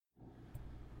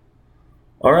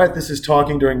All right, this is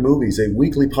Talking During Movies, a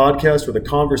weekly podcast where the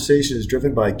conversation is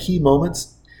driven by key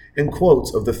moments and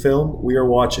quotes of the film we are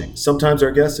watching. Sometimes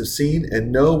our guests have seen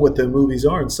and know what the movies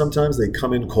are, and sometimes they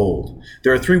come in cold.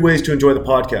 There are three ways to enjoy the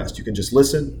podcast. You can just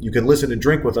listen, you can listen and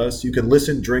drink with us, you can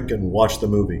listen, drink, and watch the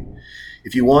movie.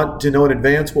 If you want to know in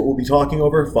advance what we'll be talking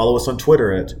over, follow us on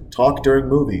Twitter at Talk During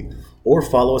Movie, or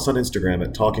follow us on Instagram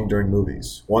at Talking During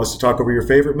Movies. Want us to talk over your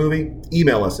favorite movie?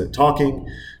 Email us at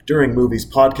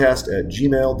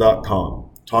talkingduringmoviespodcast@gmail.com.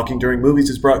 Talking During Movies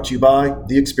is brought to you by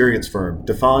The Experience Firm.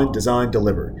 Define, design,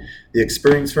 deliver. The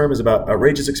Experience Firm is about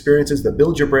outrageous experiences that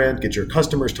build your brand, get your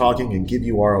customers talking, and give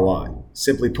you ROI.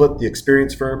 Simply put, The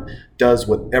Experience Firm does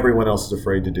what everyone else is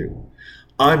afraid to do.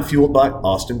 I'm fueled by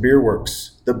Austin Beer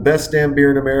Works. The best damn beer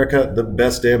in America, the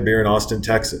best damn beer in Austin,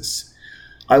 Texas.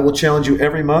 I will challenge you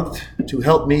every month to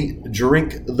help me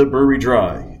drink the brewery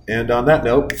dry. And on that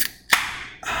note,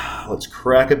 let's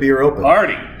crack a beer open.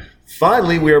 Party.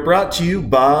 Finally, we are brought to you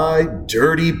by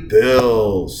Dirty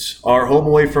Bills, our home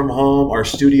away from home, our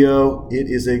studio. It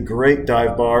is a great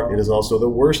dive bar. It is also the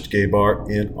worst gay bar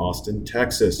in Austin,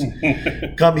 Texas.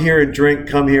 Come here and drink.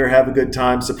 Come here, have a good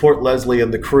time. Support Leslie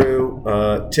and the crew.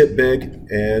 Tip big,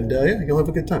 and you'll have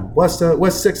a good time. West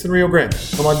 6th and Rio Grande.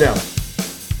 Come on down.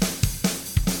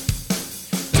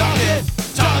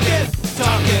 Talking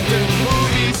during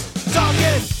movies.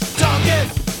 Talking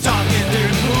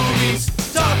during movies.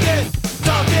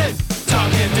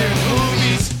 Talking during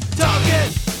movies.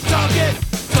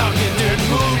 Talking during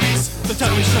movies. So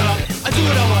tell me shut up, I do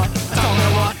what I want, I talk what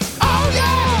I want. Oh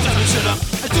yeah! Tell me shut up,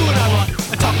 I do what I want,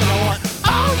 I talk what I want.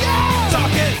 Oh yeah!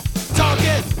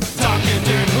 Talking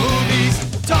during movies.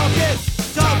 Talking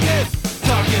during movies.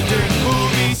 Talking during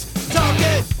movies.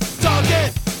 Talking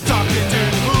during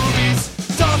movies.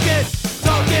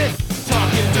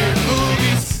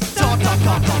 Talk.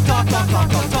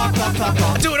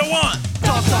 I do what I want. Talk. I do what I want.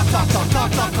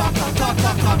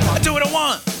 I do what I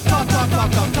want.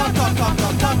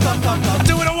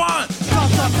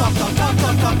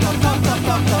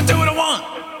 I do what I want.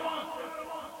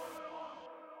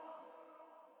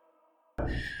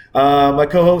 My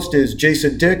co-host is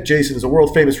Jason Dick. Jason is a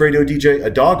world-famous radio DJ, a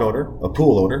dog owner, a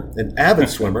pool owner, an avid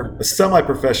swimmer, a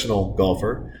semi-professional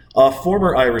golfer, a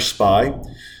former Irish spy.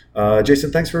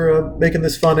 Jason, thanks for making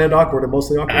this fun and awkward and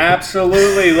mostly awkward.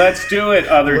 Absolutely. Let's do it,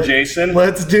 Jason.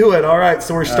 Let's do it. All right,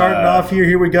 so we're starting off here.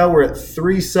 Here we go. We're at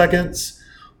 3 seconds.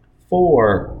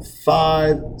 4,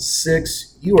 5,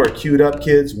 6. You are queued up,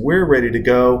 kids. We're ready to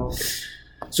go.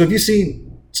 So have you seen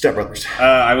Step Brothers?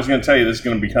 I was going to tell you this is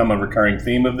going to become a recurring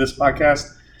theme of this podcast.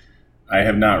 I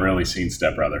have not really seen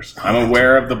Step Brothers. I'm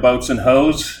aware of the boats and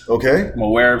hoes. Okay. I'm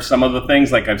aware of some of the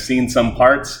things, like I've seen some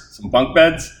parts, some bunk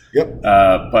beds. Yep.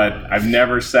 But I've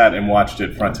never sat and watched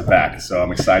it front to back. So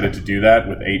I'm excited to do that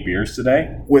with 8 beers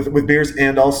today. With beers,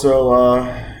 and also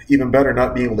even better,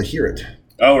 not being able to hear it.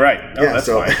 Oh, right. No, yeah, that's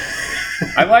so. fine.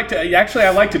 I like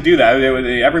to do that.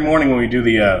 Every morning when we do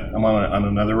I'm on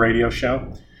another radio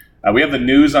show. We have the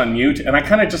news on mute, and I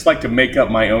kind of just like to make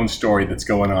up my own story that's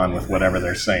going on with whatever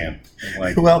they're saying.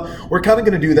 Well, we're kind of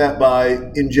going to do that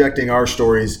by injecting our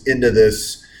stories into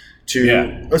this,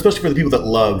 especially for the people that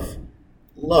love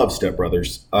Step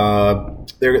Brothers.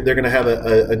 They're going to have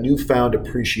a newfound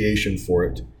appreciation for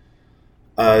it.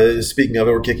 Speaking of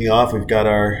it, we're kicking off. We've got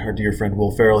our dear friend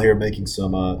Will Ferrell here making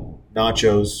some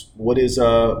nachos.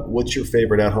 What's your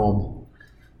favorite at home?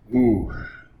 Ooh.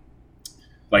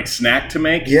 Like snack to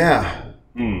make? Yeah.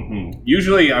 Mm-hmm.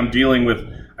 Usually I've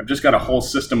just got a whole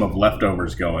system of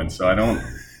leftovers going, so I don't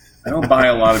buy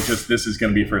a lot of just this is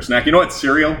going to be for a snack. You know what?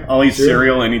 Cereal. I'll eat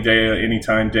cereal any day,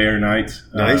 anytime, day or night.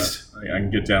 Nice. I can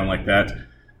get down like that.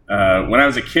 When I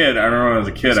was a kid,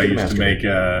 I used to make.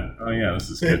 This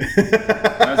is good.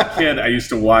 When I was a kid, I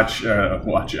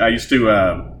used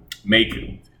to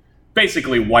make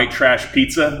basically white trash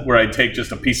pizza, where I'd take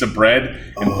just a piece of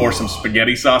bread and pour some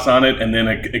spaghetti sauce on it, and then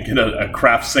get a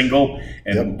Kraft single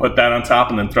and put that on top,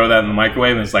 and then throw that in the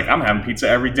microwave. And it's like, I'm having pizza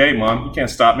every day, Mom. You can't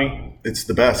stop me. It's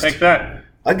the best. Take that.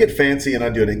 I'd get fancy and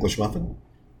I'd do an English muffin.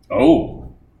 Oh,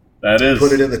 that is.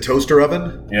 Put it in the toaster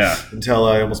oven. Yeah. Until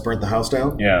I almost burnt the house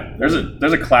down. Yeah. There's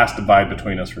a class divide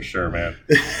between us for sure, man.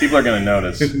 People are going to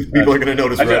notice. People are going to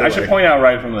notice right away. I should point out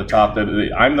right from the top that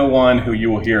I'm the one who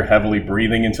you will hear heavily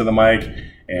breathing into the mic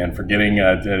and forgetting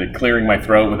clearing my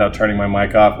throat without turning my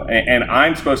mic off. And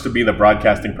I'm supposed to be the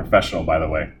broadcasting professional, by the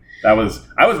way. I was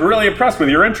really impressed with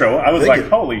your intro. I was like,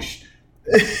 holy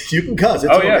You can cuss.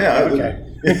 It's okay.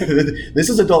 This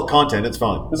is adult content. It's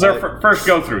fine. This is our first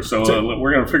go-through, so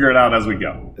we're going to figure it out as we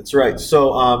go. That's right.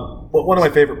 So one of my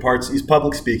favorite parts is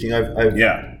public speaking.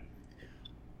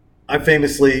 I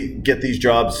famously get these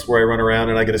jobs where I run around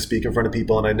and I get to speak in front of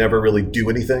people and I never really do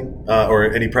anything or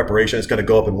any preparation. I just kind of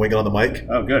go up and wing it on the mic.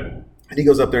 Oh, good. And he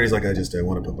goes up there and he's like, I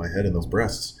want to put my head in those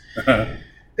breasts.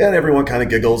 And everyone kind of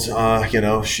giggles.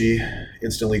 She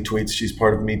instantly tweets she's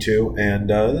part of Me Too, and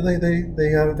they're going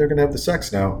to have the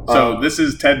sex now. So this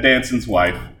is Ted Danson's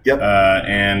wife. Yep.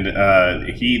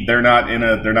 They're not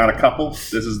a couple.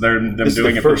 This is them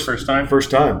doing it for the first time.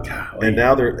 First time. Golly. And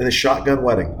now they're in a shotgun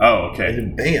wedding. Oh, okay. And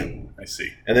then bam. I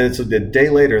see. And then it's a day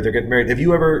later they're getting married. Have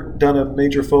you ever done a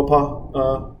major faux pas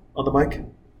on the mic?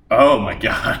 Oh my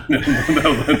God! No,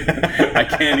 I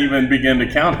can't even begin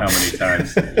to count how many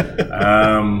times.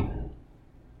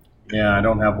 Yeah, I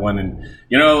don't have one.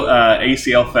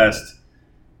 ACL Fest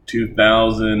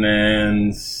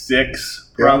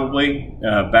 2006 probably.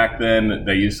 Back then,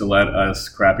 they used to let us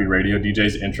crappy radio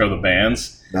DJs intro the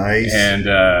bands. Nice. And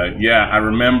I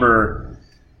remember.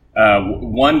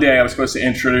 One day I was supposed to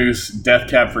introduce Death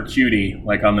Cab for Cutie,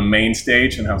 like on the main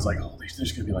stage, and I was like, "Oh,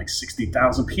 there's going to be like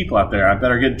 60,000 people out there. I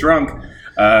better get drunk."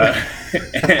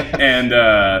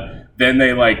 Then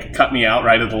they like cut me out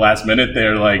right at the last minute.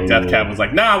 They're like, Death Cab was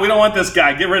like, "Nah, we don't want this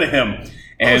guy. Get rid of him."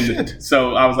 And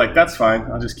so I was like, "That's fine.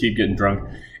 I'll just keep getting drunk."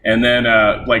 And then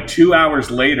like 2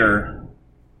 hours later,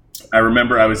 I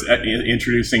remember I was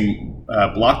introducing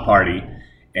Block Party,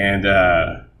 and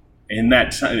in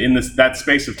that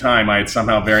space of time, I had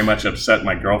somehow very much upset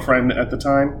my girlfriend at the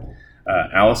time,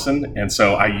 Allison, and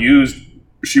so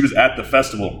she was at the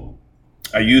festival.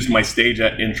 I used my stage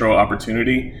intro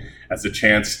opportunity as a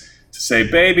chance to say,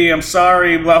 "Baby, I'm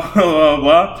sorry," blah, blah, blah,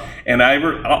 blah. And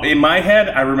in my head,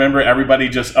 I remember everybody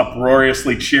just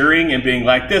uproariously cheering and being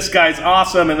like, "This guy's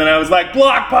awesome." And then I was like,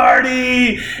 "Block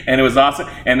Party!" And it was awesome.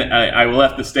 And I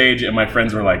left the stage and my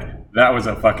friends were like, "That was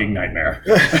a fucking nightmare."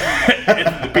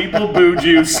 People booed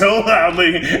you so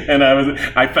loudly, and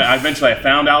I eventually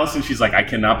found Allison. She's like, "I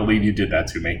cannot believe you did that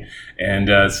to me." And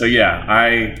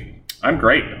I'm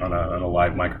great on a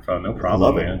live microphone, no problem. I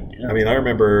love it. Man. Yeah. I mean, I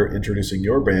remember introducing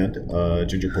your band,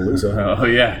 Ginger Palooza. Oh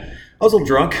yeah. I was a little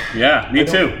drunk. Yeah, me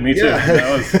too.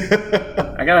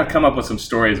 Yeah. I gotta come up with some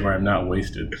stories where I'm not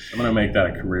wasted. I'm gonna make that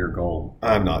a career goal.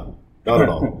 I'm not. Not at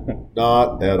all.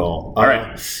 Not at all. All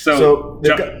right. So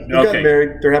they've got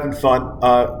married. They're having fun.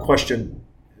 Question,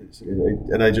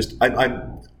 and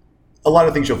I'm a lot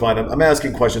of things you'll find. I'm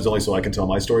asking questions only so I can tell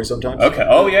my story sometimes. Okay.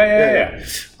 Oh yeah.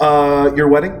 Your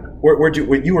wedding? Where'd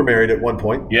you were married at one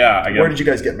point? Yeah. Where did you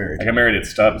guys get married? I got married at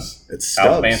Stubbs. At Stubbs.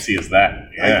 How fancy is that?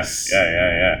 Yeah. Nice.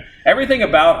 Yeah. Everything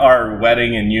about our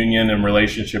wedding and union and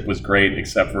relationship was great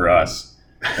except for us.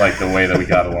 Like the way that we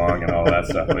got along and all that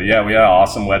stuff. But yeah, we had an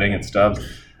awesome wedding at Stubbs.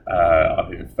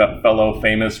 Fellow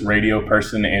famous radio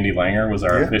person Andy Langer was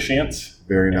our officiant.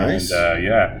 Very nice.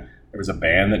 And there was a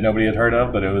band that nobody had heard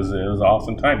of, but it was an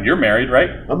awesome time. You're married,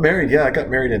 right? I'm married. Yeah, I got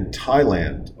married in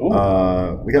Thailand.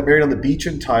 We got married on the beach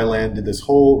in Thailand. Did this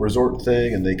whole resort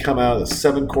thing, and they come out with a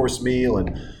 7-course meal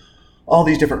and all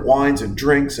these different wines and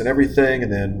drinks and everything.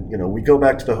 And then we go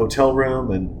back to the hotel room,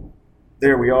 and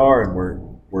there we are, and we're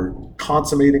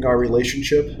consummating our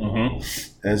relationship,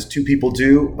 as two people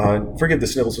do. Forgive the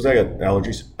sniffles, because I got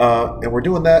allergies. And we're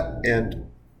doing that, and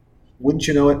wouldn't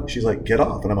you know it, she's like, "Get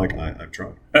off." And I'm like, I'm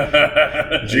drunk.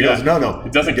 She goes, No.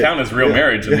 It doesn't count as real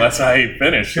marriage unless I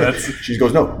finish. She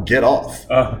goes, "No, get off."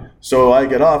 So I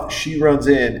get off. She runs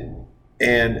in,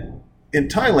 and in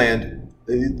Thailand,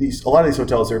 a lot of these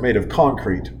hotels are made of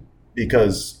concrete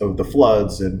because of the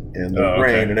floods and the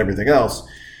rain and everything else.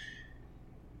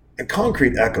 And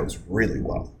concrete echoes really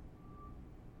well.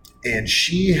 And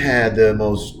she had the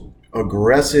most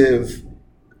aggressive,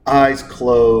 eyes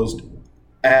closed,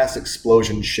 ass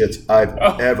explosion shits I've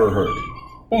ever heard.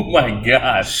 Oh my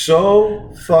gosh.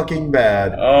 So fucking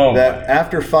bad that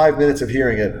after 5 minutes of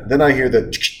hearing it, then I hear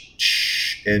the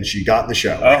and she got in the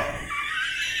shower.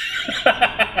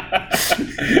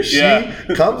 She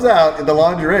comes out in the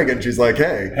laundry rig and she's like,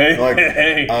 hey.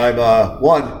 I'm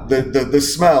one, the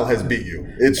smell has beat you.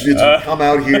 It's come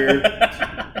out here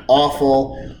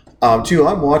awful. Two,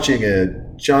 I'm watching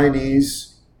a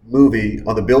Chinese movie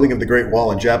on the building of the Great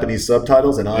Wall in Japanese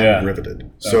subtitles, and I'm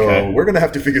riveted. So we're going to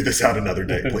have to figure this out another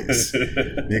day, please,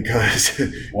 because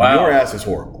your ass is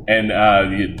horrible. And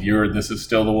this is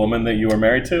still the woman that you were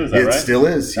married to, is that right? It still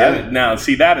is, yeah. Now,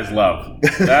 see, that is love.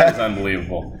 That is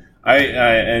unbelievable.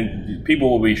 And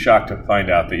people will be shocked to find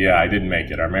out that, I didn't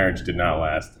make it. Our marriage did not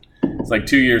last. It's like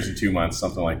 2 years and 2 months,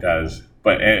 something like that.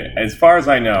 But as far as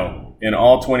I know, in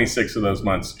all 26 of those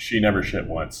months, she never shit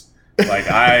once.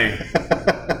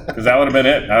 Because that would have been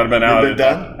it. I would have been out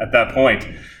at that point.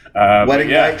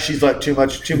 Wedding night, she's like too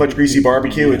much greasy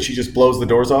barbecue, and she just blows the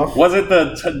doors off. Was it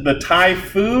the Thai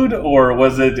food, or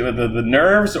was it the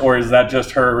nerves, or is that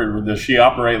just her? Does she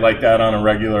operate like that on a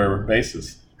regular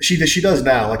basis? She does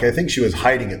now. Like, I think she was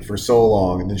hiding it for so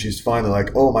long, and then she's finally like,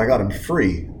 "Oh my God, I'm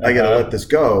free. I gotta let this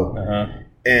go."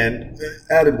 And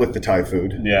added with the Thai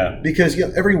food, because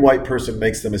every white person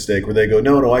makes the mistake where they go,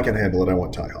 "No, I can handle it. I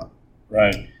want Thai hot."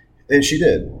 Right. And she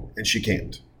did, and she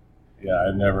can't. Yeah, I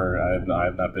have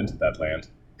not been to that land.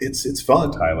 It's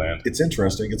fun. Thailand. It's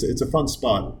interesting. It's a fun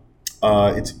spot.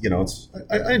 I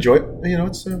enjoy it.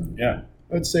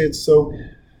 I would say it's so.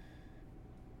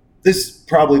 This is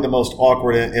probably the most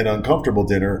awkward and uncomfortable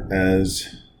dinner,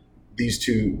 as these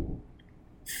two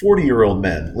 40-year-old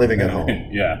men living at home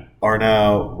are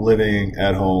now living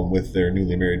at home with their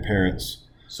newly married parents.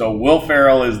 So Will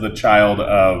Ferrell is the child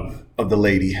of the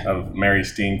lady of Mary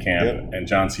Steenkamp, and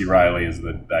John C. Reilly is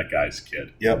that guy's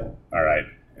kid. Yep. All right,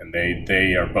 and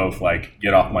they are both like,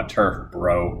 get off my turf,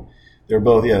 bro. They're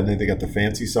both they got the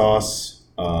fancy sauce,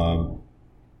 and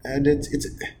it's.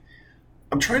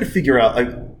 I'm trying to figure out like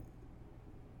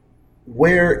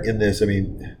where in this. I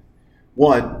mean,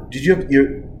 one, did you have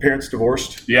your parents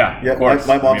divorced? Yeah, of course.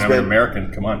 My mom's I'm an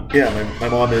American. Come on. Yeah, my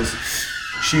mom is.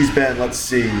 She's been, let's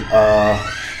see,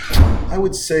 I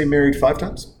would say married 5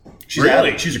 times.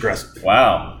 Really? She's aggressive.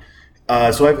 Wow.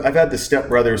 So I've had the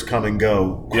stepbrothers come and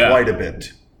go quite a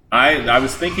bit. I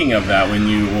was thinking of that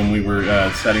when we were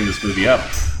setting this movie up.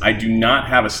 I do not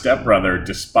have a stepbrother,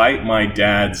 despite my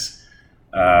dad's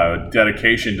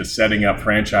dedication to setting up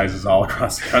franchises all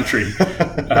across the country.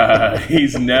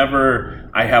 He's never.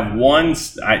 I have one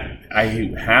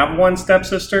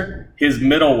stepsister. His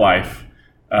middle wife,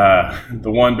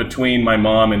 the one between my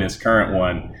mom and his current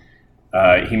one,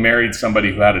 he married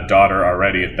somebody who had a daughter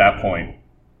already at that point.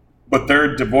 But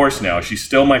they're divorced now. Is she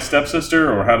still my stepsister,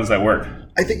 or how does that work?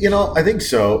 I think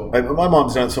so. My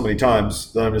mom's done it so many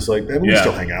times that I'm just like, we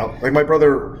still hang out. Like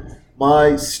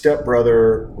my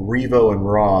stepbrother, Revo and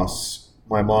Ross,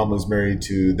 my mom was married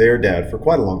to their dad for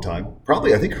quite a long time.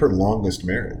 Probably, I think, her longest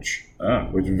marriage,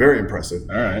 which is very impressive.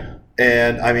 All right.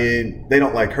 And, I mean, they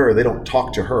don't like her. They don't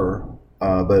talk to her,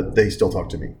 but they still talk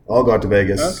to me. I'll go out to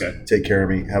Vegas, take care of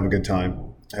me, have a good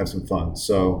time, have some fun.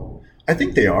 So I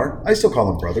think they are. I still call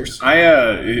them brothers.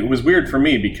 It was weird for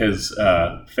me because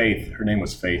Faith, her name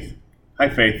was Faith. Hi,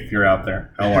 Faith, if you're out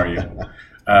there. How are you?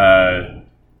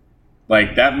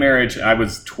 Like that marriage, I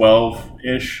was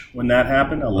 12-ish when that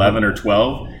happened, 11 or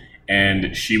 12,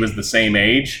 and she was the same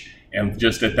age. And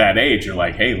just at that age, you're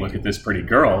like, hey, look at this pretty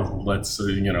girl. Let's,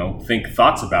 think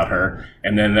thoughts about her.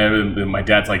 And then my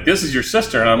dad's like, this is your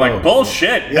sister. And I'm like,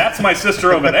 bullshit. That's my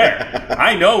sister over there.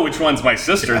 I know which one's my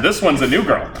sister. This one's a new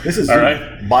girl. This is all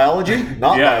right. Biology,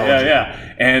 not biology.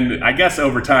 Yeah. And I guess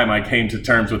over time, I came to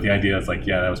terms with the idea. It's like,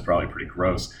 that was probably pretty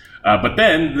gross. But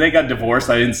then they got divorced.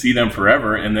 I didn't see them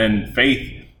forever. And then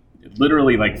Faith,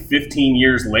 literally like 15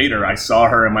 years later, I saw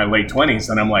her in my late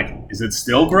 20s. And I'm like, is it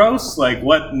still gross? Like,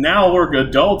 what? Now we're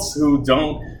adults who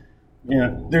don't,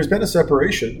 There's been a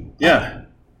separation. Yeah.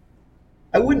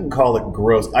 I wouldn't call it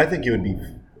gross. I think it would be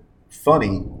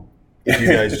funny if you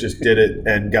guys just did it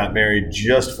and got married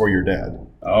just for your dad.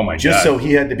 Oh my God. Just so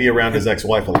he had to be around his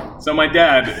ex-wife a lot. So my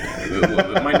dad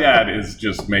is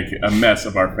just making a mess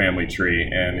of our family tree,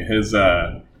 and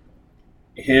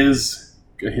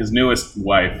his newest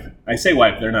wife, I say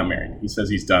wife, they're not married. He says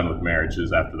he's done with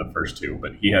marriages after the first 2,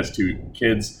 but he has 2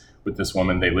 kids with this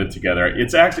woman. They live together.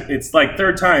 It's like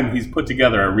third time he's put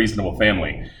together a reasonable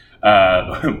family.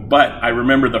 But I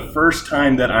remember the first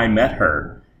time that I met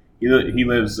her. He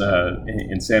lives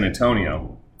in San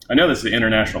Antonio. I know this is an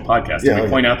international podcast. Did we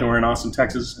point out that we're in Austin,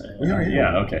 Texas?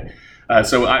 Yeah, okay.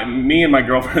 So me and my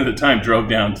girlfriend at the time drove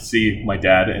down to see my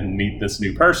dad and meet this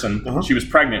new person. Uh-huh. She was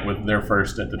pregnant with their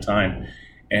first at the time.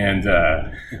 And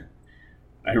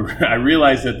I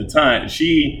realized at the time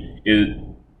she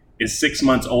is 6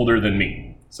 months older than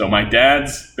me. So my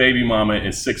dad's baby mama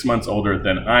is 6 months older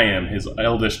than I am, his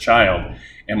eldest child.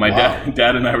 And my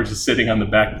dad and I were just sitting on the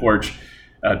back porch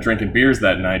drinking beers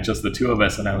that night, just the 2 of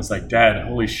us. And I was like, Dad,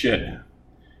 holy shit,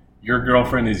 your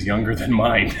girlfriend is younger than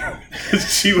mine.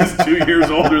 She was 2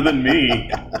 years older than me.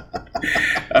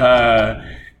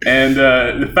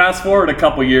 And fast forward a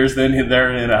couple years, then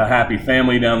they're in a happy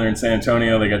family down there in San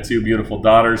Antonio. They got 2 beautiful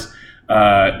daughters.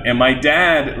 And my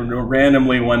dad,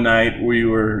 randomly one night, we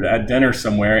were at dinner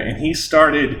somewhere, and he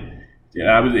started,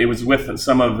 it was with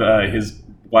some of his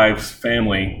wife's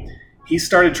family. He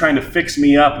started trying to fix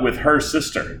me up with her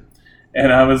sister.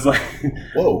 And I was like,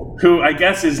 whoa, who I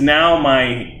guess is now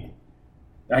my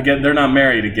I get they're not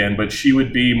married again, but she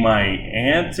would be my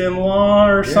aunt-in-law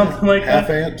or something like half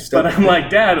that. aunt, but I'm like,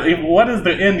 Dad, what is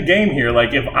the end game here?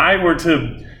 Like, if I were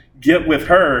to get with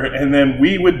her, and then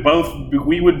we would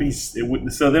be,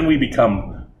 so then we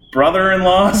become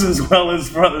brother-in-laws as well as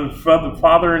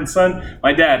father and son.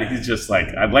 My dad, he's just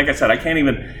like I said, I can't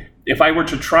even. If I were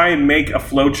to try and make a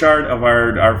flowchart of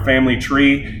our family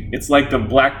tree, it's like the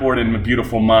blackboard in A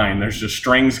Beautiful Mind. There's just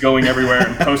strings going everywhere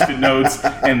and Post-it notes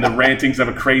and the rantings of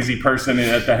a crazy person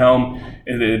at the helm.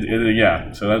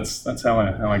 Yeah, so that's how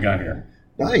I got here.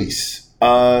 Nice.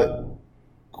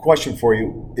 Question for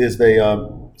you is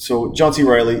so John C.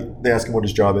 Reilly, they ask him what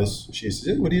his job is. She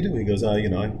says, what do you do? He goes, I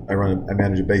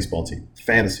manage a baseball team,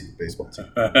 fantasy baseball team.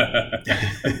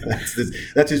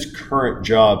 That's his current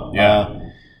job. Yeah.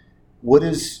 When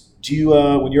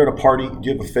you're at a party, do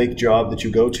you have a fake job that you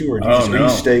go to, or do you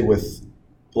stay with,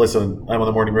 listen, I'm on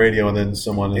the morning radio, and then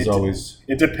someone is always...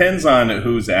 It depends on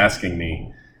who's asking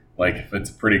me. Like, if it's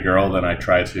a pretty girl, then I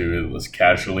try to just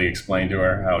casually explain to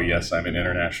her how, yes, I'm an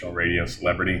international radio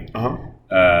celebrity.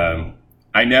 Uh-huh.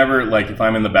 I never, like, if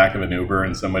I'm in the back of an Uber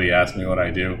and somebody asks me what I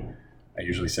do, I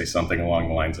usually say something along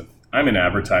the lines of, I'm in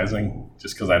advertising,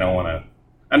 just because I don't want to...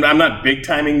 I'm not big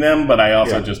timing them, but I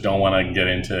also just don't want to get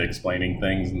into explaining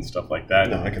things and stuff like that.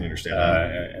 No, I can understand that.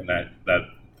 And that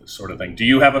sort of thing. Do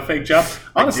you have a fake job?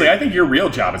 Honestly, I think your real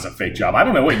job is a fake job. I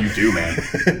don't know what you do, man.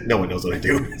 No one knows what I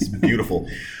do. It's beautiful.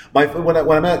 When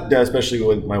I'm at, especially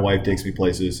when my wife takes me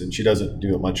places, and she doesn't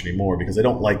do it much anymore because I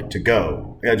don't like to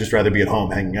go. I'd just rather be at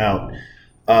home hanging out.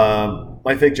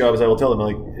 My fake job is I will tell them,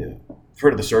 like,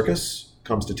 heard of the circus?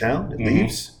 Comes to town, it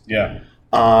leaves. Yeah.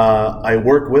 I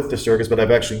work with the circus, but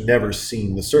I've actually never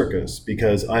seen the circus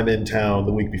because I'm in town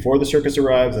the week before the circus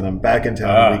arrives, and I'm back in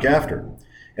town the week after.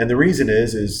 And the reason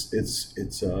is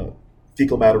it's a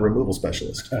fecal matter removal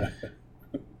specialist.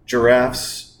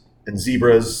 Giraffes and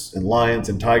zebras and lions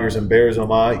and tigers and bears, oh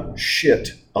my, shit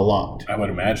a lot. I would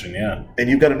imagine, yeah. And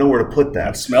you've got to know where to put that.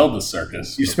 I've smelled the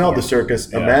circus. You smelled the circus.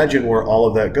 Yeah. Imagine where all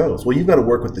of that goes. Well, you've got to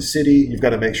work with the city. You've got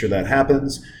to make sure that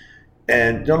happens.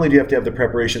 And not only do you have to have the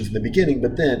preparations in the beginning,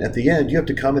 but then at the end, you have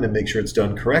to come in and make sure it's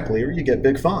done correctly, or you get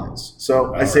big fines.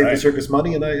 So I save the circus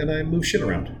money, and I move shit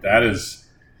around. That is.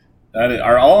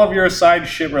 Are all of your aside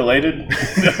shit related?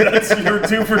 You're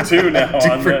 2 for 2 now.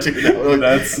 2 for 2 now.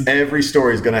 That's every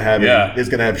story is going to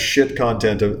have shit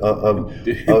content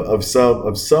of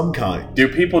some kind. Do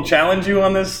people challenge you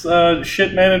on this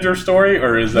shit manager story,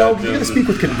 or is that? No, you got to speak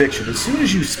with conviction. As soon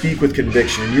as you speak with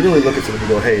conviction, and you really look at someone and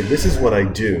go, "Hey, this is what I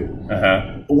do."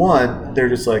 One, they're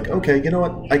just like, "Okay, you know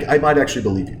what? I might actually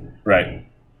believe you." Right.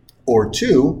 Or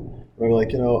two, they're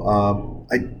like,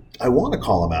 I want to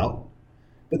call him out.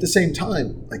 But at the same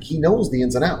time, like, he knows the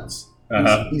ins and outs.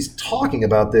 He's talking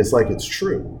about this like it's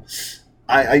true.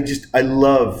 I'm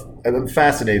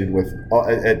fascinated with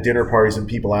at dinner parties and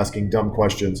people asking dumb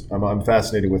questions. I'm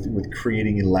fascinated with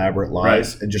creating elaborate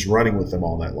lies and just running with them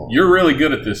all night long. You're really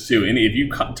good at this too. And if you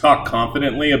talk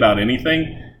confidently about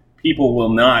anything, people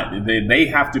will not. They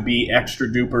have to be extra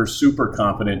duper super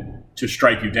confident to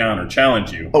strike you down or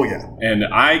challenge you. Oh, yeah. And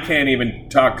I can't even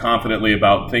talk confidently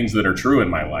about things that are true in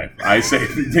my life. I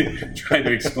try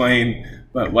to explain,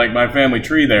 like my family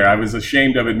tree there, I was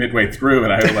ashamed of it midway through,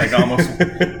 and I like almost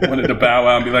wanted to bow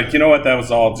out and be like, you know what, that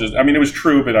was all just, I mean, it was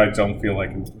true, but I don't feel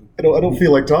like it. I don't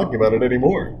feel like talking about it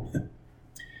anymore.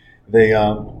 They,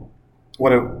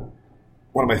 one of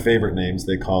my favorite names,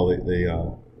 they call it,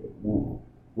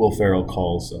 Will Ferrell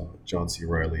calls John C.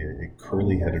 Reilly a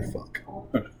curly-headed fuck.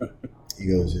 He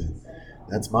goes,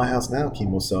 "That's my house now,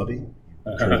 King Wasabi.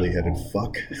 Curly-headed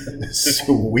fuck.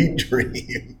 Sweet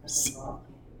dreams."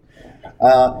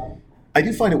 I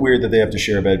do find it weird that they have to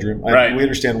share a bedroom. We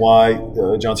understand why.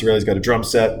 John C. Reilly's got a drum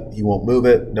set. He won't move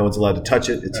it. No one's allowed to touch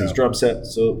it. It's his drum set,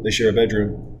 so they share a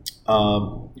bedroom.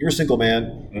 You're a single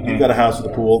man. You've got a house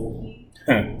with a pool.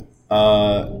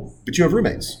 But you have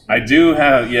roommates. I do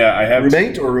have, I have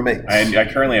roommate or roommates. I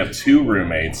currently have 2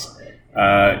 roommates.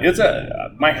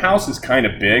 My house is kind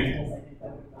of big.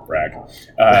 Brag.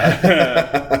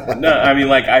 No, I mean,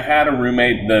 like, I had a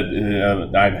roommate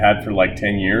that I've had for like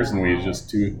 10 years, and we just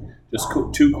two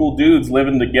cool dudes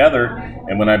living together.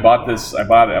 And when I bought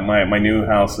my new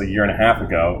house a year and a half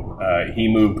ago. He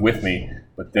moved with me,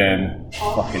 but then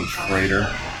fucking traitor.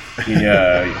 He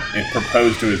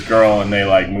proposed to his girl, and they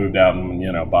like moved out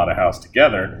and bought a house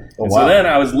together. Oh, and wow. So then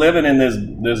I was living in this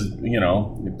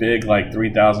big like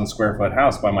 3,000 square foot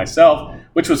house by myself,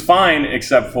 which was fine,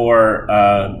 except for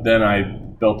then I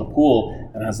built a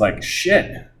pool, and I was like,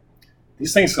 shit,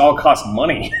 these things all cost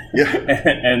money. Yeah.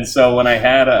 And so when I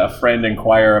had a friend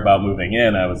inquire about moving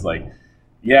in, I was like,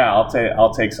 Yeah,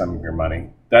 I'll take some of your money.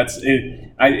 That's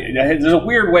it. There's a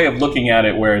weird way of looking at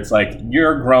it where it's like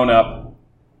you're a grown up.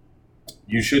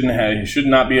 You should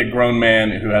not be a grown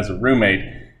man who has a roommate.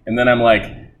 And then I'm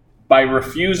like, by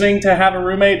refusing to have a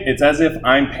roommate, it's as if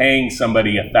I'm paying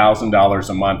somebody $1,000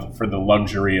 a month for the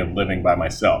luxury of living by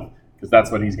myself, because that's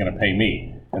what he's going to pay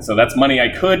me. And so that's money I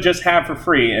could just have for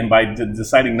free. And by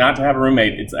deciding not to have a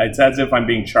roommate, it's as if I'm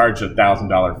being charged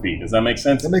 $1,000 fee. Does that make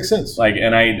sense? That makes sense. Like,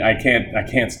 and I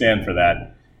can't stand for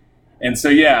that. And so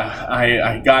yeah,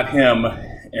 I got him,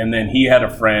 and then he had a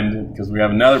friend because we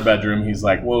have another bedroom. He's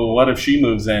like, well, what if she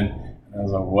moves in? And I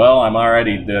was like, well,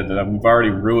 we've already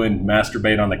ruined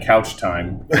masturbate on the couch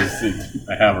time because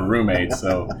I have a roommate.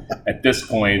 So at this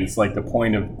point, it's like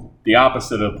the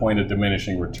opposite of the point of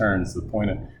diminishing returns, the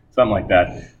point of something like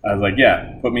that. I was like,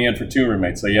 yeah, put me in for 2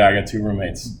 roommates. So yeah, I got 2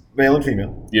 roommates. Male and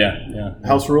female. Yeah.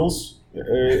 House rules?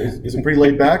 Is it pretty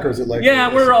laid back, or is it like?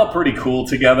 Yeah, we're all pretty cool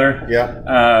together. Yeah.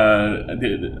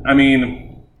 I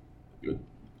mean,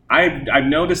 I've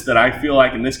noticed that I feel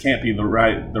like, and this can't be the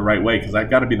right way because I've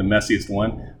got to be the messiest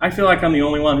one. I feel like I'm the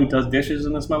only one who does dishes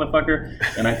in this motherfucker,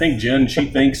 and I think Jen, she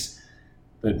thinks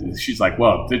that she's like,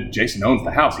 well, Jason owns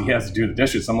the house, he has to do the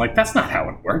dishes. I'm like, that's not how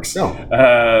it works. No.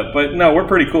 But no, we're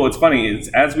pretty cool. It's funny. It's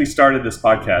as we started this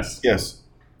podcast. Yes.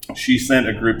 She sent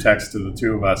a group text to the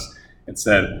 2 of us and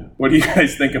said, what do you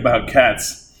guys think about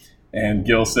cats? And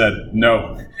Gil said,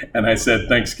 no. And I said,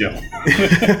 thanks, Gil.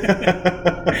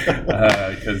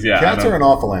 Because, cats are an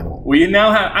awful animal. We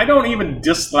now have, I don't even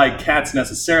dislike cats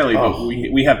necessarily, but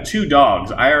we have 2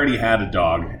 dogs. I already had a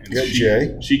dog. You got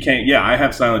Jay? She came, yeah, I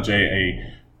have Silent J, a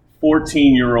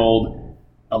 14-year-old,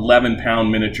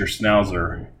 11-pound miniature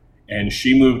schnauzer. And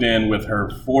she moved in with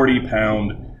her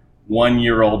 40-pound,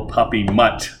 1-year-old puppy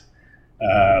Mutt.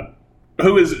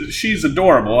 She's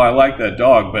adorable. I like that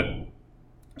dog, but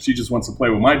she just wants to play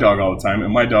with my dog all the time,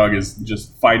 and my dog is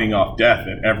just fighting off death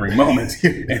at every moment.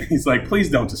 And he's like,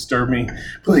 please don't disturb me.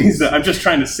 Please. I'm just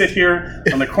trying to sit here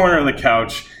on the corner of the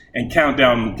couch and count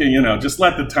down, just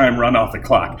let the time run off the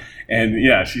clock. And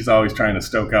yeah, she's always trying to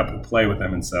stoke up and play with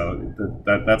him, and so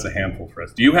that's a handful for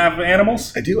us. Do you have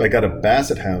animals? I do. I got a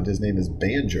basset hound. His name is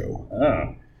Banjo.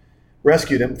 Oh.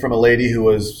 Rescued him from a lady who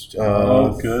was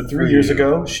 3 years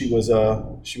ago. She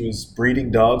was breeding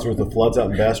dogs with the floods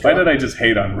out in Bastrop. Why did I just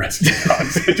hate on rescue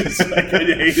dogs? I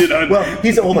hated on. Well,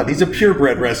 he's a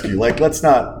purebred rescue. Like, let's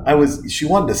not. She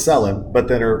wanted to sell him, but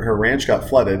then her ranch got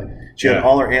flooded. She had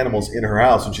all her animals in her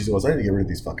house, and she said, "Well, I need to get rid of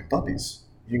these fucking puppies.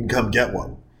 You can come get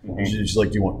one." Mm-hmm. She's like,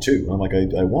 "Do you want 2?" And I'm like,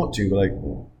 "I want 2, but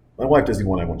my wife doesn't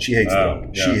want one. She hates the dog.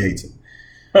 Yeah. She hates him."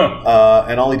 Huh.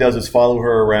 And all he does is follow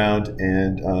her around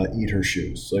and eat her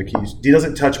shoes. Like he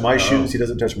doesn't touch my shoes. He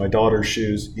doesn't touch my daughter's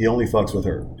shoes. He only fucks with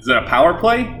her. Is it a power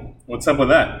play? What's up with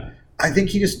that? I think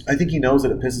he knows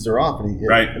that it pisses her off, and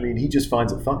right. I mean, he just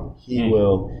finds it funny.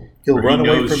 He'll run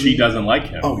away from she doesn't like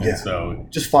him. Oh yeah, so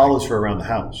just follows her around the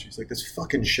house. She's like, this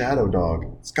fucking shadow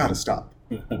dog. It's got to stop.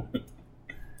 But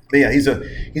yeah, he's a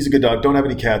good dog. Don't have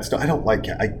any cats. I don't like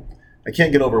cats. I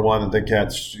can't get over one that the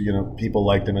cats, people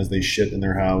like them as they shit in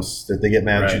their house, that they get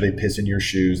mad at you, they piss in your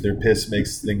shoes. Their piss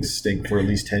makes things stink for at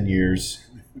least 10 years.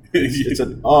 Jesus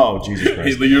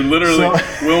Christ. You're literally,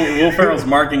 Will Ferrell's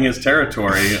marking his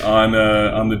territory on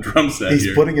the drum set.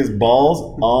 He's putting his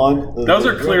balls on. Those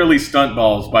are clearly stunt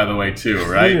balls, by the way, too,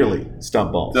 right? Clearly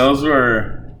stunt balls. Those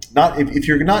were... Not if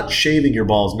you're not shaving your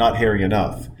balls, not hairy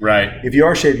enough. Right. If you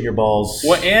are shaving your balls,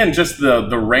 well, and just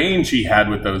the range he had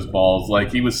with those balls,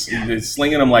 like he was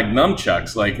slinging them like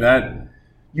nunchucks, like that.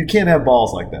 You can't have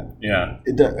balls like that. Yeah.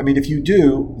 I mean, if you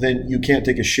do, then you can't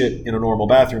take a shit in a normal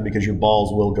bathroom because your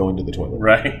balls will go into the toilet.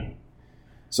 Right.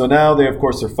 So now they're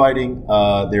fighting.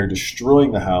 They're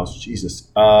destroying the house. Jesus.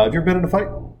 Have you ever been in a fight?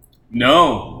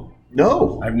 No.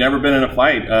 I've never been in a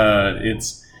fight.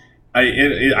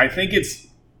 I think it's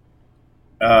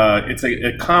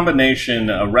a combination,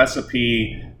 a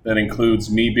recipe that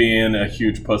includes me being a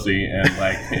huge pussy, and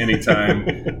like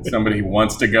anytime somebody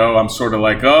wants to go, I'm sort of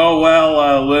like, oh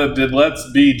well,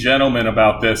 let's be gentlemen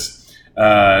about this.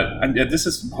 This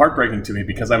is heartbreaking to me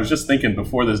because I was just thinking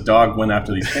before this dog went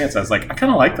after these pants, I was like, I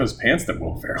kind of like those pants that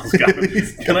Will Ferrell's got.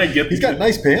 Can I get? He's got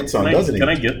nice pants on, doesn't he? Can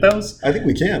I get those? I think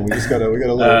we can. We got a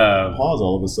little pause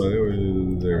all of a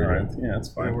sudden. There. All right. Yeah, that's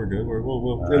fine. Yeah, we're good.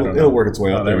 It'll work its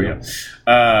way out. There we go.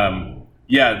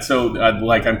 Yeah, so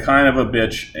like I'm kind of a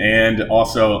bitch, and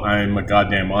also I'm a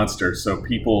goddamn monster. So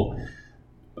people,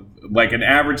 like an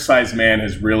average sized man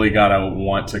has really got to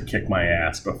want to kick my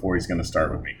ass before he's going to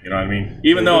start with me. You know what I mean?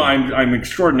 Even though I'm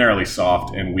extraordinarily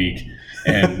soft and weak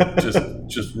and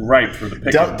just ripe for the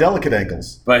picking. Delicate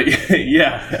ankles. But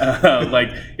yeah, like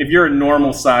if you're a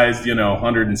normal sized,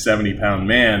 170 pound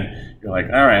man, you're like,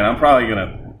 all right, I'm probably going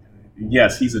to,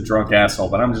 yes, he's a drunk asshole,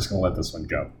 but I'm just going to let this one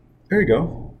go. There you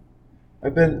go. I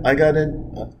got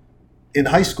in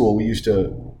high school,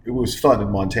 it was fun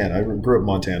in Montana. I grew up in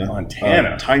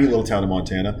Montana. Tiny little town in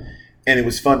Montana. And it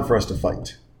was fun for us to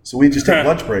fight. So we'd just take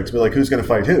lunch breaks, be like, who's going to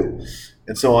fight who?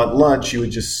 And so at lunch, you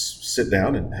would just sit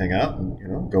down and hang out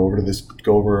and, go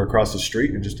over across the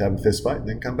street and just have a fist fight and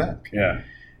then come back. Yeah.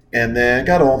 And then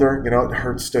got older, it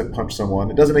hurts to punch someone.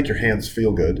 It doesn't make your hands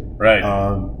feel good. Right.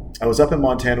 I was up in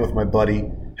Montana with my buddy,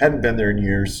 hadn't been there in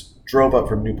years, drove up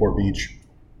from Newport Beach.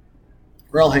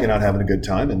 We're all hanging out having a good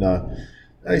time, and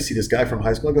I see this guy from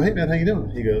high school. I go, hey man, how you doing?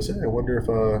 He goes, hey, I wonder if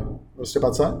I'll step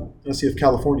outside. I'll see if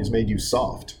California's made you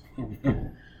soft. I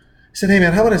said, hey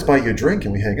man, how about I just buy you a drink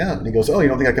and we hang out? And he goes, oh, you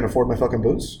don't think I can afford my fucking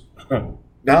booze?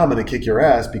 Now I'm going to kick your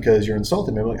ass because you're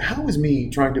insulting me. I'm like, how is me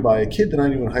trying to buy a kid that I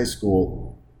knew in high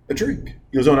school a drink?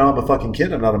 He goes, oh, now I'm a fucking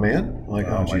kid. I'm not a man. I'm like,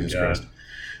 oh Jesus Christ.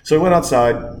 So we went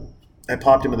outside. I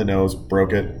popped him in the nose,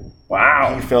 broke it.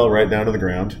 Wow. He fell right down to the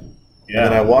ground. Yeah.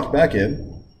 And then I walked back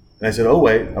in, and I said, oh,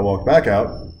 wait. I walked back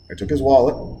out. I took his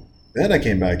wallet. Then I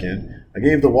came back in. I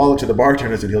gave the wallet to the bartender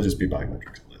and I said, he'll just be buying my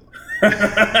drinks.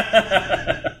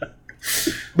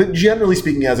 But generally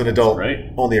speaking, as an adult,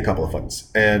 only a couple of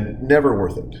fights. And never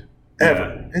worth it.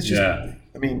 Ever. Yeah. It's just,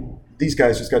 I mean, these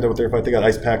guys just got done with their fight. They got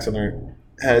ice packs on their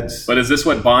heads. But is this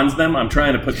what bonds them? I'm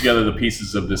trying to put together the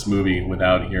pieces of this movie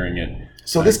without hearing it.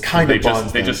 So this kind of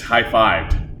bonds them. They just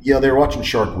high-fived. Yeah, they were watching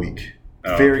Shark Week.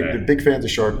 They're big fans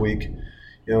of Shark Week.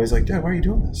 He's like, Dad, why are you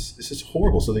doing this? This is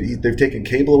horrible. So they've taken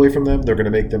cable away from them. They're going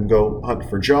to make them go hunt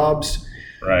for jobs.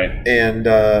 Right. And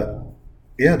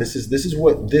this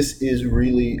is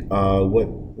really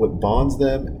what bonds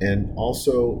them, and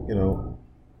also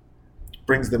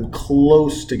brings them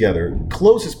close together.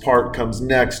 Closest part comes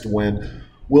next when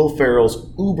Will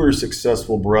Ferrell's uber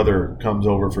successful brother comes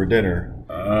over for dinner.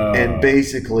 And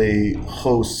basically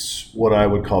hosts what I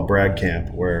would call Brad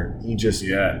Camp, where he just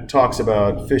talks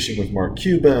about fishing with Mark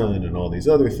Cuban and all these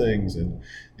other things and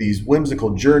these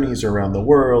whimsical journeys around the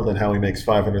world and how he makes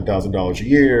 $500,000 a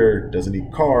year, doesn't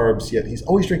eat carbs, yet he's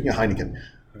always drinking a Heineken.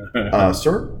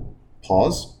 Sir,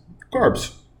 pause,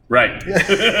 carbs. Right.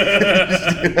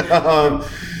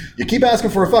 You keep asking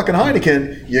for a fucking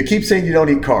Heineken, you keep saying you don't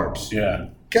eat carbs. Yeah.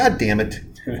 God damn it.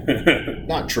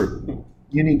 Not true.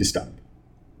 You need to stop.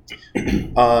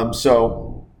 As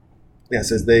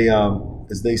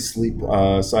they sleep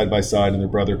side by side, and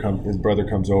his brother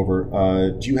comes over.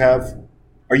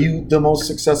 Are you the most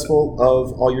successful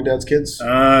of all your dad's kids?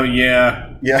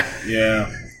 Yeah.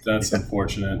 Yeah. That's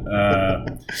unfortunate.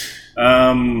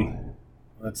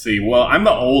 Let's see. Well, I'm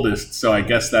the oldest, so I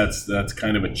guess that's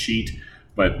kind of a cheat.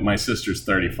 But my sister's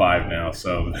 35 now,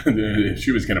 so if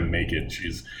she was going to make it,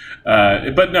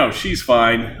 but no, she's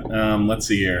fine. Let's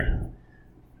see here.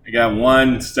 I got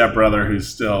one stepbrother who's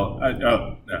still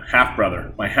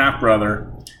half-brother. My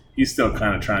half-brother, he's still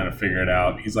kind of trying to figure it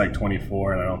out. He's like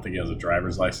 24, and I don't think he has a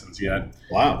driver's license yet.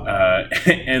 Wow.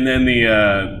 And then the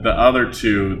other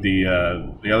two,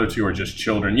 the other two are just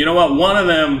children. You know what? One of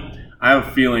them, I have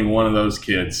a feeling one of those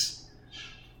kids,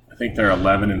 I think they're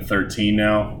 11 and 13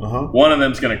 now. Uh-huh. One of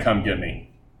them's going to come get me.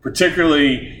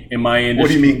 Particularly in my industry. What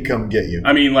do you mean, come get you?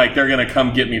 I mean, like, they're going to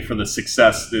come get me for the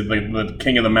success, the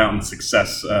King of the Mountain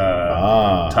success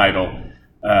title.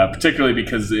 Particularly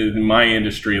because in my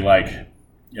industry, I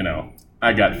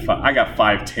got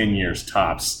 5-10 years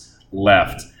tops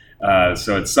left.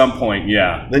 So at some point,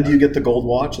 yeah. Then do you get the gold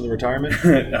watch in the retirement?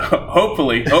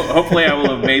 Hopefully I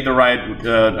will have made the right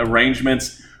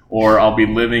arrangements, or I'll be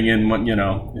living in,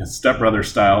 stepbrother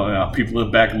style. I'll be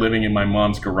back living in my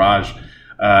mom's garage.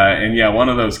 And yeah, one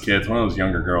of those kids, one of those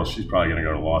younger girls, she's probably going to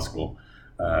go to law school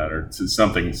or to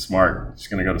something smart. She's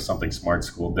going to go to something smart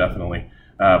school, definitely.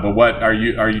 But what are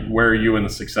you? Where are you in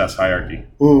the success hierarchy?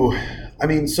 Ooh, I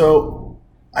mean, so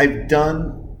I've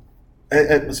done.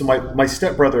 So my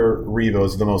stepbrother Revo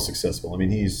is the most successful. I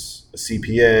mean, he's a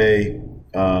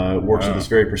CPA, works at this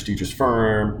very prestigious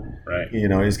firm. Right.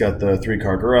 He's got the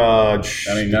 3-car garage,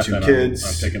 that ain't the nothing. 2 kids.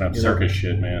 I'm picking up circus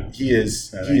shit, man. He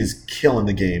is killing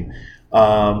the game.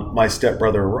 My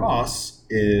stepbrother Ross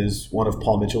is one of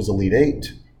Paul Mitchell's Elite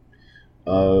 8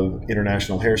 of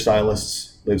international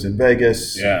hairstylists, lives in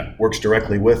Vegas, works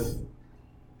directly with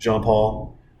Jean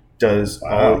Paul, does,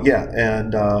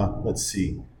 and let's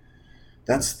see.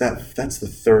 That's the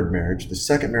third marriage. The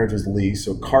second marriage was Lee.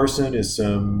 So Carson is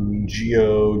some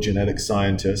geogenetic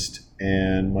scientist,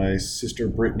 and my sister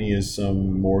Brittany is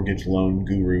some mortgage loan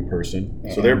guru person.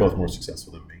 So they're both more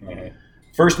successful than me.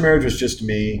 First marriage was just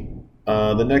me.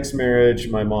 The next marriage,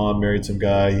 my mom married some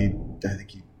guy.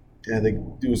 I think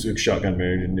it was a shotgun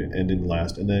marriage and didn't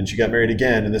last. And then she got married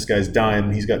again, and this guy's dying.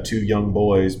 And he's got 2 young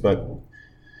boys, but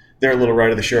they're a little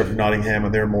right of the sheriff of Nottingham,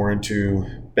 and they're more into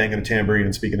banging a tambourine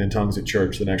and speaking in tongues at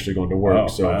church than actually going to work.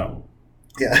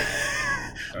 Yeah.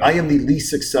 I am the least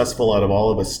successful out of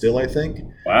all of us still, I think.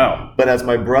 Wow. But as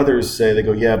my brothers say, they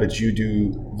go, yeah, but you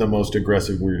do the most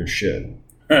aggressive, weirdest shit.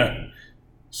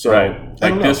 So, right.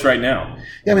 Like this right now.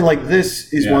 Yeah, I mean, like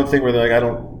this is one thing where they're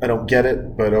like, I don't get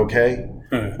it, but okay.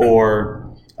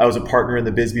 Or I was a partner in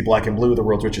the Bisbee Black and Blue, the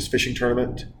world's richest fishing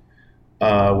tournament,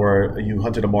 where you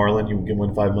hunted a marlin, you can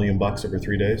win $5 million over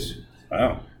 3 days.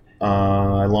 Wow.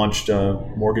 I launched a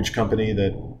mortgage company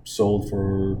that sold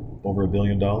for over $1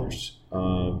 billion.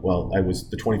 Well, I was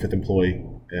the 25th employee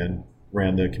and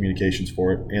ran the communications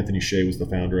for it. Anthony Shea was the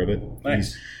founder of it.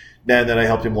 Nice. And then I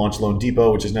helped him launch Loan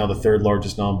Depot, which is now the 3rd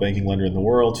largest non-banking lender in the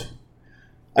world.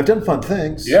 I've done fun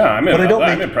things. Yeah, I'm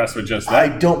impressed with just that. I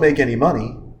don't make any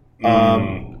money.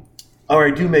 Or I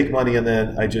do make money, and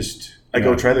then I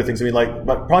go try other things. I mean,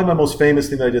 probably my most famous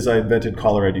thing that I did is I invented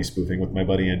caller ID spoofing with my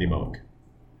buddy Andy Moak.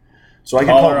 So I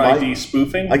could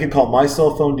spoofing? I could call my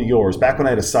cell phone to yours. Back when I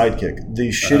had a Sidekick, the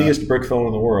shittiest brick phone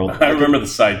in the world. I remember the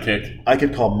Sidekick. I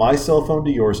could call my cell phone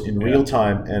to yours in real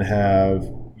time and have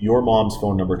your mom's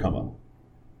phone number come up.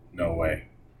 No way.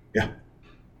 Yeah.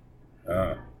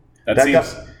 That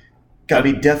seems... Got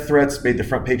me death threats, made the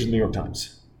front page of the New York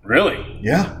Times. Really?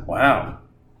 Yeah. Wow.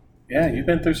 Yeah, you've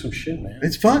been through some shit, man.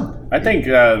 It's fun. I think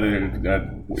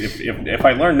if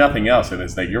I learn nothing else, it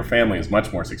is that your family is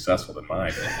much more successful than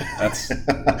mine. That's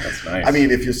nice. I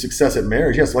mean, if you're success at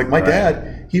marriage, yes. Like my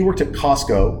dad, he worked at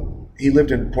Costco. He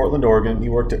lived in Portland, Oregon. He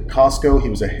worked at Costco. He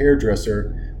was a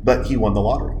hairdresser, but he won the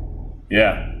lottery.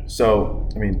 Yeah. So,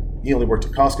 I mean, he only worked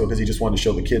at Costco because he just wanted to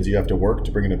show the kids you have to work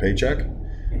to bring in a paycheck.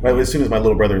 But as soon as my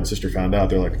little brother and sister found out,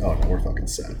 they're like, oh, no, we're fucking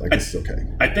sad. Like, this is okay.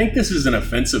 I think this is an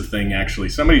offensive thing, actually.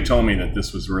 Somebody told me that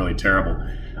this was really terrible.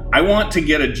 I want to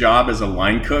get a job as a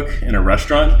line cook in a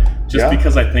restaurant just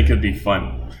because I think it'd be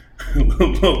fun.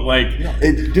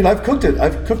 Dude, I've cooked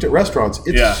at restaurants.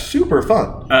 It's super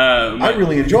fun. I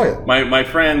really enjoy it. My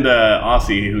friend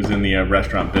Aussie, who's in the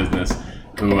restaurant business,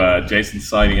 who Jason's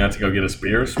sliding out to go get us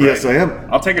beers. Right? Yes, I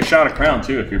am. I'll take a shot of Crown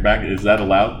too if you're back. Is that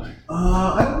allowed?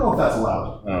 I don't know if that's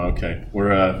allowed. Oh, okay.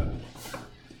 We're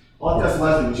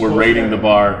rating the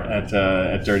bar at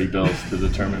Dirty Bill's to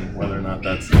determine whether or not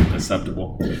that's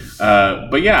acceptable.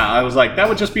 But yeah, I was like, that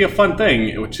would just be a fun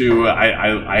thing to.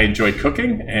 I enjoy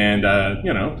cooking, and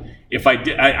if I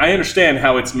did, I understand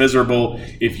how it's miserable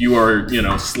if you are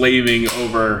slaving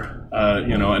over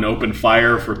an open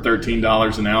fire for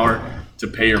 $13 an hour to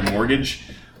pay your mortgage.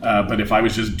 But if I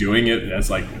was just doing it as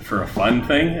like for a fun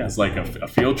thing, as like a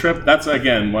field trip, that's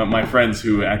again my friends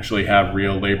who actually have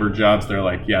real labor jobs. They're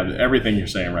like, yeah, everything you're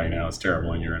saying right now is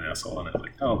terrible, and you're an asshole. And I'm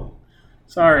like, oh,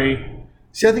 sorry.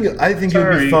 See, I think it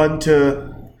would be fun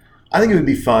to. I think it would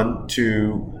be fun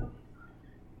to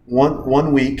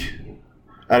one week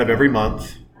out of every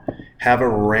month have a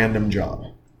random job.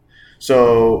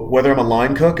 So whether I'm a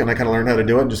line cook and I kind of learn how to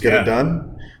do it and just get it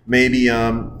done, maybe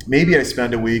I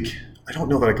spend a week. I don't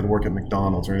know that I could work at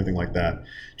McDonald's or anything like that,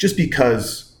 just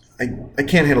because I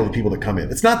can't handle the people that come in.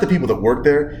 It's not the people that work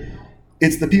there,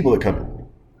 it's the people that come in.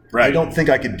 Right. I don't think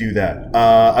I could do that.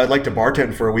 I'd like to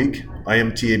bartend for a week. I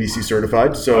am TABC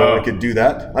certified, so I could do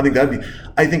that. I think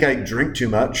I think I drink too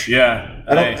much. Yeah.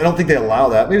 I don't think they allow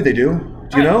that. Maybe they do.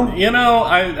 Do you know?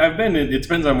 I've been. It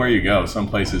depends on where you go. Some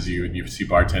places you see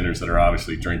bartenders that are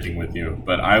obviously drinking with you,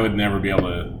 but I would never be able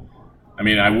to. I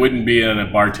mean, I wouldn't be in a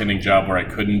bartending job where I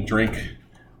couldn't drink,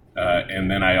 and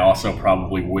then I also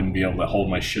probably wouldn't be able to hold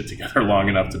my shit together long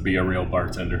enough to be a real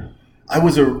bartender. I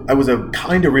was a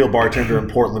kind of real bartender in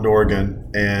Portland, Oregon,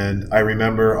 and I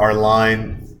remember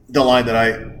the line that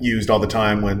I used all the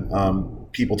time when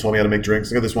people told me how to make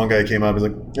drinks. I got this one guy who came up, he's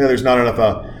like, "Yeah, there's not enough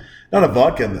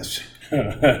vodka in this,"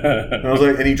 and I was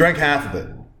like, and he drank half of it.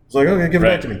 I was like, okay, give it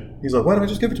back to me. He's like, why don't I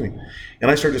just give it to me? And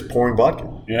I started just pouring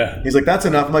vodka. Yeah. He's like, that's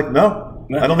enough. I'm like, no,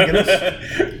 I don't think it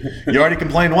is. You already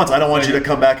complained once. I don't want you to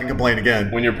come back and complain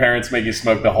again. When your parents make you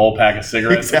smoke the whole pack of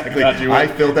cigarettes. Exactly. I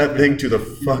filled that thing to the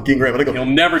fucking rim. You'll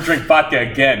never drink vodka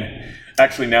again.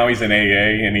 Actually, now he's in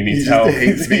AA and he needs help. He just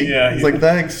hates me. Yeah, he's like,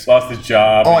 thanks. Lost his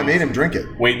job. Oh, I made him drink it.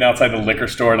 Waiting outside the liquor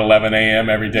store at 11 a.m.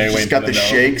 every day. He's got the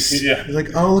shakes. Yeah. He's like,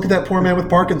 oh, look at that poor man with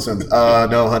Parkinson's.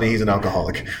 No, honey, he's an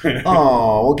alcoholic.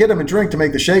 Oh, well, get him a drink to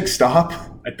make the shakes stop.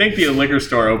 I think the liquor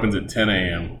store opens at 10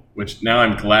 a.m., which now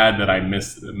I'm glad that I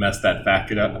messed that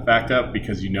fact up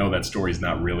because that story's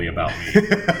not really about me.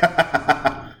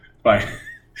 But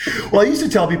Well, I used to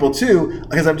tell people too,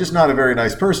 because I'm just not a very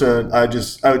nice person. I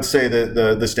would say that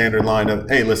the standard line of,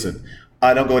 "Hey, listen,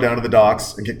 I don't go down to the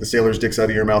docks and kick the sailors' dicks out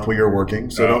of your mouth while you're working,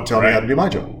 so don't tell me how to do my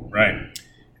job." Right.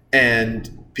 And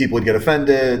people would get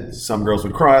offended. Some girls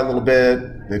would cry a little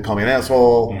bit. They'd call me an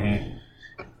asshole. Mm-hmm.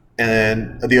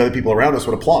 And the other people around us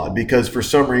would applaud because for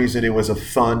some reason it was a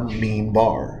fun, mean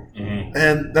bar. Mm-hmm.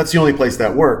 And that's the only place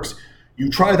that works. You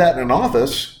try that in an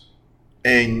office,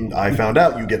 and I found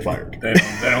out you get fired. They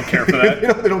don't care for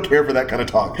that. They don't care for that kind of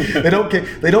talk. They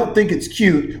don't think it's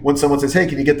cute when someone says, "Hey,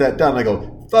 can you get that done?" I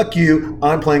go, "Fuck you,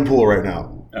 I'm playing pool right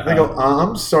now." Uh-huh. They go,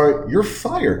 "I'm sorry, you're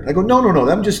fired." I go, No,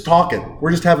 I'm just talking.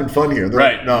 We're just having fun here." They're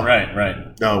Right, like, "No,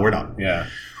 right. no, we're not. Yeah.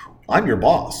 I'm your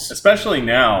boss." Especially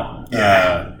now.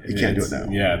 Yeah, you can't do it now.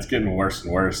 Yeah, it's getting worse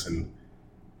and worse. And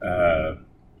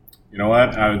you know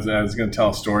what? I was going to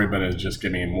tell a story, but it's just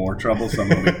getting me in more trouble, so I'm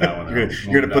going to leave that one out. You're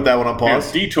going to put that one on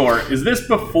pause? Yeah, Detour. Is this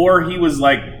before he was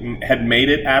had made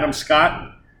it Adam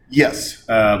Scott? Yes.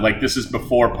 This is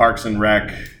before Parks and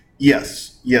Rec?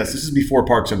 Yes. This is before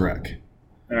Parks and Rec.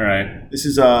 All right. This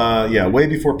is way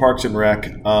before Parks and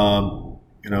Rec. So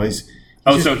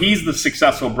he's the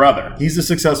successful brother. He's the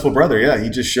successful brother. Yeah, he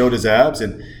just showed his abs,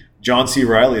 and John C.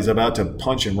 Reilly is about to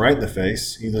punch him right in the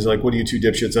face. He was like, "What are you two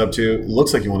dipshits up to? It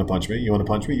looks like you want to punch me. You want to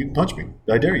punch me? You can punch me.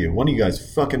 I dare you. One of you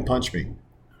guys fucking punch me.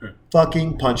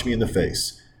 Fucking punch me in the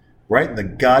face." Right in the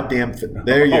goddamn...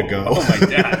 There you go. Oh, my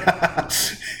God.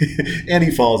 And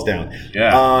he falls down.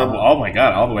 Yeah. Oh, my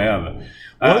God. All the way out of it.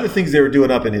 One of the things they were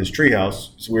doing up in his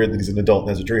treehouse, it's weird that he's an adult and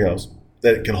has a treehouse,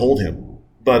 that it can hold him.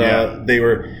 But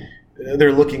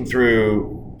they're looking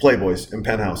through Playboys and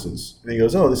penthouses. And he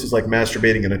goes, "Oh, this is like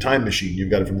masturbating in a time machine. You've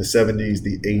got it from the 70s,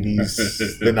 the 80s,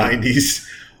 the 90s.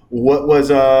 What was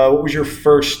your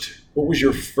first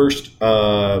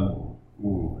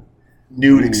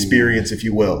nude experience, if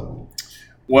you will?"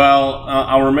 Well,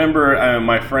 I'll remember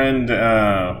my friend,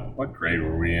 what grade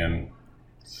were we in?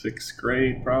 6th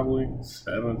grade, probably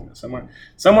 7th,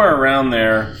 somewhere around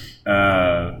there.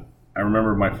 I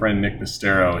remember my friend Nick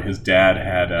Pistero. His dad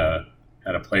had a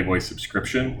Playboy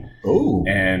subscription. Oh,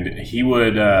 and he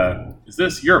would.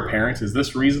 You're a parent? Is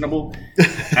this reasonable?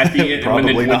 At the end, when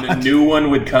the new one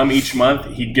would come each month,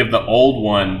 he'd give the old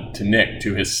one to Nick,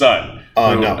 to his son.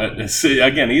 No.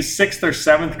 Again, he's 6th or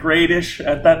 7th grade-ish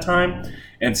at that time,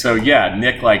 and so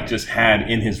Nick just had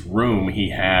in his room. He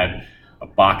had a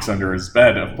box under his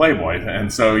bed of Playboy,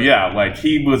 and so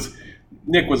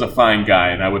Nick was a fine guy,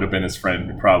 and I would have been his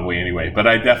friend probably anyway. But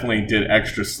I definitely did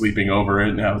extra sleeping over it,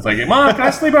 and I was like, "Hey, Mom, can I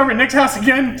sleep over at Nick's house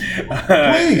again?"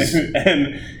 Please.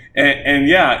 and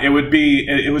it would be.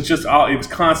 It was just all. It was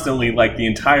constantly the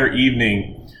entire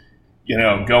evening,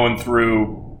 going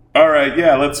through. All right,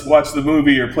 let's watch the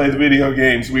movie or play the video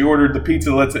games. We ordered the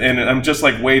pizza. And I'm just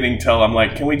waiting till I'm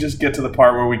like, "Can we just get to the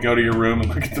part where we go to your room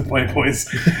and look at the Playboys?"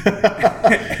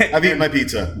 I've eaten my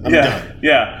pizza. I'm done.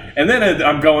 Yeah. And then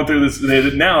I'm going through this.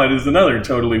 Now it is another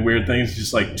totally weird thing. It's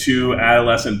just 2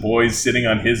 adolescent boys sitting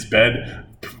on his bed,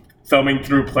 thumbing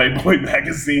through Playboy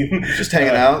magazine. Just hanging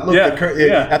out. Look,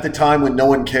 at the time when no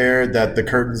one cared that the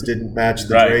curtains didn't match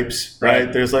the drapes,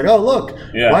 right? There's oh, look,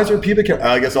 why is there pubic hair?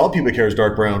 I guess all pubic hair is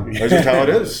dark brown. That's just how it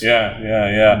is.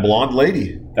 Yeah. Blonde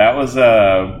lady. That was,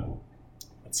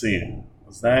 let's see,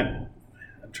 was that...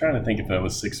 I'm trying to think if that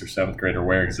was 6th or 7th grade or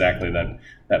where exactly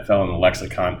that fell in the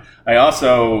lexicon. I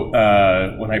also,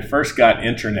 when I first got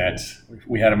internet,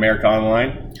 we had America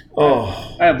Online.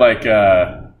 Oh. I had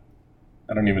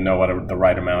I don't even know what the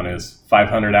right amount is.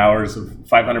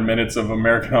 500 minutes of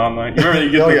American Online. You remember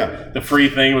you get the free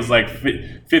thing? It was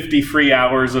 50 free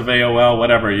hours of AOL,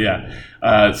 whatever. Yeah.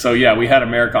 So we had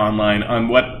America Online on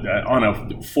on a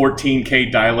 14K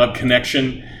dial-up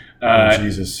connection.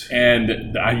 Jesus. And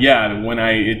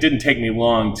it didn't take me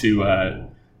long to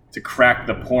crack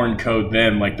the porn code.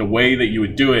 Then, the way that you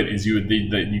would do it is you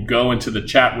go into the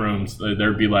chat rooms.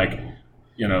 There'd be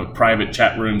private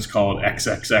chat rooms called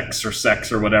XXX or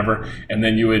sex or whatever, and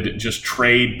then you would just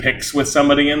trade pics with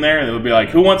somebody in there, and it would be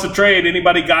who wants to trade?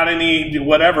 Anybody got any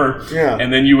whatever? Yeah.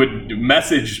 And then you would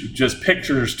message just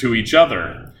pictures to each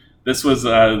other. This was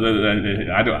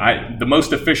the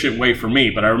most efficient way for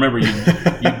me, but I remember you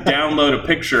download a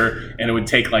picture and it would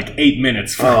take 8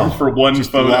 minutes for one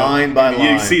just photo. Line by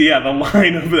line. You see, the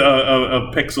line of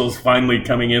pixels finally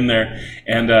coming in there,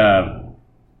 and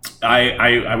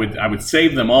I would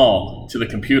save them all to the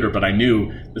computer, but I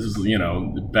knew this was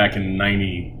back in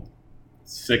 96,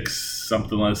 6,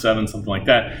 something like 7, something like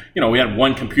that. We had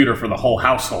one computer for the whole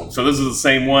household. So this is the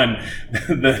same one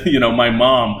that my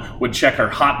mom would check her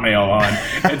Hotmail on.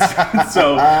 And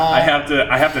so I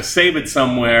have to save it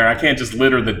somewhere. I can't just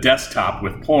litter the desktop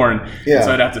with porn. Yeah.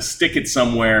 So I'd have to stick it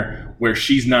somewhere where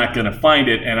she's not going to find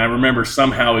it. And I remember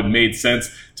somehow it made sense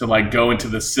to go into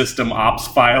the system ops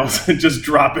files and just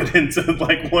drop it into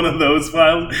one of those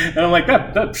files. And I'm like,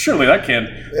 that surely that can't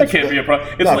be a problem.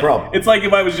 It's not a problem. It's like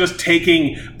if I was just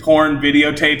taking porn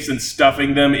videotapes and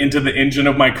stuffing them into the engine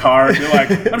of my car. And you're like,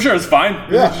 I'm sure it's fine.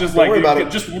 Yeah, it's just don't worry about it.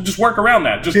 just work around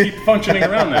that. Just keep functioning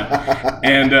around that.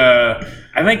 And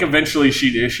I think eventually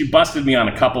she busted me on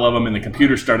a couple of them, and the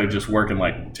computer started just working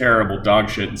like terrible dog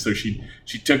shit. And so she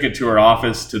took it to her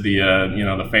office to the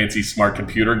the fancy smart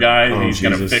computer guy. Oh, he's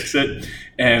going to fix it.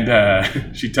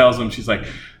 And she tells him, she's like,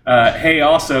 hey,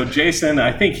 also, Jason,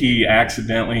 I think he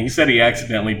said he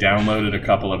accidentally downloaded a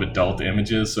couple of adult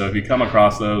images. So if you come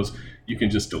across those, you can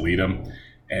just delete them.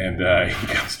 And he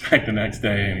comes back the next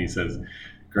day and he says,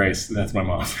 Grace, that's my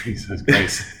mom. He says,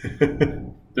 Grace,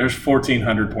 there's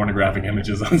 1,400 pornographic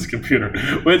images on this computer,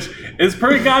 which is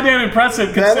pretty goddamn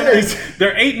impressive considering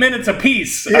they're 8 minutes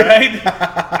apiece, all right?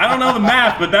 I don't know the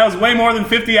math, but that was way more than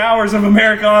 50 hours of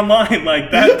America Online.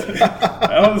 Like that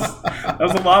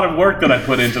was a lot of work that I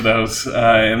put into those.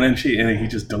 And then he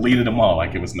just deleted them all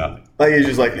like it was nothing. Like he's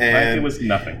just like it was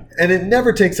nothing. And it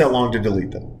never takes that long to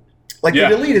delete them. The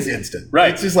delete is instant.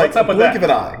 Right. It's just like a blink of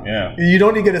an eye. Yeah. You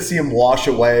don't even get to see them wash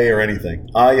away or anything.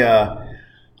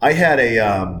 I had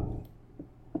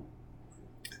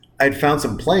I'd found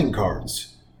some playing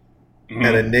cards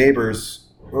at a neighbor's.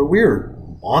 Well, we were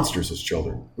monsters as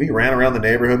children. We ran around the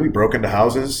neighborhood. We broke into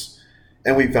houses,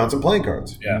 and we found some playing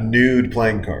cards, nude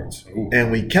playing cards,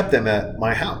 and we kept them at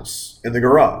my house in the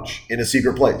garage in a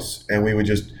secret place. And we would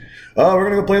just, we're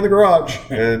gonna go play in the garage.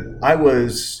 And I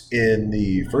was in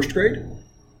the first grade.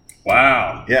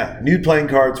 Wow. Yeah, nude playing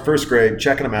cards, first grade,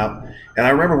 checking them out. And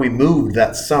I remember we moved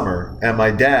that summer, and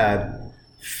my dad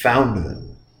found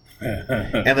them.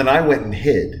 And then I went and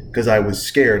hid because I was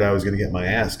scared I was going to get my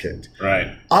ass kicked.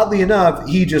 Right. Oddly enough,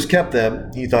 he just kept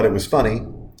them. He thought it was funny.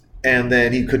 And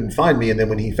then he couldn't find me. And then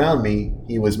when he found me,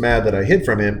 he was mad that I hid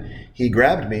from him. He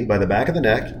grabbed me by the back of the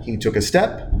neck. He took a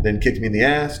step, then kicked me in the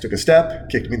ass, took a step,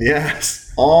 kicked me in the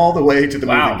ass, all the way to the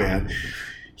moving van.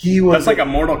 That's like a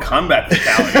Mortal Kombat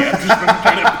fatality. I'm just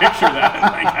trying to picture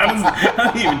that.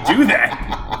 How do you even do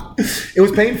that? It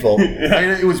was painful.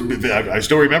 I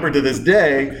still remember to this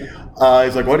day.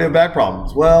 He's like, why do you have back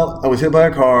problems? Well, I was hit by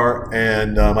a car,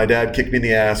 and my dad kicked me in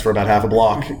the ass for about half a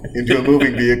block into a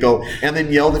moving vehicle, and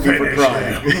then yelled at me for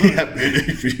crying.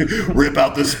 Rip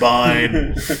out the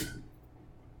spine.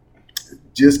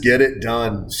 Just get it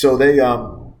done. So they...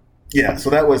 so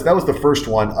that was the first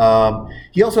one.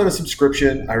 He also had a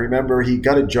subscription. I remember he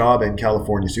got a job in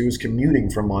California, so he was commuting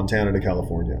from Montana to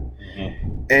California.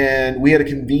 Mm-hmm. And we had a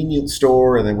convenience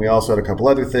store, and then we also had a couple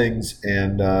other things.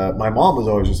 And my mom was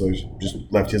always just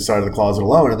left his side of the closet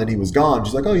alone, and then he was gone.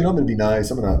 She's like, I'm going to be nice.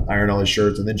 I'm going to iron all his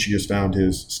shirts. And then she just found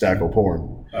his stack of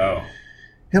porn. Oh.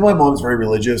 And my mom's very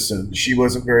religious, and she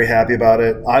wasn't very happy about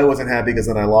it. I wasn't happy because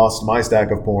then I lost my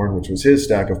stack of porn, which was his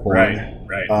stack of porn.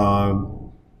 Right.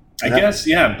 I guess,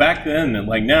 back then,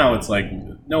 like now, it's like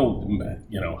no,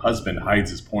 husband hides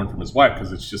his porn from his wife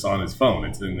because it's just on his phone.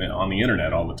 It's on the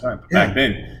internet all the time. But back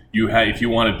then, if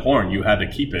you wanted porn, you had to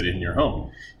keep it in your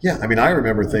home. Yeah, I mean, I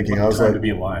remember thinking, I was like, to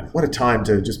be alive. What a time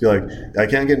to just be like, I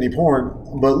can't get any porn,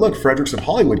 but look, Fredericks of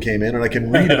Hollywood came in, and I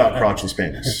can read about crotchless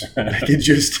penis. I can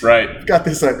just got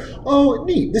this like, oh,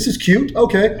 neat, this is cute.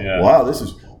 Okay, wow,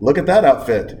 look at that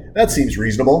outfit. That seems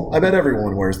reasonable. I bet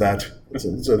everyone wears that. It's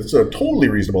a totally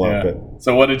reasonable outfit.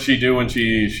 So what did she do when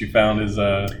she found his...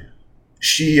 It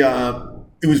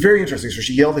was very interesting. So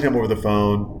she yelled at him over the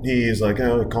phone. He's like,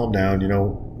 calm down.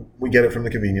 We get it from the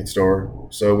convenience store.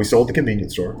 So we sold the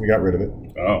convenience store. We got rid of it.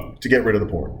 Oh. To get rid of the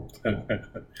porn.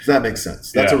 Does that make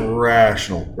sense? That's a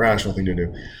rational thing to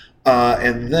do.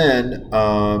 And then...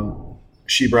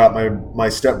 she brought my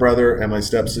stepbrother and my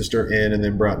stepsister in, and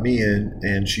then brought me in,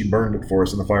 and she burned it for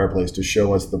us in the fireplace to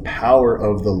show us the power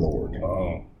of the Lord.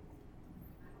 Oh.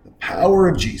 The power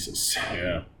of Jesus.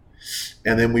 Yeah.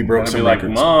 And then we broke some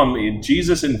records. Mom,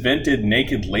 Jesus invented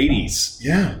naked ladies.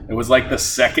 Yeah. It was like the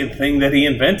second thing that he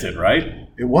invented, right?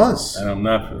 It was. And I'm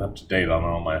not up to date on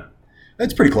all my...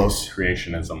 That's pretty close.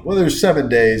 Creationism. Well, there's 7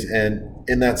 days, and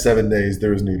in that 7 days,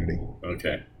 there was nudity.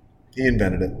 Okay. He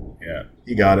invented it. Yeah.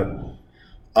 He got it.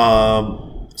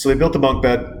 So they built the bunk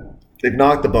bed. They've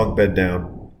knocked the bunk bed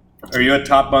down. Are you a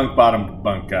top bunk, bottom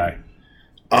bunk guy?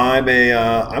 I'm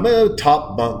a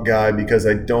top bunk guy because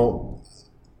I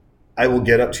I will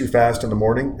get up too fast in the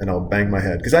morning and I'll bang my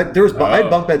head. Because I had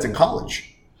bunk beds in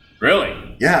college.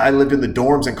 Really? Yeah, I lived in the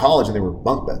dorms in college and they were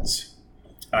bunk beds.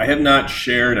 I have not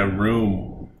shared a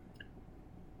room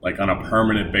like on a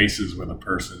permanent basis with a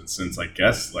person since I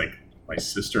guess like my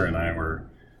sister and I were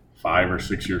 5 or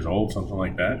 6 years old, something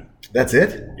like that. That's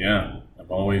it? Yeah,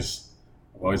 I've always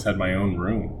had my own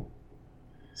room.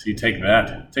 So you take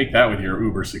that with your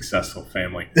uber successful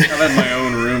family. I've had my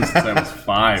own room since I was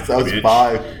 5. Since I was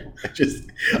 5. I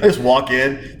just walk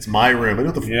in. It's my room. I do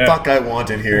what the fuck I want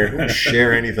in here. I don't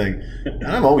share anything. And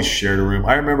I've always shared a room.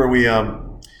 I remember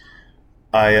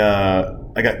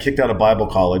I got kicked out of Bible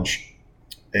college.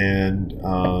 And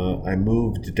I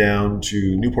moved down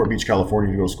to Newport Beach,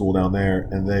 California to go to school down there.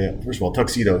 And they, first of all,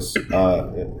 Tuxedo's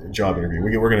job interview.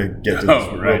 We're going to get to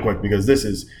this real quick because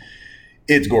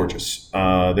it's gorgeous.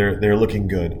 They're looking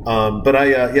good. So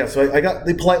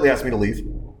they politely asked me to leave,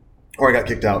 or I got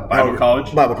kicked out. Bible college.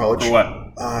 For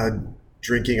what?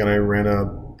 Drinking, and I ran a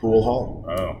pool hall.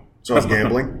 Oh, so I was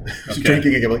gambling. Okay.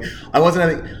 Drinking and gambling. I wasn't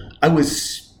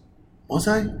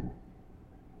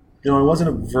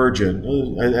a virgin.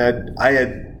 I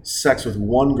had sex with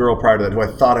one girl prior to that who I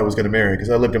thought I was going to marry because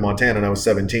I lived in Montana and I was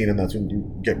 17, and that's when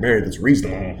you get married. That's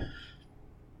reasonable. Mm.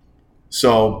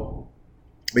 So,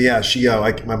 but yeah,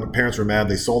 my parents were mad.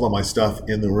 They sold all my stuff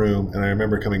in the room, and I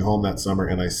remember coming home that summer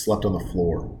and I slept on the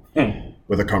floor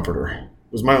with a comforter.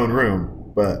 It was my own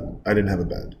room, but I didn't have a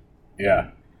bed. Yeah.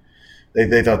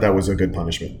 They thought that was a good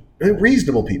punishment.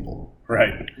 Reasonable people.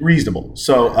 Right. Reasonable.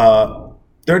 So,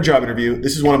 third job interview.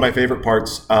 This is one of my favorite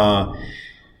parts. I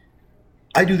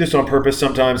do this on purpose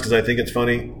sometimes because I think it's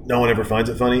funny. No one ever finds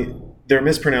it funny. They're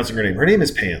mispronouncing her name. Her name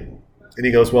is Pam. And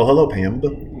he goes, well, hello, Pam.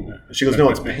 She goes, no,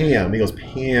 it's Pam. He goes,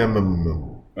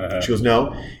 Pam. She goes,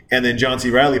 no. And then John C.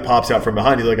 Reilly pops out from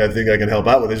behind. He's like, I think I can help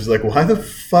out with this. She's like, why the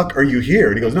fuck are you here?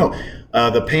 And he goes, no,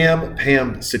 the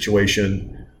Pam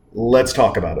situation, let's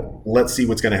talk about it. Let's see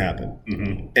what's going to happen.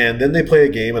 Mm-hmm. And then they play a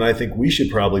game, and I think we should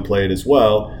probably play it as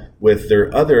well with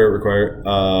their other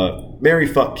Marry,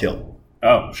 Fuck, Kill.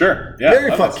 Oh, sure. Yeah.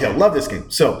 Marry, Fuck, Kill. Love this game.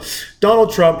 So,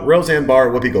 Donald Trump, Roseanne Barr,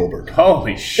 Whoopi Goldberg.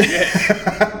 Holy shit.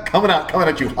 coming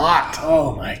at you hot.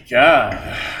 Oh, my God.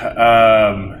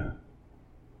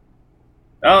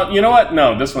 Oh, you know what?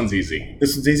 No, this one's easy.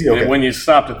 This one's easy? Okay. When you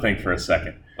stop to think for a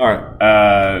second. All right.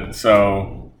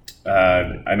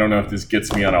 I don't know if this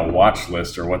gets me on a watch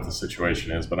list or what the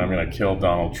situation is, but I'm going to kill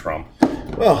Donald Trump.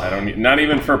 Well, not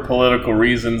even for political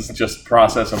reasons, just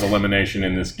process of elimination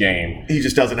in this game. He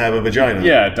just doesn't have a vagina.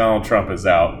 Yeah, Donald Trump is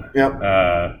out. Yep.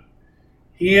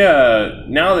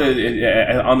 Now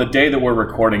that on the day that we're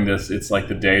recording this, it's like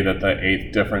the day that the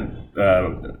 8th different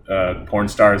porn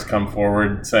stars come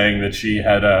forward saying that she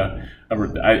had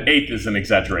 8th is an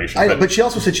exaggeration. But she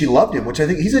also said she loved him, which I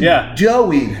think he's a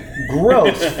doughy,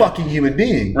 gross fucking human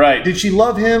being. Right. Did she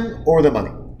love him or the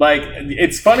money? Like,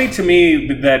 it's funny to me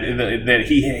that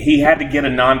he had to get a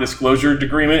non-disclosure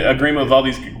agreement with all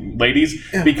these ladies,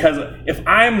 because if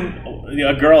I'm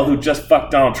a girl who just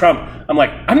fucked Donald Trump, I'm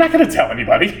like, I'm not going to tell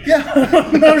anybody. Yeah.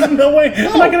 There's no way.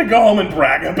 No. I'm not going to go home and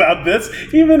brag about this,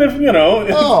 even if,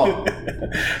 Oh.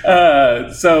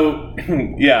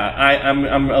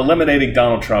 I'm eliminating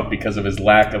Donald Trump because of his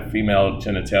lack of female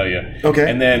genitalia. Okay.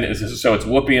 And then, so it's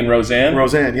Whoopi and Roseanne?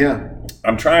 Roseanne, yeah.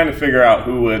 I'm trying to figure out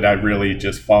who would I really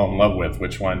just fall in love with,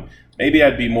 which one. Maybe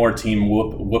I'd be more team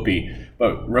Whoopi.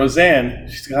 But Roseanne,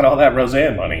 she's got all that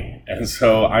Roseanne money. And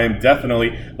so I am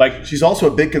definitely, like... She's also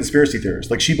a big conspiracy theorist.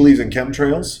 Like, she believes in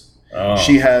chemtrails. Oh.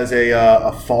 She has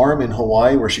a farm in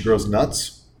Hawaii where she grows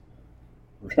nuts.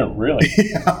 Really?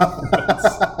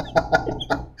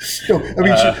 No, I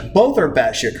mean, both are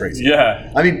batshit crazy.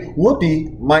 Yeah. I mean,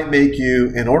 Whoopi might make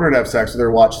you, in order to have sex with her,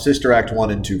 watch Sister Act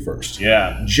 1 and 2 first.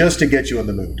 Yeah. Just to get you in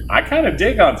the mood. I kind of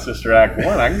dig on Sister Act 1.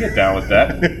 I can get down with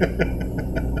that.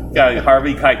 Got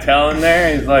Harvey Keitel in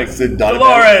there. He's like,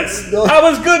 Dolores, I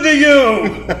was good to you.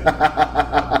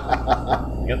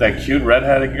 You got that cute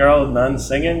redheaded girl, nun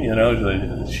singing.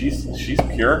 She's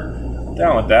pure. I'm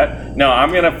down with that. No,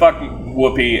 I'm going to fuck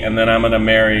Whoopi, and then I'm going to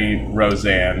marry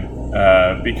Roseanne.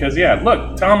 Because,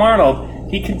 look, Tom Arnold,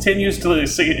 he continues to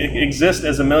exist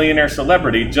as a millionaire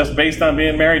celebrity just based on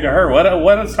being married to her. What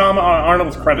does Tom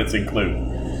Arnold's credits include?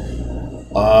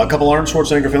 A couple Arnold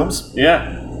Schwarzenegger films.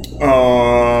 Yeah.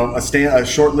 A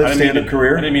short-lived stand-up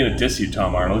career. I didn't mean to diss you,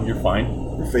 Tom Arnold. You're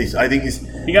fine. I think he's...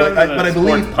 He got into the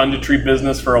sports punditry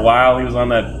business for a while. He was on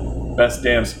that Best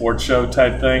Damn Sports Show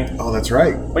type thing. Oh, that's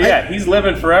right. But he's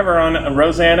living forever on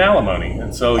Roseanne alimony.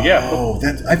 And so,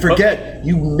 I forget.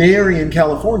 You marry in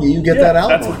California, you get that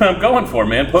alimony. That's what I'm going for,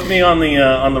 man. Put me on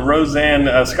the Roseanne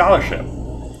scholarship.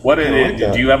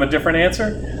 Do you have a different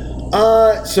answer?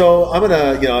 So I'm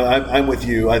gonna, I'm with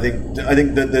you. I think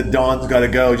that the Dawn's got to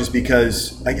go just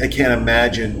because I can't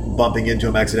imagine bumping into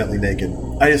him accidentally naked.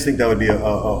 I just think that would be a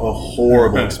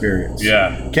horrible experience.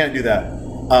 Yeah. Can't do that.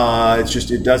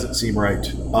 It doesn't seem right.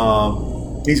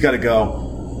 He's got to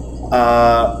go.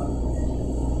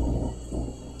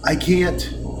 I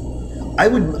can't. I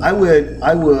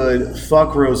would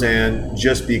fuck Roseanne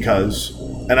just because,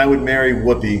 and I would marry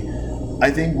Whoopi. I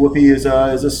think Whoopi is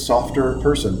a softer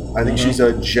person. I think she's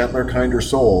a gentler, kinder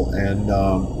soul, and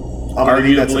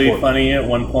arguably funny at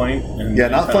one point.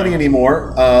 Not funny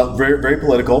anymore. Very, very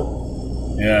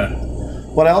political. Yeah.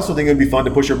 But I also think it'd be fun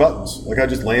to push her buttons. Like I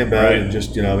just lay in bed and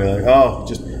just be like,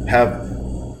 just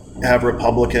have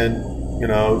Republican,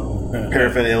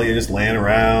 paraphernalia just laying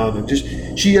around, and just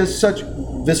she has such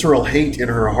visceral hate in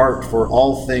her heart for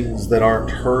all things that aren't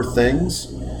her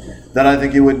things, that I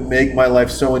think it would make my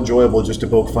life so enjoyable just to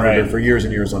poke fun at her for years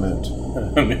and years on end.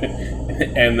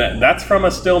 And that's from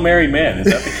a still married man. Is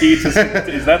that the key to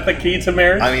is that the key to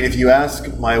marriage? I mean, if you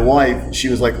ask my wife, she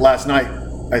was like, last night,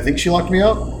 I think she locked me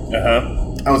out.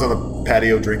 I was on the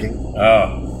patio drinking.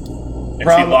 Oh. And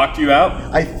she locked you out?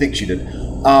 I think she did.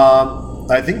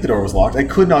 I think the door was locked. I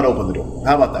could not open the door.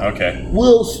 How about that? Okay.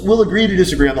 We'll agree to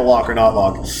disagree on the lock or not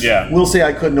lock. Yeah. We'll say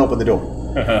I couldn't open the door.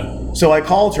 So I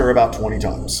called her about 20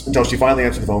 times until she finally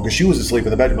answered the phone because she was asleep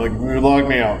in the bedroom. I'm like, you locked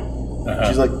me out.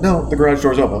 She's like, no, the garage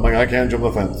door's open. I'm like, I can't jump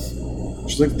the fence.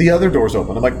 She's like, the other door's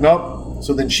open. I'm like, nope.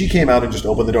 So then she came out and just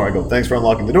opened the door. I go, thanks for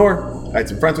unlocking the door. I had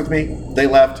some friends with me. They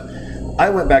left. I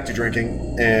went back to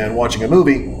drinking and watching a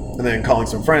movie and then calling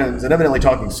some friends and evidently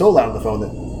talking so loud on the phone that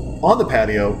on the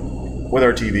patio with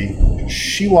our TV,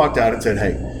 she walked out and said,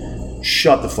 hey,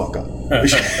 shut the fuck up.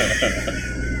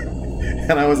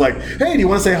 And I was like, hey, do you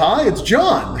want to say hi? It's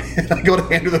John. And I go to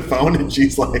hand her the phone and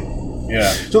she's like,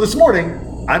 yeah. So this morning,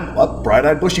 I'm up,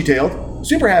 bright-eyed, bushy-tailed,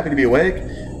 super happy to be awake,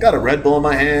 got a Red Bull in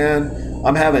my hand.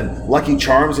 I'm having Lucky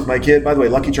Charms with my kid. By the way,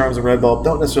 Lucky Charms and Red Bull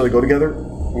don't necessarily go together.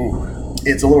 Ooh.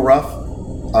 It's a little rough.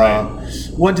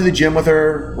 Went to the gym with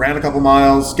her, ran a couple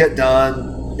miles, get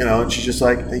done, and she's just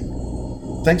like, hey,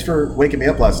 thanks for waking me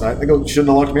up last night. I go, you shouldn't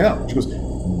have locked me out. She goes,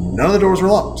 none of the doors were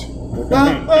locked.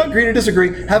 Well, agree to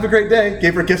disagree. Have a great day.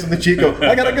 Gave her a kiss on the cheek. Go,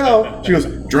 I gotta go. She goes,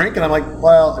 drink? And I'm like,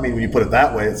 well, I mean, when you put it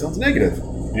that way, it sounds negative.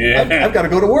 Yeah. I've got to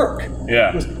go to work.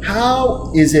 Yeah. She goes,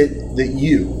 how is it that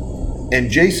you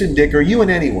and Jason Dick, or you and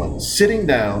anyone, sitting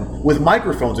down with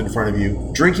microphones in front of you,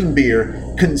 drinking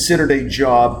beer, considered a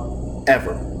job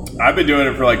ever? I've been doing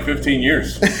it for like 15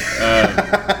 years.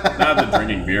 Not the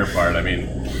drinking beer part. I mean,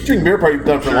 drinking beer part you've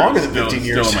done for longer than 15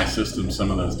 years. Still in my system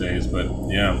some of those days, but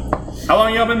yeah. How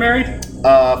long y'all been married?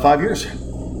 5 years.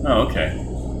 Oh, okay.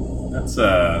 That's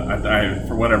I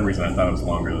for whatever reason I thought it was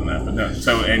longer than that, but no.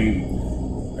 So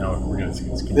now we're gonna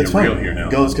get real here now.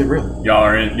 Let's get real.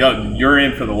 You're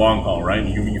in for the long haul, right?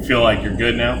 You feel like you're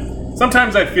good now.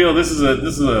 Sometimes I feel this is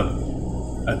a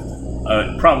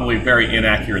probably very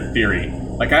inaccurate theory.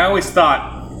 Like I always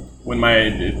thought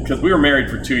because we were married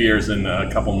for 2 years and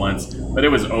a couple months, but it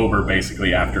was over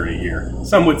basically after a year.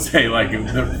 Some would say like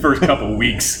the first couple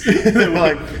weeks.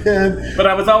 But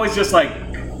I was always just like,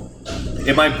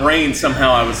 in my brain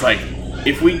somehow I was like,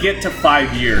 if we get to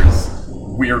 5 years,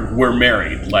 we're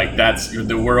married. Like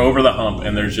we're over the hump,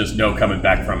 and there's just no coming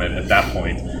back from it at that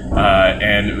point.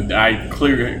 And I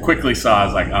quickly saw, I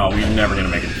was like, oh, we're never going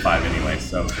to make it to 5 anyway.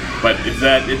 So, but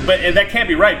that can't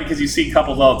be right, because you see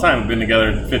couples all the time who've been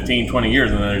together 15, 20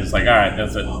 years, and they're just like, all right,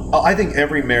 that's it. I think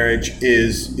every marriage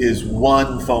is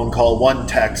one phone call, one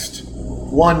text,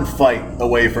 one fight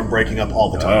away from breaking up all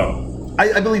the time. Oh.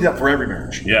 I believe that for every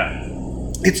marriage. Yeah.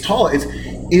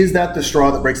 Is that the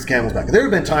straw that breaks the camel's back? There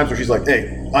have been times where she's like,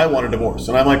 hey, I want a divorce.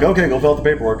 And I'm like, okay, go fill out the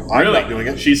paperwork. I'm not doing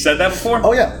it. She said that before?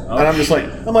 Oh, yeah. And I'm just like,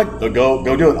 go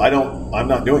do it. I'm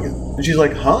not doing it. And she's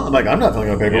like, huh? I'm like, I'm not filling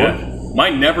out paperwork. Yeah.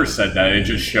 Mine never said that. It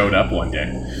just showed up one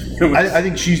day. I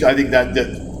think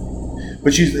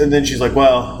and then she's like,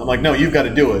 well, I'm like, no, you've got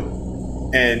to do it.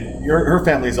 And her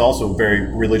family is also a very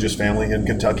religious family in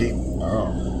Kentucky.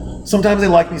 Oh. Sometimes they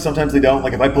like me, sometimes they don't.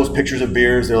 Like if I post pictures of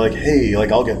beers, they're like, "Hey,"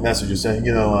 like I'll get messages saying,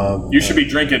 you should be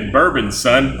drinking bourbon,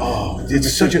 son. Oh,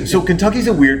 it's so Kentucky's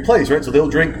a weird place, right? So they'll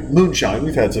drink moonshine.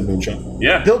 We've had some moonshine.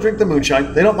 Yeah. They'll drink the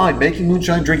moonshine. They don't mind making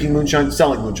moonshine, drinking moonshine,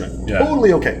 selling moonshine. Yeah.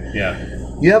 Totally okay. Yeah.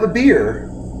 You have a beer,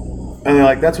 and they're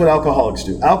like, "That's what alcoholics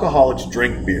do. Alcoholics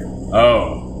drink beer."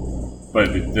 Oh,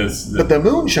 but but the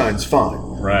moonshine's fine.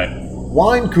 Right.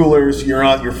 Wine coolers, you're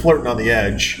flirting on the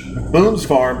edge. Boone's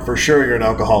Farm, for sure you're an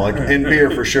alcoholic. And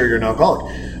beer, for sure you're an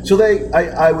alcoholic. So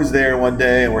I was there one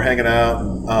day and we're hanging out.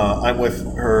 And, I'm with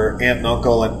her aunt and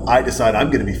uncle, and I decide I'm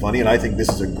going to be funny, and I think this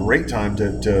is a great time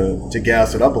to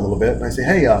gas it up a little bit. And I say,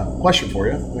 hey, question for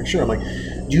you. I'm like, sure. I'm like,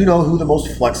 do you know who the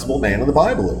most flexible man in the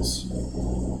Bible is?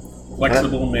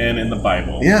 Flexible man in the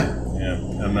Bible. Yeah. Yeah,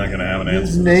 I'm not going to have an answer.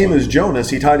 His name is Jonas.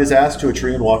 He tied his ass to a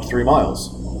tree and walked 3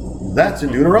 miles. That's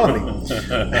in Deuteronomy.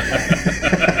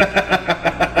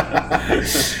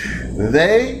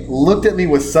 They looked at me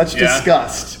with such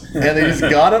disgust, and they just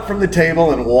got up from the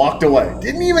table and walked away.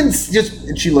 Didn't even just.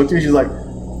 And she looked at me. She's like,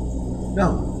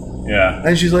 "No." Yeah.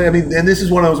 And she's like, and this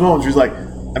is one of those moments. She's like,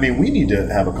 we need to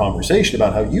have a conversation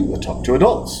about how you would talk to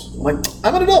adults. I'm like,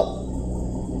 I'm an adult.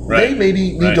 Right. They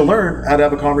maybe need to learn how to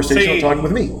have a conversation about talking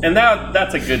with me. And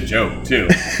that's a good joke too.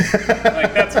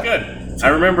 Like, that's good. I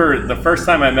remember the first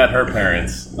time I met her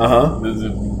parents. This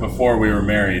is before we were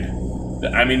married.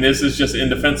 I mean, this is just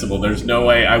indefensible. There's no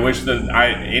way. I wish that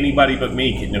anybody but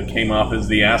me came off as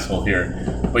the asshole here.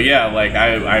 But yeah, like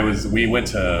I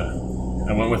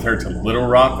went with her to Little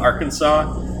Rock,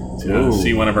 Arkansas, to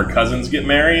see one of her cousins get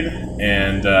married,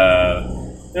 and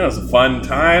it was a fun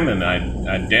time. And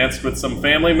I danced with some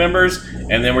family members,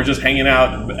 and then we're just hanging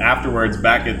out afterwards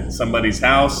back at somebody's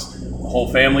house. The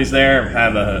whole family's there.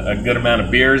 Had a good amount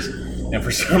of beers. And for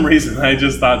some reason, I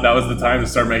just thought that was the time to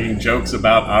start making jokes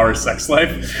about our sex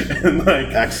life, and like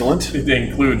excellent. They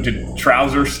include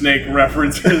trouser snake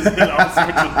references and all sorts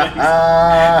of things.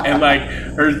 And like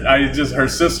her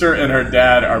sister and her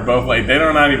dad are both like, they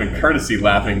don't not even courtesy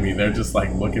laughing me. They're just like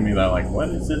looking at me. They're like, what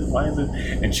is it? Why is it?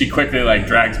 And she quickly like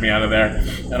drags me out of there.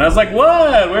 And I was like,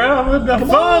 what? We're having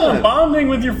fun. I'm bonding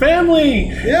with your family.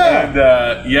 Yeah.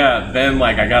 And then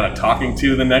like I got a talking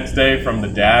to the next day from the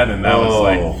dad, and that was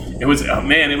like. It was, I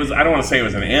don't want to say it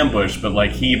was an ambush, but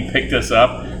like he picked us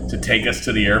up to take us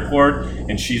to the airport,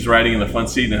 and she's riding in the front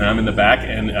seat and I'm in the back,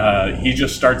 and he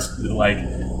just starts in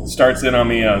on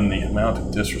me on the amount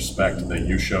of disrespect that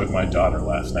you showed my daughter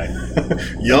last night.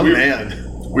 Young man.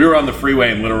 We were on the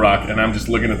freeway in Little Rock, and I'm just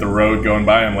looking at the road going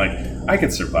by. I'm like, I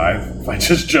could survive if I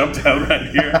just jumped out right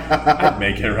here. I'd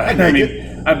make it, right?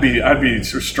 I'd be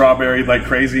strawberried like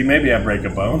crazy. Maybe I'd break a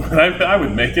bone. I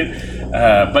would make it.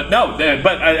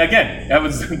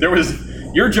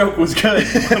 Your joke was good.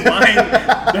 Mine,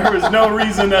 there was no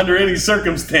reason under any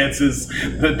circumstances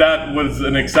that was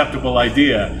an acceptable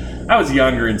idea. I was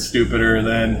younger and stupider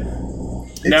then.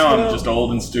 Now I'm just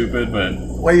old and stupid, but...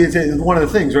 Well, it's one of the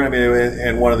things, right? I mean,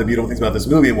 and one of the beautiful things about this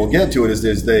movie, and we'll get to it, is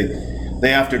they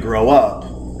have to grow up,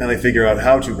 and they figure out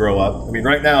how to grow up. I mean,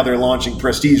 right now they're launching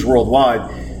Prestige worldwide,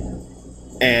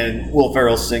 and Will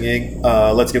Ferrell's singing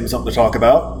Let's Give Him Something to Talk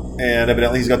About, and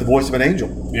evidently he's got the voice of an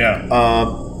angel. Yeah.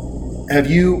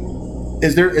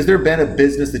 Is there been a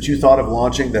business that you thought of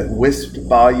launching that whisked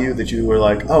by you that you were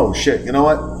like, oh shit, you know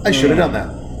what? I should have done that.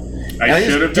 I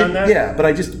should have done that? Yeah, but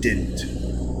I just didn't.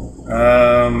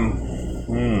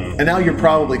 And now you're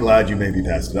probably glad you maybe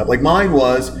passed it up. Like mine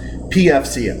was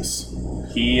PFCS.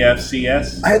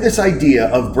 PFCS? I had this idea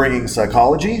of bringing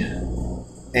psychology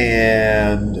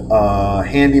and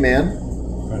handyman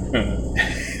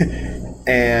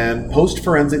and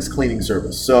post-forensics cleaning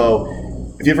service. So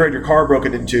if you ever had your car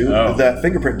broken into, that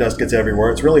fingerprint dust gets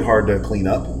everywhere. It's really hard to clean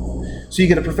up. So you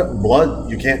get blood.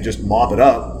 You can't just mop it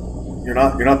up. You're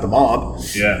not the mob.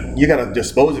 Yeah. You got to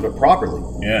dispose of it properly.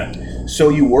 Yeah. So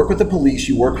you work with the police,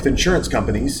 you work with insurance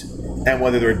companies, and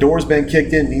whether their door's been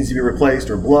kicked in, needs to be replaced,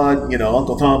 or blood,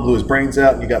 Uncle Tom blew his brains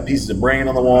out and you got pieces of brain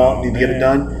on the wall, need to get it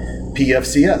done.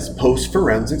 PFCS, Post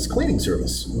Forensics Cleaning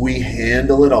Service. We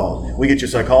handle it all. We get you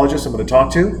a psychologist, someone to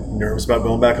talk to, nervous about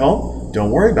going back home, don't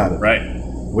worry about it. Right.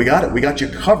 We got it. We got you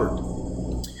covered.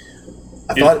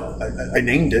 I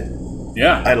named it.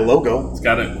 Yeah. I had a logo. It's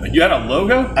got it. You had a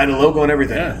logo? I had a logo and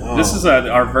everything. Yeah. Oh. This is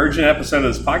our virgin episode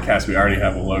of this podcast. We already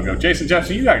have a logo. Jason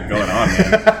Jefferson, you got it going on,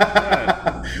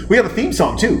 man. We have a theme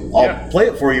song too. I'll play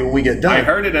it for you when we get done. I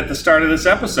heard it at the start of this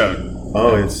episode.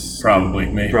 Oh, it's probably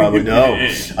me. Probably no.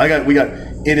 We got.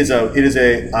 It is a.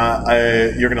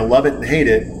 You're gonna love it and hate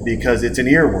it because it's an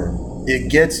earworm. It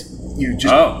gets you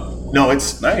just. Oh. No,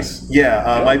 it's nice.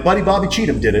 Yeah, my buddy Bobby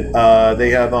Cheatham did it. They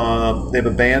have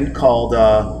a band called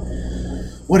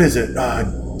what is it?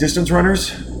 Distance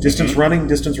Runners. Distance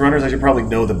Runners. I should probably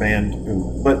know the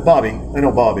band, but Bobby. I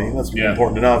know Bobby. That's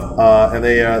important enough. And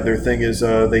they their thing is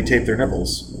they tape their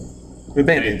nipples with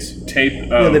Band-Aids. Tape.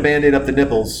 Yeah, they Band-Aid up the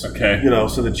nipples. Okay.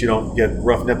 So that you don't get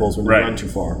rough nipples when you run too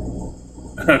far.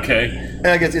 Okay.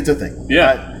 I guess it's a thing.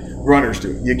 Yeah. Runners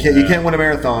do. You can't win a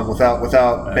marathon without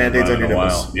Band-Aids on your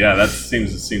nipples. Yeah, that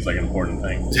seems like an important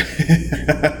thing.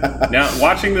 Now,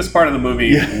 watching this part of the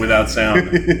movie without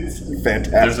sound,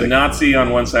 fantastic. There's a Nazi on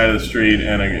one side of the street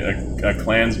and a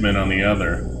Klansman on the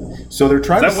other. So they're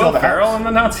trying Is to that sell Will the Ferrell house. in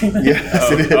the Nazi?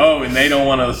 Yes, it is. Oh, and they don't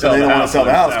want to sell They the don't want house. to sell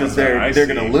the house because they're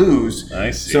going to lose.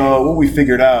 I see. So what we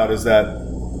figured out is that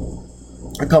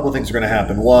a couple of things are going to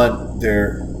happen. One,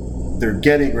 they're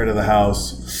getting rid of the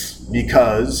house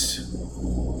because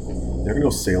they're going to go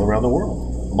sail around the world.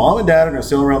 Mom and dad are going to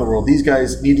sail around the world. These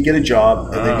guys need to get a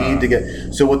job, and they need to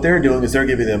get. So what they're doing is they're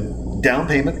giving them down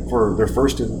payment for their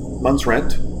first month's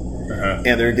rent,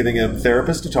 and they're giving them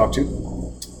therapists to talk to,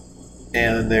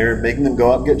 and they're making them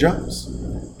go out and get jobs.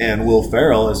 And Will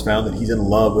Ferrell has found that he's in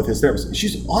love with his therapist.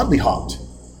 She's oddly hot.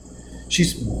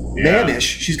 She's mannish.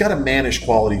 She's got a mannish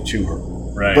quality to her,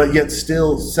 right? But yet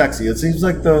still sexy. It seems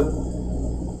like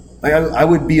I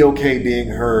would be okay being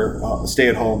her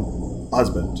stay-at-home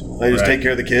husband. I just take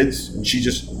care of the kids, and she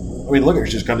just. I mean, look at her.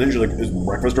 She just comes in. She's like, "Is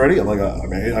breakfast ready?" I'm like,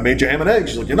 "I made you ham and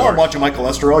eggs." She's like, "I'm watching my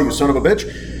cholesterol, you son of a bitch."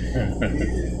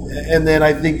 And then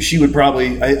I think she would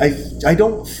probably. I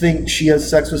don't think she has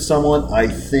sex with someone. I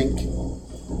think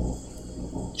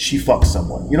she fucks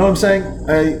someone. You know what I'm saying?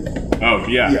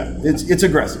 Yeah. It's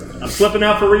aggressive. I'm slipping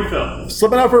out for refill.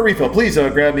 Slipping out for a refill. Please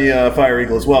grab me a Fire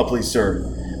Eagle as well, please, sir.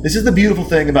 This is the beautiful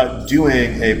thing about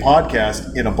doing a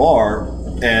podcast in a bar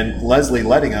and Leslie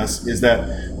letting us is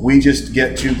that we just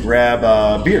get to grab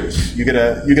beers. You get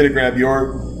to grab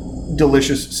your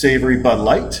delicious savory Bud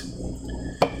Light,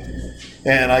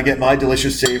 and I get my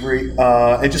delicious savory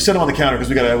and just set them on the counter because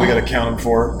we gotta count them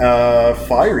for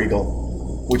Fire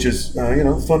Eagle, which is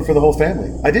fun for the whole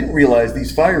family. I didn't realize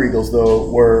these Fire Eagles though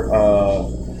were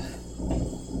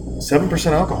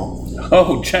 7% alcohol.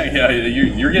 Oh, yeah,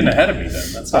 you're getting ahead of me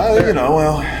then. That's not fair.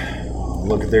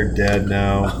 Look at they're dead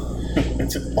now.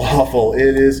 It's awful.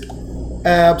 It is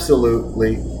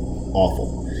absolutely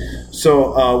awful.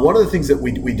 So one of the things that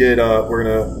we did, we're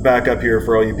gonna back up here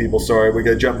for all you people. Sorry, we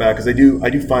gotta jump back because I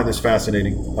do find this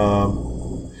fascinating.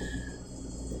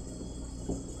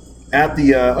 At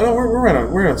the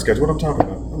we're on schedule. What I'm talking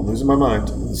about? I'm losing my mind.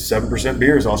 7%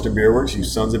 beers, Austin Beer Works. You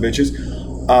sons of bitches.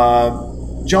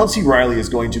 John C. Reilly is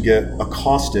going to get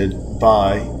accosted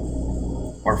by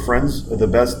our friends,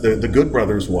 the Good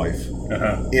Brothers' wife,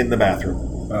 in the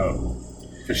bathroom. Oh,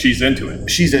 because she's into it.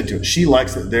 She's into it. She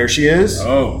likes it. There she is.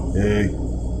 Oh, hey,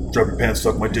 drop your pants,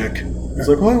 suck my dick. It's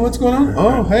like, oh, what's going on?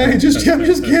 Oh, hey, I'm just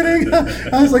kidding.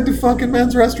 I just like to fuck in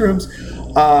men's restrooms.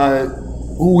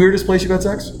 Weirdest place you got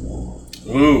sex?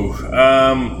 Ooh,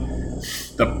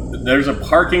 there's a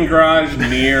parking garage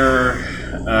near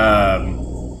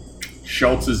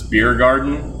Schultz's Beer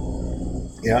Garden.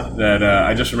 Yeah. That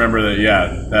I just remember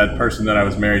that person that I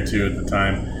was married to at the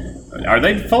time. Are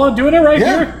they full on doing it right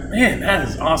here? Man, that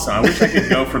is awesome. I wish I could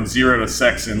go from 0 to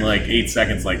sex in like 8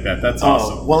 seconds like that. That's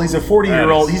awesome. Well, he's a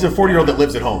 40-year-old. He's a 40-year-old that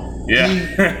lives at home.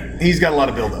 Yeah. He's got a lot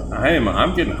of buildup.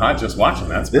 I'm getting hot just watching.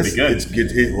 That's pretty good. It's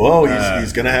good.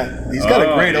 He's got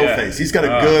a great O face. He's got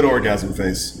a good orgasm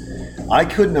face. I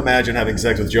couldn't imagine having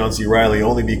sex with John C. Reilly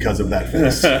only because of that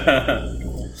face.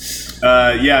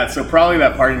 So probably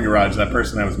that parking garage, that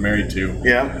person I was married to.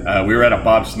 Yeah. We were at a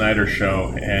Bob Snyder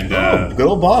show, and good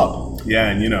old Bob. Yeah,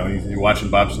 and you're watching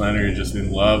Bob Snyder, you're just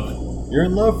in love. You're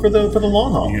in love for the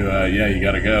long haul. You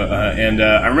gotta go. And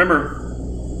I remember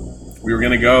we were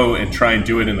gonna go and try and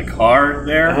do it in the car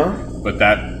there, but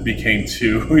that became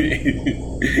too.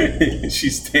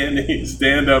 She's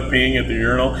stand up peeing at the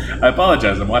urinal. I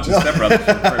apologize. I'm watching Step Brothers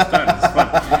for the first time. It's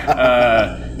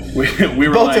fun. We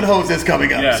were Bolton Hose is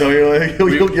coming up, so you'll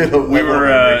get. We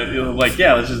were let's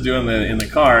just do it in the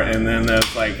car, and then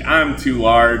it's like I'm too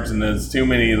large, and there's too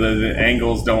many. The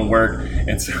angles don't work,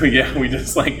 and so we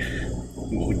just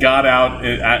got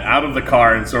out of the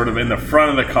car and sort of in the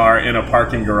front of the car in a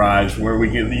parking garage where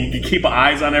you can keep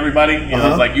eyes on everybody.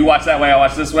 It's like you watch that way, I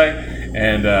watch this way,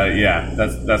 and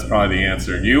that's probably the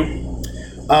answer. You?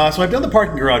 So I've done the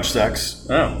parking garage sex.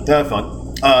 Oh, that's fun.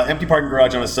 Empty parking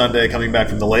garage on a Sunday, coming back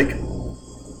from the lake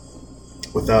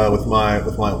with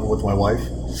my wife.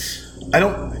 I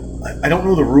don't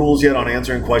know the rules yet on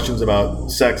answering questions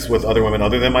about sex with other women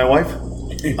other than my wife.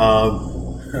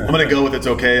 I'm gonna go with it's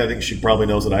okay. I think she probably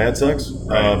knows that I had sex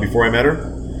before I met her.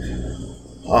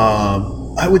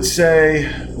 I would say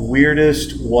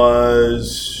weirdest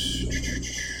was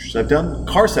I've done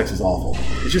car sex is awful.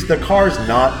 It's just the car's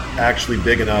not actually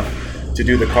big enough to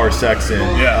do the car sex in.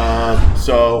 Yeah.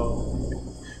 So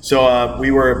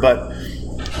we were, but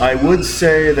I would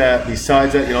say that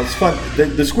besides that, it's fun.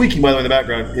 The squeaking, by the way, in the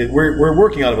background, we're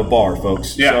working out of a bar,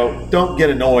 folks. Yeah. So don't get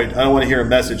annoyed. I don't want to hear a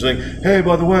message like, hey,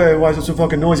 by the way, why is it so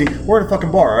fucking noisy? We're in a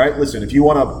fucking bar, all right? Listen, if you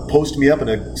want to post me up in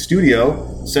a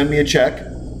studio, send me a check.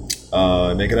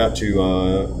 Make it out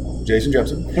to Jason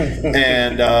Jepson,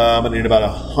 and I'm going to need about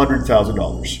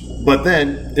 $100,000. But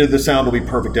then the sound will be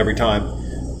perfect every time.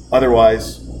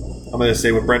 Otherwise, I'm going to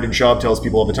say what Brendan Schaub tells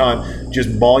people all the time: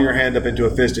 just ball your hand up into a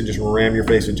fist and just ram your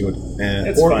face into it,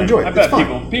 It's or fine. enjoy it. I bet It's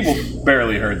fine. people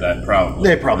barely heard that. Probably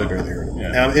They probably barely heard it.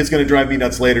 Yeah. It's going to drive me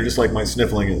nuts later, just like my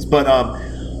sniffling is. But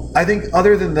I think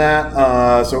other than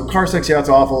that, so car sex, yeah, it's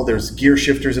awful. There's gear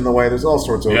shifters in the way. There's all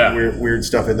sorts of weird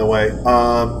stuff in the way.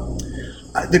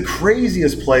 The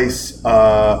craziest place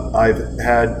I've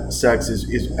had sex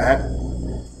is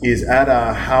at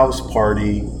a house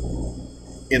party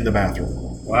in the bathroom.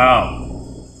 Wow,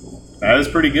 that is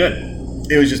pretty good.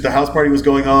 It was just the house party was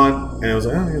going on, and it was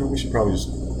like, we should probably just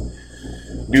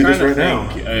do this right now.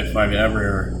 If I've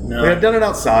ever I've done it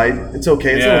outside. It's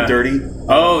okay. It's a little dirty.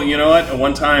 Oh, you know what?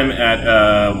 One time at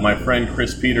my friend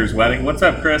Chris Peters' wedding. What's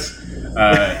up, Chris?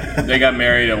 They got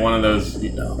married at one of those.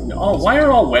 Why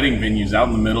are all wedding venues out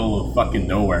in the middle of fucking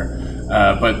nowhere?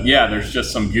 But yeah, there's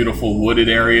just some beautiful wooded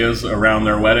areas around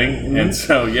their wedding, and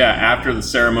so after the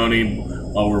ceremony,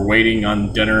 while we're waiting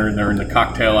on dinner, during the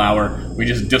cocktail hour, we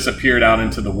just disappeared out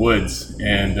into the woods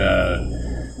and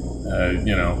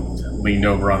leaned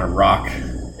over on a rock,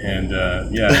 and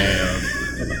it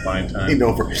was a fine time. Leaned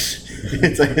over.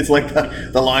 It's like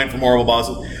the line from Horrible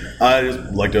Bosses. I just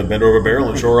like to bend over a barrel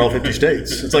and show her all 50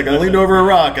 states. It's like I leaned over a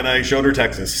rock and I showed her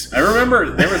Texas. I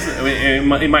remember there was in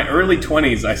my early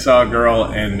 20s, I saw a girl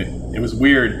and it was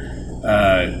weird.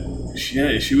 She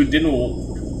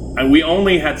didn't. We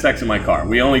only had sex in my car.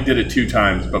 We only did it 2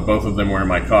 times, but both of them were in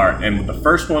my car. And the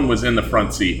first one was in the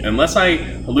front seat. Unless I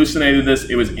hallucinated this,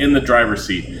 it was in the driver's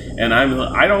seat. And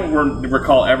I don't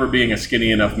recall ever being a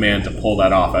skinny enough man to pull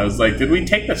that off. I was like, did we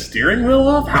take the steering wheel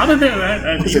off? How did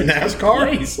that Was it NASCAR?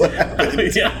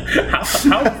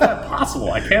 How is that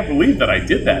possible? I can't believe that I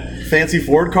did that. Fancy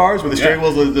Ford cars with the steering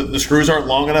wheels, the screws aren't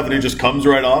long enough and it just comes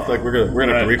right off. Like we're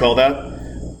gonna have to recall that.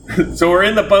 So we're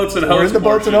in the boats and hose. We're in the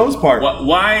boats and hose part.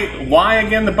 Why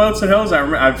again the boats and hose?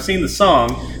 I've seen the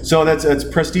song. So that's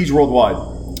Prestige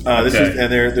Worldwide. This is,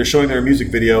 and they're showing their music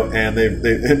video, and they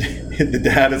the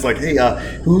dad is like, hey,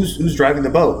 who's driving the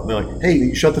boat? And they're like, hey,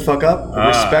 you shut the fuck up.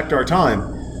 Respect our time.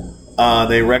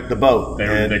 They wrecked the boat.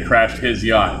 They crashed his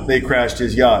yacht. They crashed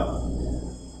his yacht.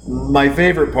 My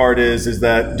favorite part is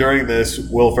that during this,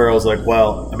 Will Ferrell's like,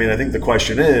 well, I mean, I think the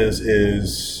question is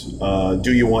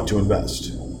do you want to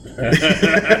invest?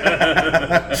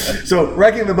 So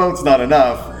wrecking the boat's not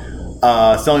enough.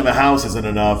 Selling the house isn't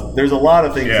enough. There's a lot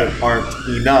of things that aren't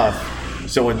enough.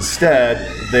 So instead,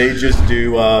 they just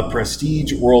do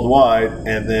Prestige Worldwide,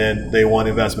 and then they want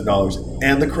investment dollars.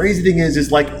 And the crazy thing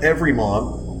is like every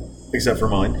mom, except for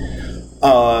mine,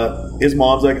 his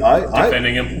mom's like,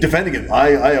 defending him.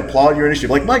 I applaud your initiative.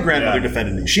 Like my grandmother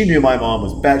defended me. She knew my mom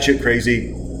was batshit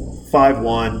crazy,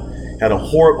 5'1", had a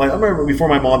horrible. I remember before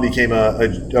my mom became a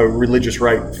religious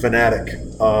right fanatic.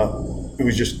 It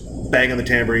was just banging the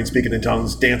tambourine, speaking in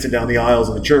tongues, dancing down the aisles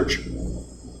in the church.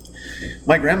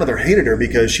 My grandmother hated her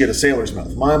because she had a sailor's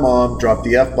mouth. My mom dropped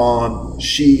the F-bomb.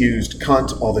 She used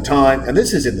cunt all the time. And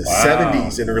this is in the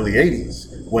 70s and early 80s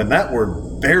when that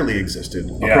word barely existed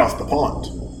across the pond.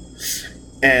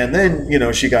 And then,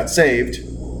 she got saved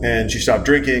and she stopped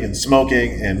drinking and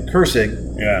smoking and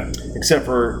cursing. Yeah. Except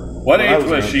for... What age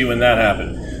was she when that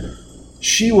happened?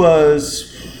 She was...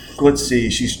 Let's see,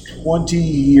 she's 20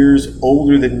 years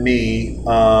older than me.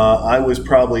 I was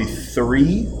probably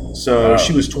 3, so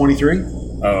she was 23.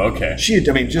 Oh, okay.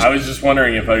 I was just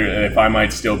wondering if I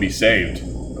might still be saved.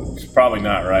 It's probably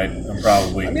not, right? I'm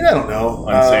probably. I don't know.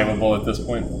 Unsavable at this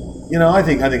point. I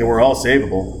think we're all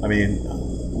savable.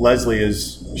 Leslie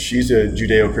she's a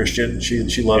Judeo-Christian.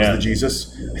 She loves the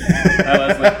Jesus. Hi,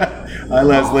 Leslie. Hi,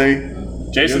 Leslie.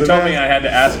 Jason told me I had to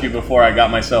ask you before I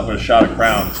got myself a shot of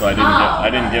Crown, so I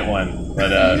didn't get one. But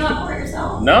did you not pour it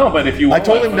yourself? No, but if you I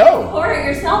told him no. Pour it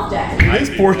yourself, Dad.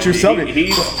 Just pour it yourself.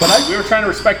 We were trying to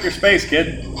respect your space,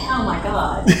 kid. Oh my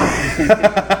God.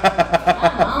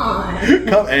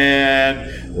 Come on. And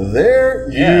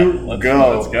there you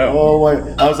go. Let's go. Oh my!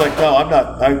 I was like, no, I'm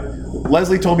not.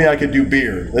 Leslie told me I could do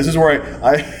beer. This is where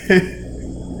I you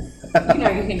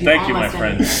can do Thank you, my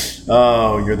friend.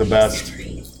 Oh, you're the best.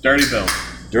 Dirty Bills.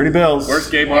 Dirty Bills. Worst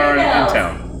gay bar in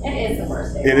town. It is the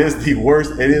worst. It is the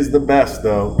worst. It is the best,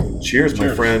 though. Cheers,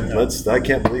 my friend. Yeah. I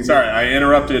can't believe Sorry, I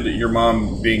interrupted your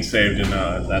mom being saved in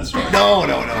that story. No.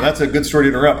 That's a good story to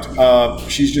interrupt.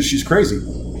 She's crazy.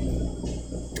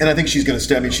 And I think she's going to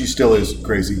stay. She still is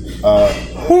crazy.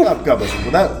 God bless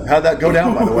her. How'd that go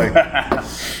down, by the way?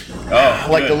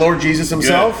 Like good. The Lord Jesus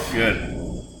himself? Good.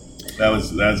 That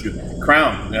was good.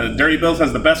 Crown. Dirty Bills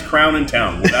has the best crown in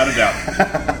town, without a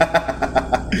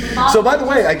doubt. So, by the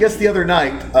way, I guess the other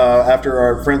night, after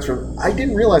our friends from, I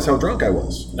didn't realize how drunk I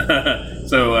was.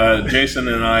 So Jason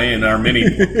and I, in our many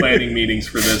planning meetings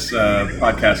for this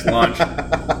podcast launch,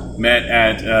 met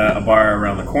at a bar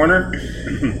around the corner.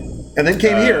 And then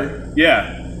came here.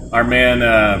 Yeah. Our man,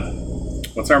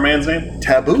 what's our man's name?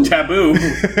 Taboo. Taboo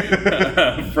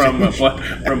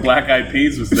from Black Eyed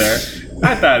Peas was there.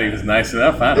 I thought he was nice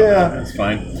enough. I don't know. That's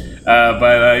fine.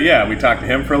 But we talked to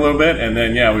him for a little bit, and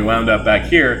then we wound up back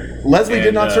here. Leslie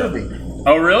did not serve me.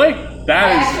 Oh, really?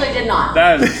 I actually did not.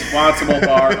 That is responsible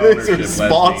bar ownership. It's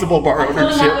responsible bar I told him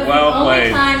ownership. that was Well the only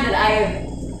played. time that I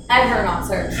have ever not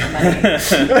served somebody. No,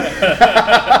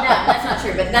 that's not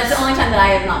true. But that's the only time that I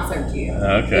have not served you.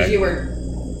 Okay. Because you were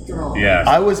drunk. Yeah.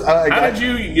 I was. How did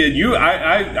you?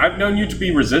 I've known you to be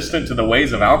resistant to the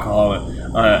ways of alcohol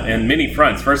in many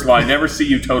fronts. First of all, I never see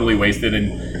you totally wasted,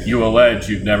 and you allege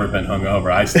you've never been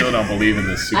hungover. I still don't believe in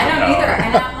this superpower. I don't either.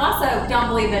 And I also don't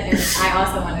believe it. I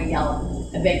also want to yell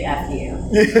a big F you.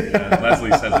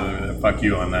 Leslie says fuck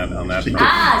you on that front. So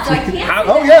I can't.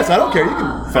 Oh yes, I don't care. You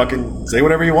can fucking say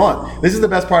whatever you want. This is the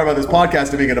best part about this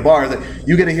podcast of being at a bar, that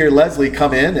you get to hear Leslie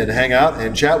come in and hang out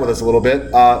and chat with us a little bit.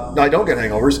 No, I don't get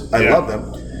hangovers. I love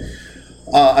them.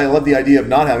 I love the idea of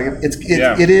not having them.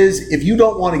 It is, if you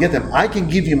don't want to get them, I can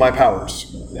give you my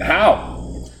powers.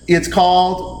 How? It's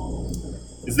called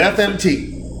FMT.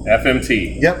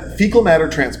 FMT. Yep, fecal matter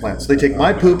transplants. They take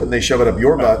my poop and they shove it up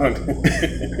your butt.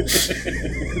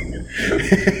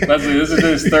 Leslie, this is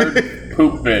his third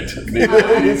poop bit.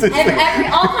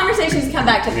 All conversations come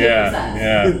back to pooper sex.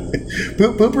 Yeah.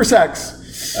 Pooper sex.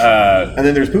 And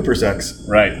then there's pooper sex.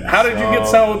 Right. How did you get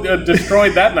so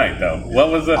destroyed that night, though? What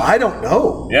was it? I don't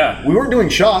know. Yeah. We weren't doing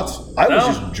shots. I was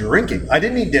just drinking. I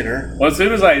didn't eat dinner. Well, as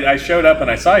soon as I showed up and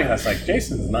I saw you, I was like,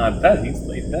 Jason's not that. He's a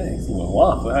little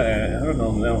off. I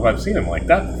don't know if I've seen him like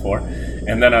that before.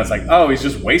 And then I was like, oh, he's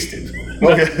just wasted.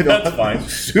 Okay, That's fine.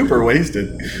 Super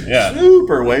wasted. Yeah.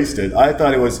 Super wasted. I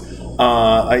thought it was.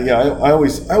 I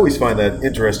always find that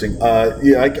interesting.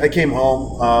 I came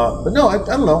home, but no, I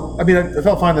don't know. I mean, I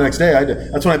felt fine the next day.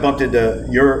 That's when I bumped into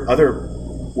your other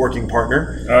working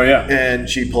partner. Oh yeah. And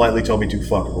she politely told me to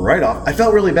fuck right off. I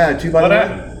felt really bad too. By What the way.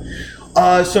 happened?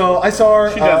 So I saw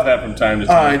her. She does that from time to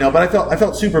time. I know, but I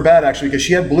felt super bad actually, because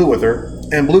she had Blue with her,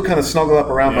 and Blue kind of snuggled up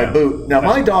around my boot. Now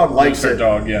my dog likes her it.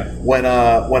 dog, yeah. When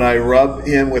I rub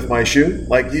him with my shoe,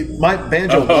 like my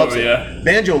Banjo loves it.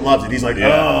 Banjo loves it. He's like,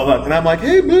 oh, look. And I'm like,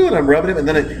 hey, Blue, and I'm rubbing him, and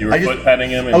then you were foot petting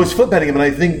him. I was foot petting him, and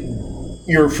I think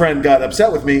your friend got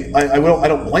upset with me. I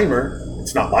don't blame her.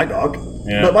 It's not my dog.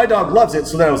 Yeah. But my dog loves it,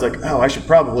 so then I was like, oh, I should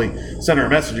probably send her a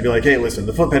message and be like, hey, listen,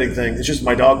 the foot petting thing, it's just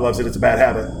my dog loves it. It's a bad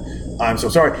habit. I'm so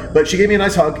sorry. But she gave me a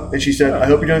nice hug, and she said, I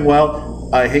hope you're doing well.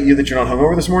 I hate you that you're not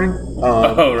hungover this morning.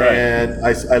 Right. And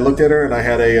I looked at her, and I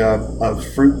had a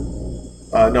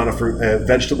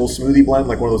vegetable smoothie blend,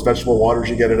 like one of those vegetable waters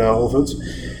you get at Whole Foods.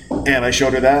 And I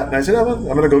showed her that, and I said, I'm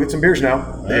going to go get some beers now.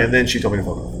 Right. And then she told me to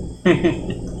fuck off.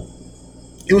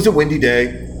 It was a windy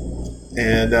day,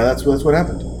 and that's what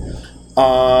happened.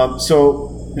 So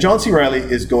John C. Reilly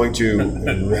is going to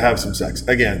have some sex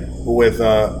again with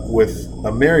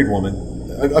a married woman.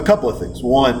 A couple of things.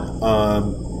 One,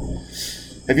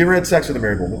 have you ever had sex with a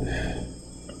married woman?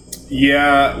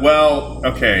 Yeah. Well,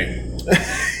 okay.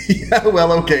 Yeah.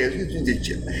 Well, okay.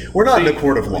 We're not in a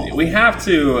court of law. We have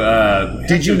to.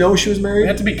 Did you know she was married? We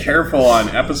have to be careful on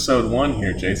episode 1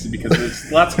 here, Jason, because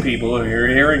there's lots of people who are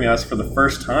hearing us for the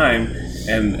first time,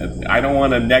 and I don't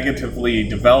want to negatively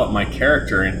develop my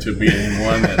character into being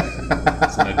one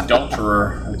that's an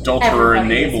adulterer,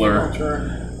 enabler.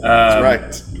 That's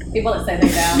right. People that say they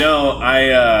don't. No,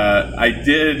 I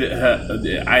did.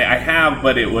 I have,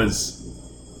 but it was.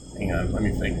 Hang on, let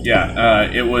me think.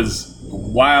 Yeah, it was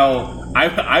while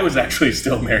I was actually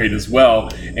still married as well,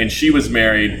 and she was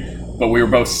married, but we were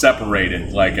both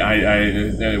separated. Like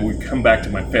we come back to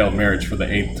my failed marriage for the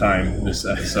 8th time in this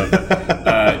episode.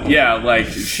 Yeah, like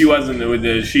she wasn't.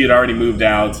 She had already moved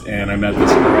out, and I met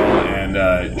this girl,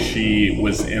 and she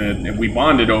was and we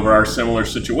bonded over our similar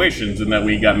situations, and that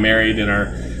we got married in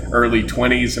our early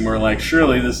 20s, and we're like,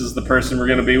 surely this is the person we're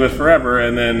going to be with forever.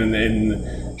 And then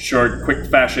in short, quick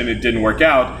fashion, it didn't work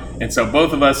out, and so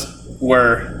both of us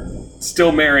were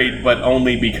still married, but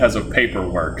only because of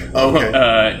paperwork. Okay.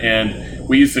 And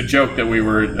we used to joke that we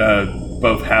were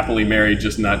both happily married,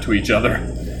 just not to each other.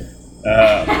 And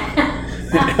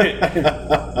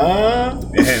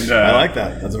I like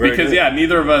that. That's very because good.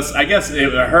 neither of us. I guess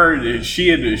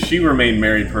she remained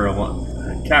married for a long.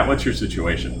 Kat, what's your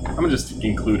situation? I'm gonna just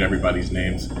include everybody's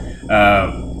names.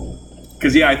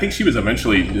 Because I think she was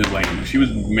eventually she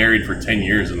was married for 10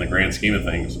 years in the grand scheme of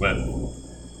things, but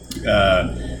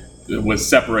was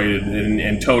separated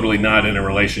and totally not in a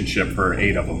relationship for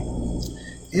 8 of them.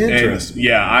 Interesting.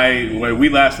 And we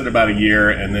lasted about a year,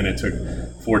 and then it took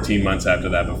 14 months after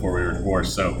that before we were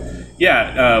divorced. So,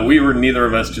 we were neither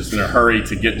of us just in a hurry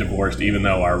to get divorced, even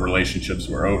though our relationships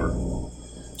were over.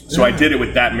 So I did it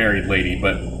with that married lady,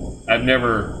 but I've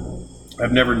never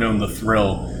known the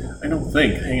thrill. I don't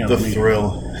think. Hang on. The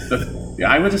thrill.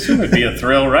 I would assume it'd be a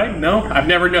thrill, right? No, I've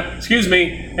never known. Excuse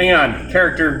me. Hang on.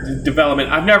 Character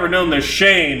development. I've never known the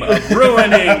shame of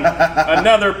ruining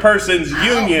another person's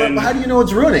union. But how do you know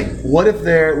it's ruining? What if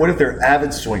they're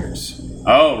avid swingers?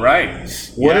 Oh, right.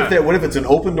 What if it's an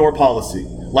open door policy?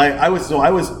 Like I was in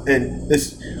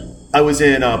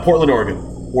Portland,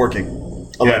 Oregon,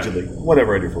 working allegedly.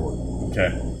 Whatever I do for work.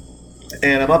 Okay.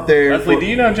 And I'm up there. Leslie, do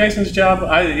you know Jason's job?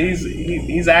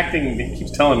 He's acting. He keeps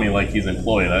telling me like he's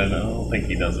employed. I don't think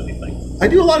he does anything. I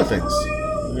do a lot of things.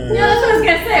 Yeah, that's what I was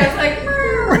gonna say. I was like,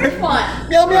 which one?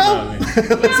 Meow meow.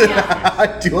 Listen,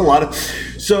 I do a lot of.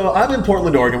 So I'm in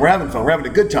Portland, Oregon. We're having fun. We're having a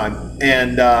good time.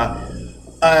 And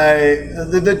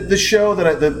the show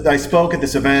that I spoke at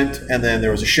this event, and then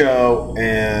there was a show,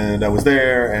 and I was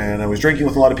there, and I was drinking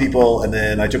with a lot of people, and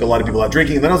then I took a lot of people out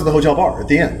drinking, and then I was at the hotel bar at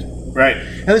the end. Right.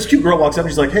 And this cute girl walks up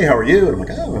and she's like, "Hey, how are you?" And I'm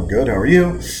like, "Oh, I'm good. How are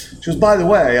you?" She goes, "By the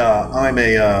way,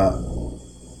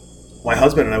 my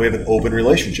husband and I, we have an open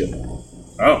relationship.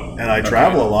 Oh. And I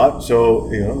travel a lot, so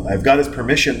I've got his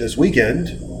permission this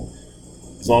weekend,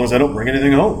 as long as I don't bring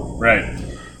anything home." Right.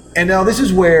 And now this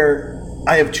is where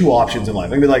I have 2 options in life.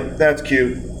 I can be like, "That's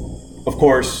cute. Of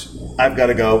course, I've got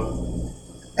to go.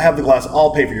 Have the glass.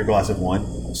 I'll pay for your glass of wine.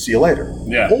 See you later."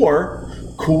 Yeah. Or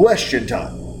question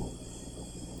time.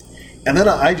 And then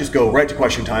I just go right to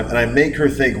question time, and I make her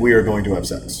think we are going to have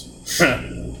sex.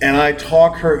 And I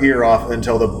talk her ear off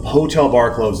until the hotel bar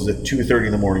closes at 2:30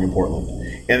 in the morning in Portland.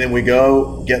 And then we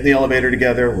go, get in the elevator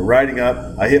together, we're riding up,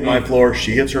 I hit my floor,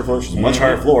 she hits her floor, she's a much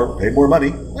higher floor, paid more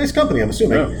money, nice company, I'm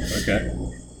assuming. Oh, okay.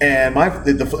 And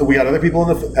we got other people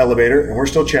in the elevator, and we're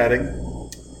still chatting.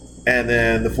 And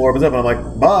then the floor opens up, and I'm like,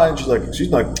 "Bye." And she's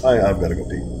like, "I've got to go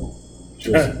pee."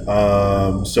 She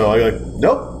goes, so I'm like,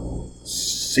 "Nope.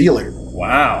 See you later."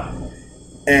 Wow.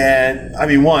 And I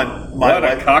mean, my What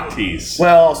wife, a cock tease.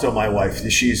 well, also my wife,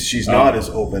 she's not as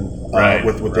open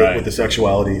with the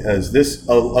sexuality as this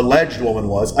alleged woman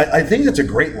was. I think that's a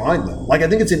great line though. Like I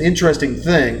think it's an interesting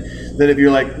thing that if you're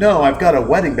like, "No, I've got a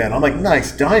wedding band," I'm like,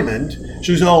 "Nice diamond."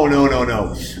 She goes, "Oh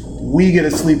no, we get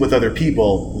to sleep with other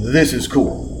people. This is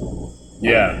cool."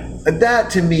 Yeah. And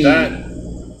that to me,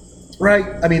 right?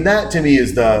 I mean, that to me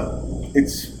is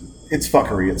it's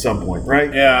fuckery at some point,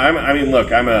 right? Yeah, I mean,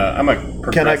 look, I'm a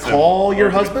progressive, Can I call your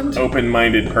husband?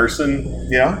 Open-minded person.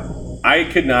 Yeah. I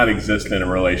could not exist in a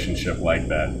relationship like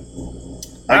that.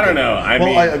 I don't know. I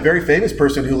mean, a very famous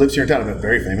person who lives here in town. I'm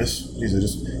very famous. He's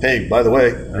just, hey, by the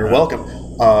way, you're welcome.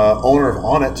 Owner of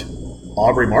Onnit,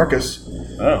 Aubrey Marcus.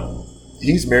 Oh.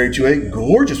 He's married to a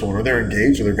gorgeous woman. They're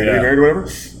engaged, or they're going to be married, or whatever.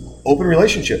 Open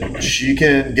relationship. She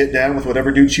can get down with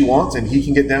whatever dude she wants, and he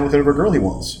can get down with whatever girl he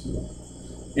wants.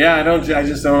 Yeah, I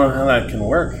just don't know how that can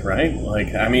work, right?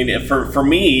 Like, I mean, for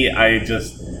me, let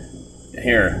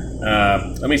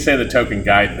me say the token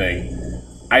guy thing.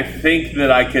 I think that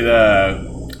I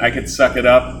could suck it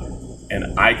up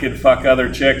and I could fuck other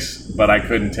chicks, but I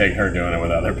couldn't take her doing it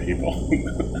with other people.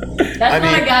 That's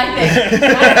not a guy thing.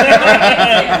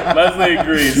 Leslie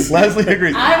agrees. Leslie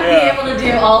agrees. I would be able to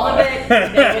do all of it.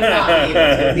 They would not be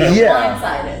able to. Be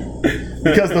blindsided.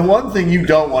 Because the one thing you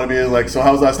don't want to be is like, "So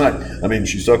how's last night?" I mean,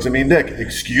 she sucks a mean dick.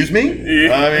 Excuse me?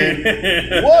 I mean,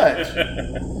 what?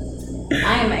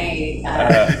 I am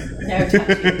no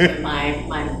touching to my.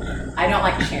 I don't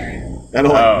like sharing. I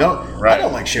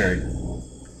don't like sharing.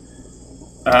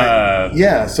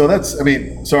 Yeah, so that's. I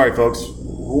mean, sorry, folks.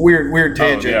 Weird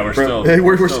tangent. Yeah, we're still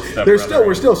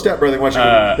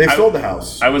stepbrothering. They've sold the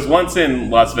house. I was once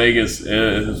in Las Vegas.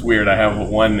 It's weird. I have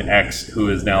one ex who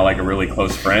is now like a really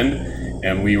close friend,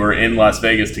 and we were in Las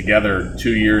Vegas together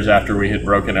 2 years after we had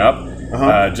broken up.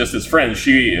 Just as friends.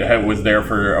 She was there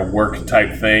for a work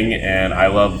type thing, and I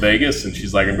love Vegas, and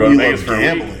she's like, "I'm going to Vegas for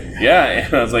a week." Yeah,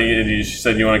 and I was like, she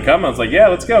said, "You want to come?" I was like, "Yeah,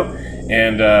 let's go."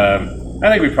 And I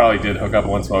think we probably did hook up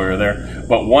once while we were there.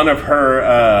 But one of her,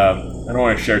 I don't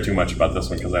want to share too much about this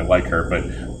one because I like her, but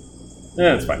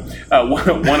it's fine.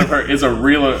 One of her is a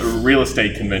real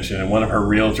estate convention, and one of her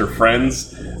realtor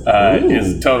friends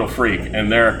is a total freak.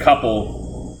 And they're a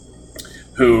couple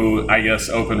who, I guess,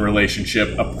 open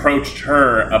relationship, approached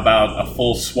her about a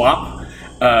full swap,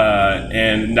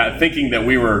 and not thinking that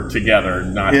we were together.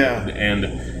 And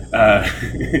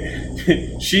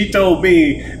she told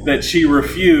me that she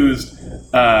refused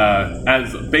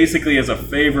as basically as a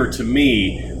favor to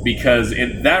me, because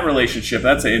in that relationship,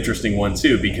 that's an interesting one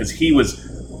too, because he was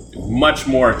much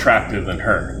more attractive than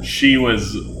her. She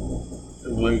was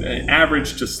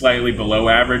average to slightly below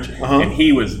average, and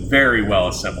he was very well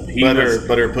assembled.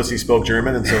 But her pussy spoke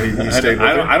German, and so he stayed with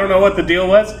her. I don't know what the deal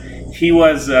was.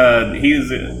 He's a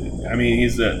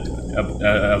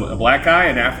black guy,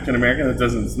 an African American. It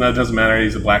doesn't matter.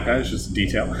 He's a black guy. It's just a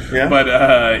detail. Yeah.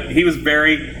 But he was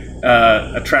very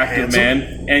attractive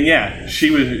man, and yeah, she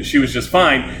was just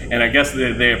fine. And I guess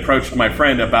they approached my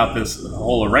friend about this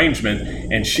whole arrangement,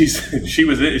 and she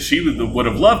would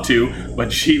have loved to,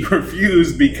 but she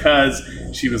refused because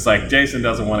she was like, Jason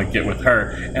doesn't want to get with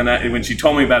her. And when she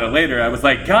told me about it later, I was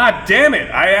like, God damn it,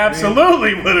 I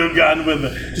absolutely would have gotten with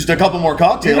her. Just a couple more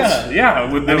cocktails. Yeah.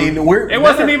 It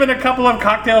wasn't even a couple of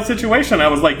cocktail situation. I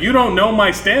was like, you don't know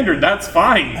my standard. That's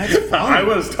fine. That's fine. I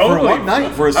was totally for one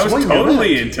night, for a I was swing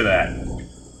totally event. into that.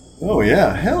 Oh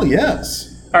yeah, hell yes.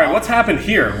 All right, what's happened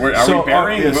here? Are we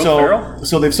burying Will Ferrell?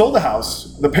 So they've sold the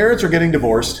house. The parents are getting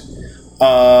divorced.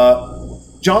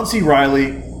 John C.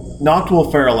 Reilly knocked Will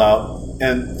Ferrell out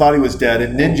and thought he was dead.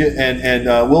 And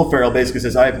Will Ferrell basically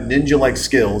says, "I have ninja-like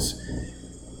skills,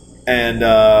 and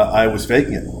I was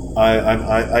faking it.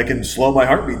 I can slow my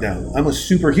heartbeat down. I'm a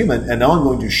superhuman, and now I'm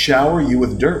going to shower you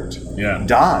with dirt. Yeah,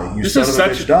 die. You this son is of a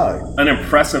such bitch, die." an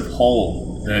impressive hole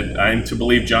that I'm to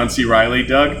believe John C. Reilly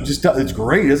dug. It's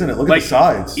great, isn't it? Look at the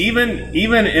sides. Even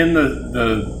in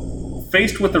the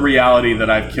faced with the reality that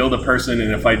I've killed a person,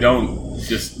 and if I don't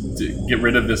just get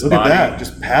rid of this Look body, at that.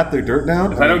 Just pat their dirt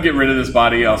down. if I don't get rid of this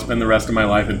body, I'll spend the rest of my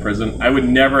life in prison. I would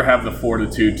never have the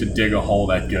fortitude to dig a hole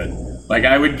that good. Like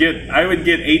I would get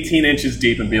 18 inches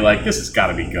deep and be like, this has got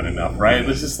to be good enough, right?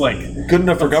 It's just like good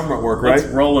enough for government work, right? Let's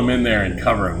roll him in there and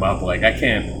cover him up. Like I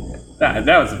can't. That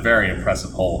was a very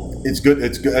impressive hole. It's good.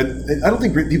 It's good. I don't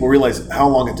think people realize how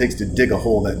long it takes to dig a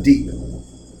hole that deep.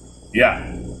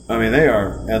 Yeah. I mean, they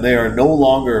are no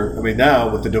longer. I mean, now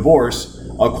with the divorce,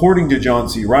 according to John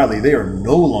C. Reilly, they are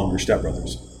no longer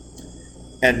stepbrothers.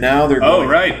 And now they're going,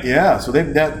 right. Yeah, so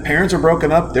parents are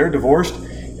broken up, they're divorced,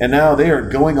 and now they are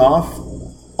going off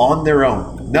on their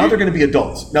own. Now they're going to be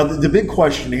adults. Now the big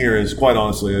question here is, quite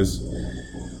honestly, is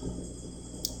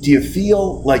do you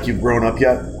feel like you've grown up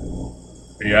yet?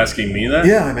 Are you asking me that?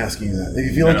 Yeah, I'm asking you that. Do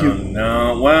you feel like you?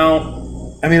 No.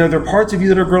 Well, I mean, are there parts of you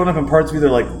that are grown up and parts of you that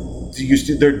are like,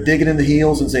 they're digging in the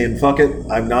heels and saying, "Fuck it,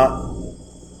 I'm not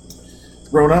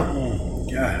grown up."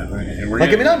 God,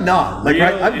 I'm not. Like,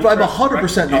 right, I'm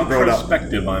 100% not grown up.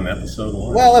 Introspective on episode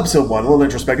 1. Well, episode 1, a little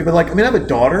introspective, but I have a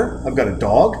daughter, I've got a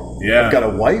dog, yeah. I've got a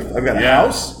wife, I've got a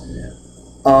house,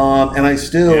 and I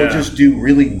still just do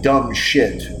really dumb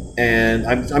shit. And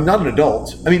I'm not an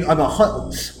adult. I mean, I'm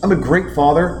a great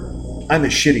father. I'm a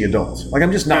shitty adult. Like,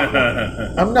 I'm just not.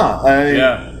 I'm not.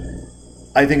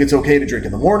 I think it's okay to drink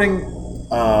in the morning.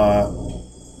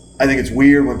 I think it's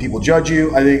weird when people judge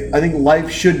you. I think life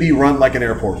should be run like an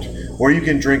airport, where you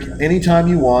can drink anytime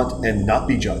you want and not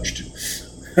be judged.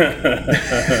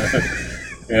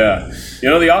 Yeah,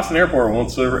 the Austin airport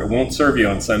won't serve you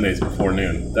on Sundays before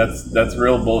noon. That's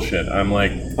real bullshit. I'm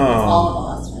like, it's all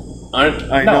of Austin. I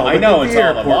know it's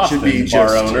all of Austin,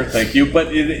 bar owner. Thank you, but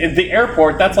in the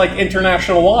airport, that's like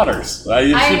international waters. I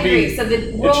agree. So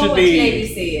the rule with the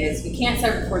ABC is we can't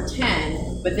serve before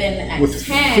 10, but then at with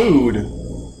 10, food.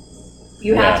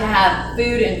 You have to have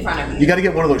food in front of you. You got to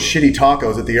get one of those shitty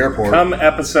tacos at the airport. Come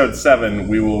episode 7,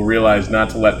 we will realize not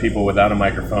to let people without a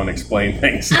microphone explain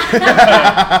things.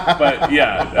 But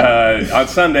yeah, on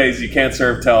Sundays you can't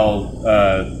serve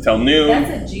till noon.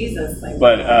 That's a Jesus thing.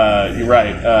 But you're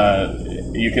right.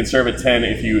 You can serve at 10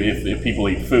 if people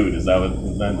eat food. Is that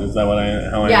what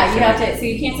I? Yeah, you have to. So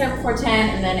you can't serve before 10,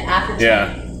 and then after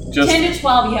 10, 10 to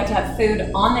 12, you have to have food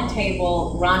on the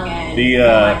table, rung in.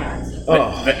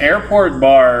 The airport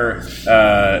bar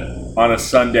on a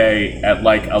Sunday at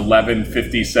like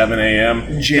 11:57 a.m.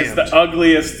 is the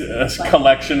ugliest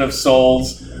collection of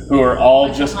souls who are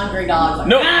all just hungry dogs.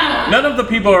 None of the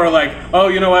people are like, oh,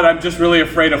 you know what? I'm just really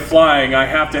afraid of flying. I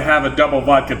have to have a double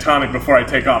vodka tonic before I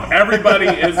take off. Everybody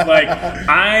is like,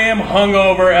 I am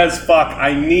hungover as fuck.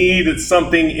 I need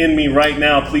something in me right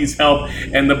now. Please help.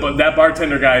 And that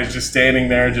bartender guy is just standing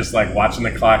there, just like watching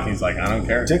the clock. He's like, I don't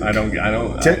care. I don't.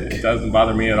 It doesn't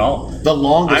bother me at all. The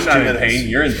longest. I'm not in pain.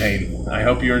 You're in pain. I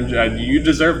hope you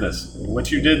deserve this.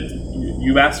 What you did,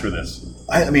 you asked for this.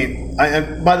 I mean,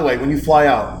 by the way, when you fly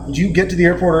out, do you get to the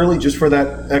airport early just for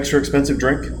that extra expensive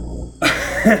drink?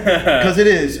 Because it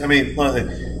is. I mean,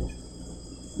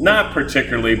 not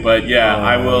particularly, but yeah,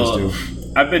 I will.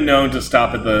 I've been known to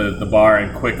stop at the bar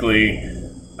and quickly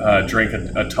drink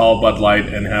a tall Bud Light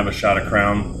and have a shot of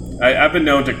Crown. I've been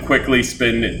known to quickly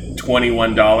spend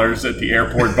 $21 at the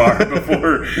airport bar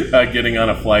before getting on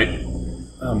a flight.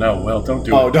 Oh no, Will, don't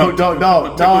do it. Oh, don't, no.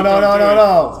 It's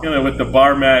gonna with the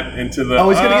bar mat into the. Oh,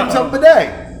 he's gonna give himself a bidet.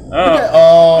 That's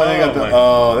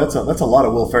a lot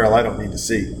of Will Ferrell I don't need to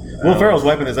see. Will Ferrell's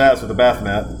wiping his ass with a bath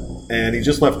mat, and he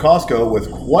just left Costco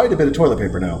with quite a bit of toilet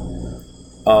paper now.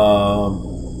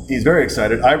 He's very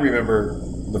excited. I remember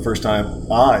the first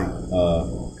time I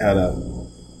had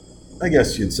I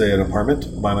guess you'd say, an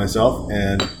apartment by myself,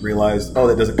 and realized,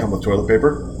 that doesn't come with toilet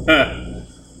paper.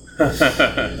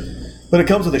 But it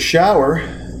comes with a shower,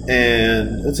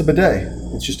 and it's a bidet.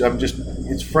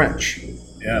 It's French.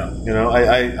 Yeah. You know,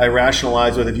 I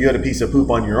rationalize with, if you had a piece of poop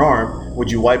on your arm,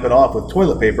 would you wipe it off with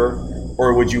toilet paper,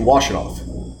 or would you wash it off?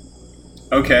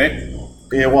 Okay.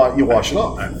 You wash it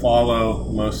off. I follow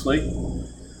mostly.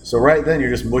 So right then, you're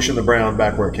just mushing the brown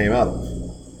back where it came out of.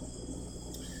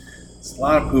 It's a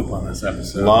lot of poop on this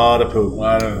episode. A lot of poop.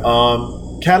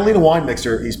 Catalina Wine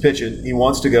Mixer, he's pitching. He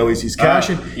wants to go. He's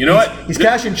cashing. You know what? He's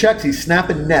cashing checks. He's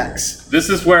snapping necks. This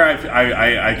is where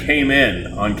I came in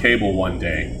on cable one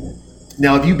day.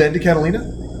 Now, have you been to Catalina?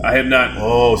 I have not.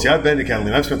 Oh, see, I've been to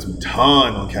Catalina. I've spent some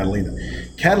time on Catalina.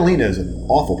 Catalina is an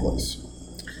awful place.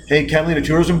 Hey, Catalina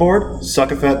Tourism Board,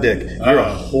 suck a fat dick. You're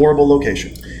a horrible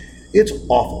location. It's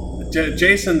awful.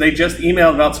 Jason, they just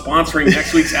emailed about sponsoring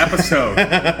next week's episode.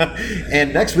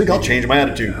 And next week, I'll change my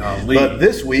attitude. But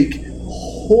this week,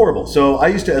 horrible. So I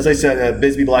used to, as I said, at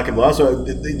Bisbee Black and Blue, also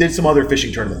did some other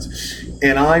fishing tournaments.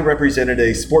 And I represented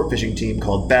a sport fishing team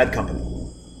called Bad Company,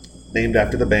 named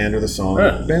after the band or the song.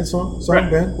 Band, song,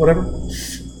 right. Band, whatever.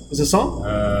 Was it a song?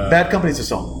 Bad Company's a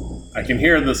song. I can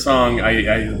hear the song,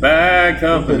 Bad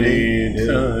Company.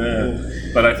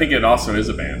 But I think it also is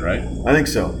a band, right? I think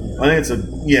so. I think it's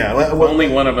only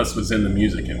one of us was in the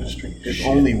music industry. If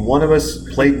only one of us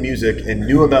played music and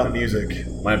knew about music.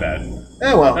 My bad.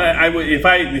 Well.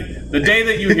 The day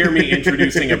that you hear me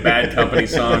introducing a Bad Company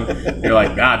song, you're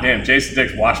like, God damn, Jason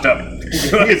Dick's washed up. he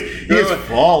is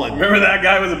fallen. Remember that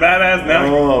guy was a badass?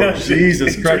 Now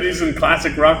Jesus Christ. Introducing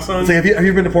classic rock songs. So have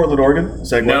you been to Portland, Oregon?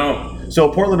 Segue. No. So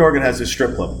Portland, Oregon has this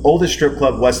strip club. Oldest strip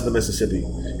club west of the Mississippi.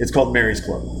 It's called Mary's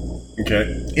Club. Okay.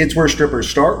 It's where strippers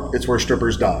start. It's where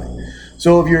strippers die.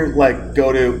 So if you're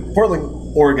go to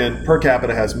Portland, Oregon, per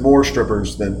capita has more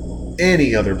strippers than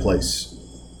any other place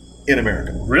in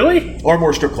America. Really? Or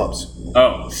more strip clubs.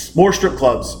 Oh. More strip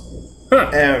clubs. Huh.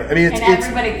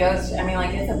 Everybody goes to,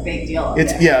 it's a big deal.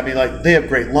 They have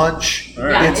great lunch.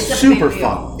 Right. It's super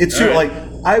fun. It's super,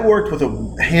 I worked with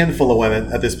a handful of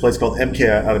women at this place called MK,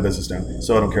 out of business now,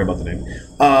 so I don't care about the name.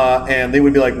 And they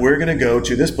would be like, we're going to go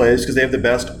to this place because they have the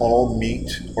best all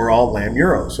meat or all lamb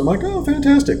gyro. So I'm like, oh,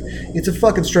 fantastic. It's a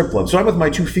fucking strip club. So I'm with my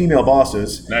two female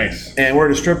bosses. Nice. And we're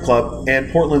at a strip club,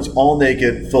 and Portland's all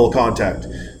naked, full contact.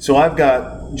 So I've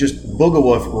got just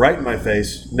Boogaloo right in my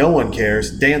face. No one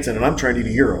cares, dancing, and I'm trying to eat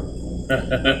a gyro.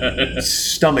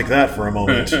 Stomach that for a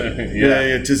moment.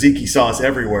 Yeah, tzatziki sauce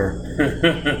everywhere.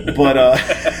 But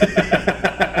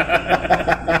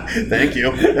thank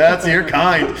you. You're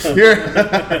kind.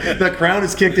 The crown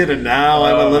is kicked in, and now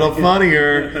I'm a little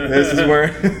funnier. This is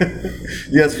where.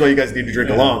 That's why you guys need to drink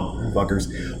along, fuckers.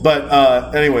 But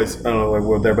anyways, I don't know why we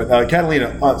went there. But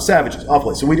Catalina, Savages,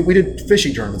 awful place. So we did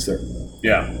fishing tournaments there.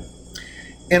 Yeah.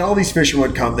 And all these fishermen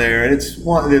would come there, and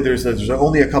there's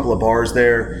only a couple of bars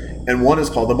there, and one is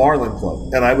called the Marlin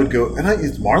Club. And I would go,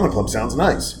 Marlin Club sounds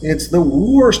nice. It's the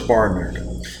worst bar in America.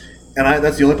 And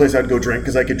that's the only place I'd go drink,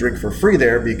 because I could drink for free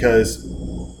there, because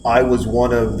I was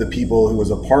one of the people who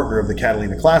was a partner of the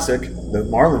Catalina Classic, the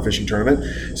Marlin fishing tournament.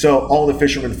 So all the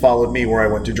fishermen followed me where I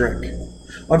went to drink.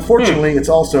 Unfortunately, it's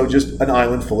also just an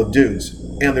island full of dudes,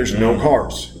 and there's no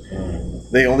cars.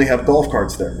 They only have golf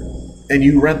carts there, and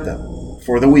you rent them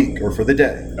for the week or for the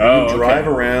day. You drive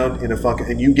around in a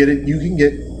and you can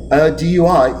get a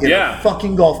DUI in a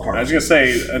fucking golf cart. I was gonna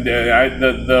say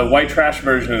the white trash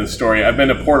version of the story. I've been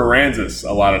to Port Aransas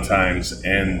a lot of times,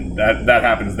 and that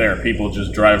happens there. People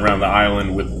just drive around the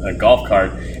island with a golf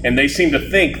cart, and they seem to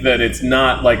think that it's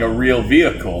not like a real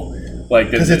vehicle.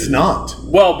 Because it's not.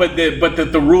 Well, but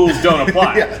the rules don't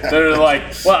apply. They're like,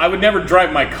 well, I would never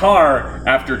drive my car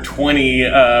after 20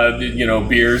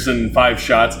 beers and 5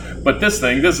 shots, but this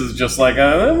is just like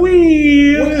a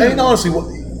wheel. Honestly,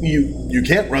 you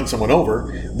can't run someone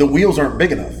over. The wheels aren't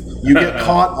big enough. You can get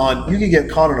caught on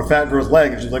a fat girl's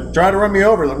leg, and she's like, try to run me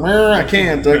over. Like, I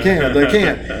can't.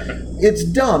 It's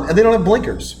dumb, and they don't have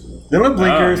blinkers. They don't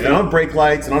have brake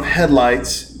lights. They don't have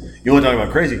headlights. You want to talk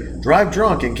about crazy? Drive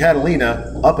drunk in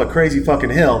Catalina up a crazy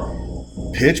fucking hill,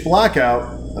 pitch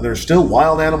blackout, and there's still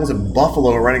wild animals and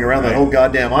buffalo running around that whole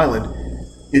goddamn island.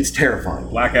 It's terrifying.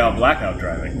 Blackout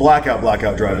driving.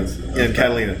 Blackout driving in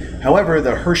Catalina. However,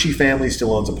 the Hershey family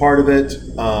still owns a part of it.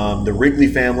 The Wrigley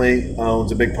family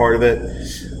owns a big part of it.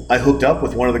 I hooked up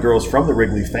with one of the girls from the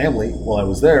Wrigley family while I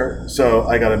was there, so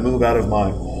I got to move out of my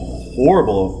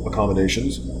horrible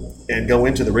accommodations and go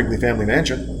into the Wrigley family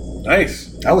mansion. Nice.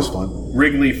 That was fun.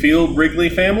 Wrigley Field, Wrigley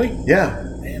family? Yeah.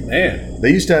 Man.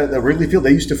 They used to, the Wrigley Field,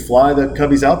 they used to fly the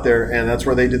Cubbies out there, and that's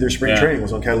where they did their spring training,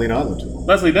 was on Catalina Island.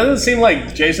 Leslie, doesn't it seem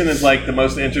like Jason is like the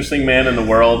most interesting man in the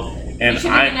world? And You should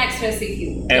be next to a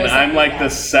CQ. And I'm like the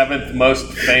 7th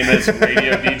most famous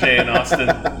radio DJ in Austin.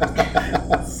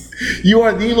 You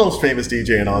are the most famous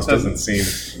DJ in Austin. Doesn't seem.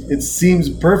 It seems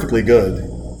perfectly good.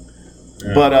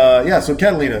 Yeah. But so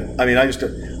Catalina. I mean, I guess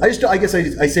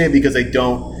I say it because I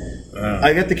don't.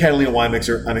 I get the Catalina wine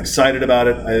mixer. I'm excited about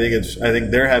it. I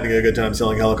think they're having a good time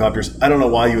selling helicopters. I don't know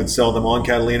why you would sell them on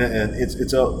Catalina, and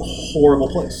it's a horrible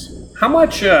place. How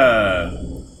much?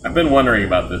 I've been wondering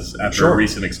about this after a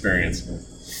recent experience.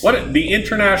 What the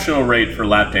international rate for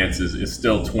lap dances is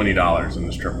still $20 in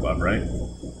the strip club, right?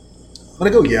 I'm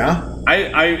gonna go. Yeah.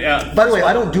 By the way,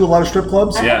 I don't do a lot of strip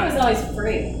clubs. I thought it was always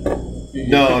free.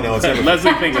 No, it's never.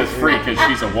 Leslie thinks it's free because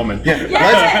she's a woman.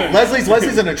 Yeah.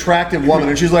 Leslie's an attractive woman,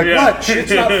 and she's like, "What?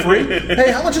 It's not free?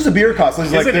 Hey, how much does a beer cost?"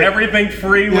 Leslie's Isn't everything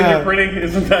free when you're pretty?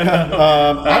 Isn't that?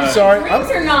 I'm sorry. Drinks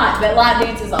are not, but lap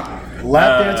dances are.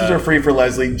 Lap dances are free for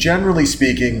Leslie. Generally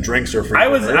speaking, drinks are free.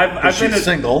 I've been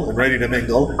single and ready to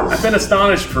mingle. I've been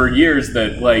astonished for years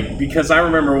that, because I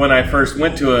remember when I first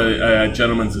went to a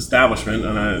gentleman's establishment,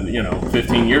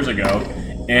 15 years ago,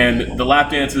 and the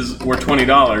lap dances were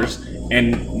 $20.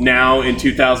 And now in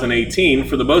 2018,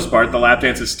 for the most part, the lap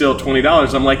dance is still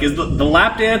 $20. I'm like, is the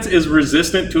lap dance is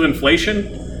resistant to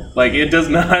inflation? Like, it does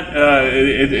not,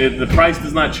 the price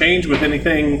does not change with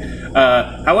anything.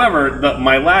 However,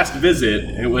 my last visit,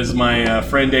 it was my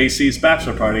friend AC's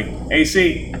bachelor party.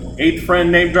 AC, 8th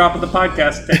friend name drop of the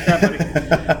podcast. Take that,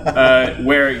 buddy.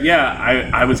 Where,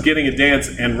 I was getting a dance,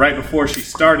 and right before she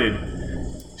started,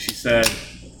 she said,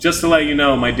 just to let you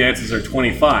know, my dances are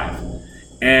 $25.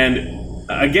 And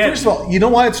again, first of all, you know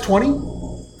why it's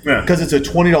 $20? Yeah. Because it's a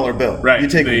 $20 bill. Right. You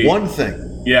take one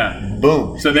thing. Yeah.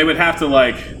 Boom. So they would have to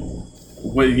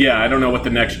I don't know what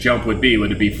the next jump would be.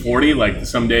 Would it be 40? Like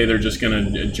someday they're just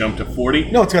going to jump to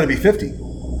 40? No, it's got to be 50.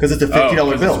 Because it's a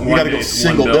 $50 bill. You got to go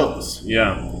single bills.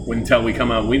 Yeah. Until we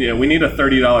come out, we need a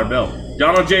 $30 bill.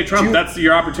 Donald J. Trump, that's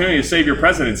your opportunity to save your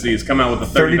presidency, is come out with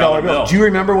a $30 bill. Do you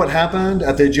remember what happened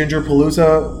at the Ginger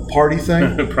Palooza party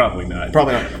thing? Probably not.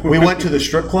 We went to the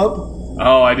strip club.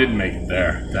 Oh, I didn't make it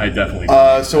there. I definitely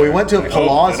didn't. So we went to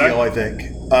Palazzo, I think.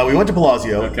 We went to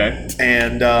Palazzo. Okay.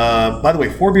 And by the way,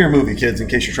 4-beer movie, kids, in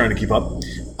case you're trying to keep up.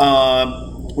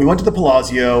 We went to the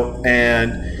Palazzo,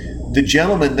 and the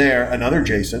gentleman there, another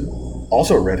Jason,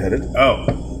 also redheaded.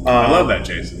 Oh. I love that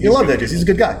Jason. You love that Jason. He's a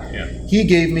good guy. Yeah. He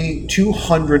gave me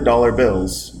 $200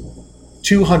 bills.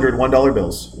 200 $1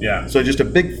 bills. Yeah. So just a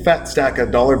big fat stack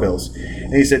of dollar bills.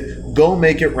 And he said, go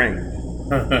make it rain.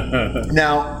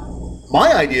 Now,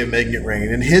 my idea of making it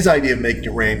rain and his idea of making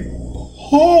it rain,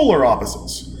 polar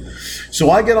opposites.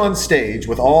 So I get on stage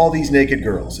with all these naked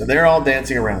girls, and they're all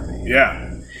dancing around me.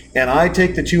 Yeah. And I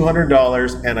take the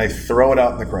 $200 and I throw it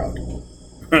out in the crowd.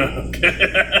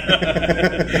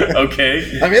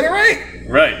 Okay. I made it rain.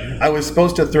 Right. I was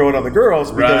supposed to throw it on the girls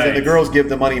because then the girls give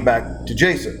the money back to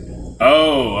Jason.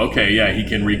 Oh, okay, yeah, he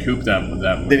can recoup that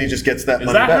money. Then he just gets that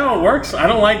money back. Is that how it works? I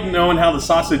don't like knowing how the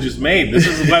sausage is made. This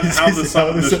is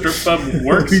how the strip club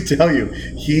works. Let me tell you,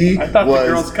 I thought the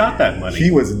girls got that money.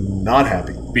 He was not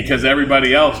happy. Because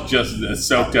everybody else just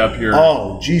soaked up your...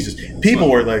 Oh, Jesus. People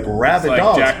were like rabid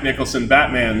dogs. Jack Nicholson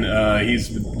Batman, he's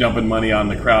dumping money on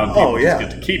the crowd. People just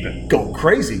get to keep it. Going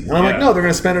crazy. And I'm like, no, they're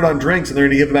going to spend it on drinks and they're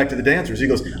going to give it back to the dancers. He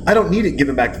goes, I don't need it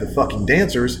given back to the fucking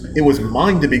dancers. It was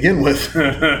mine to begin with.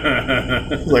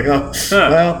 Like, well...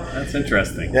 That's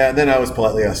interesting. Yeah, and then I was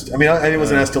politely asked. I mean, I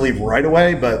wasn't asked to leave right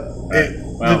away, but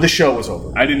the show was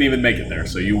over. I didn't even make it there,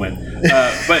 so you win.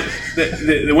 But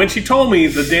when she told me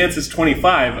the dance is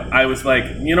 $25, I was like,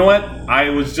 you know what?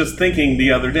 I was just thinking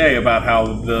the other day about how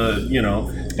the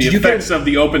effects of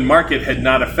the open market had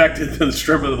not affected the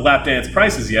strip of the lap dance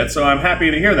prices yet. So I'm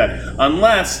happy to hear that.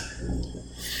 Unless,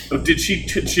 did she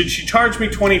charge me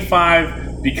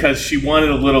 $25 because she wanted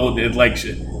a little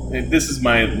this is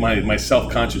my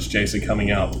self-conscious Jason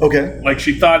coming out. Okay. Like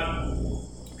she thought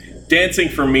dancing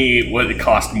for me it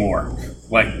cost more.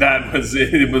 Like that was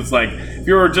it was like if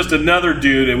you were just another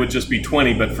dude it would just be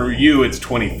 20, but for you it's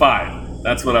 25.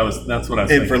 That's what I was thinking.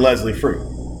 And for Leslie free.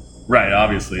 Right,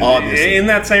 obviously. In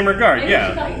that same regard, Maybe she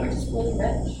thought you were just really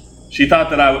rich. She thought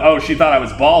that she thought I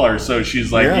was baller, so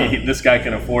she's like, Yeah. this guy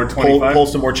can afford 25. Pull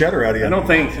some more cheddar out of you. I don't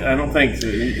think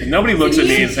nobody looks at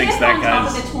me and thinks that on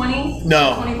guy's. top of the 20?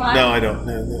 No, 25? no, I don't.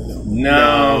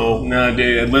 No,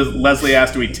 dude. Leslie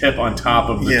asked, do we tip on top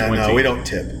of the 20? No, we don't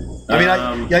tip. I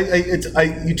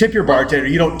mean, you tip your bartender.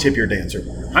 You don't tip your dancer.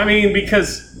 I mean,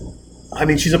 because I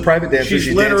mean, she's a private dancer. she's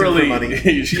She's literally, dancing for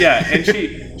money. yeah,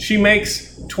 and she makes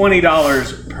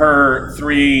 $20 per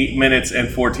 3 minutes and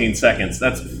 14 seconds.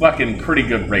 That's fucking pretty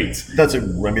good rates. Those are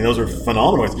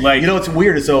phenomenal. Like, you know, what's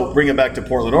weird. So bring it back to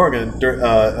Portland, Oregon,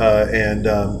 and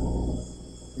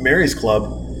Mary's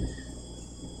Club.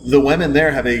 The women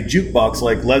there have a jukebox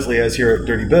like Leslie has here at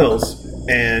Dirty Bills,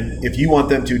 and if you want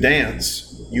them to dance,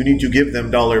 you need to give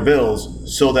them dollar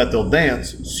bills so that they'll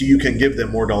dance, so you can give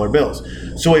them more dollar bills.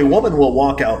 So a woman will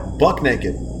walk out buck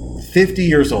naked, 50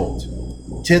 years old,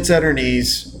 tits at her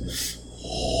knees,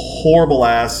 horrible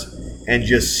ass, and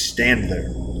just stand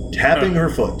there, tapping her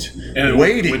foot, and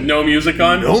waiting. with no music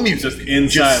on? No music. Just in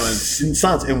silence. In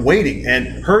silence and waiting.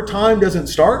 And her time doesn't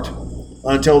start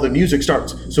until the music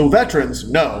starts. So veterans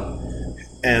know,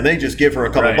 and they just give her a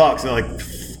couple bucks, and they're like,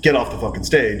 get off the fucking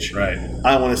stage. Right.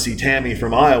 I want to see Tammy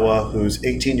from Iowa, who's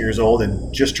 18 years old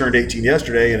and just turned 18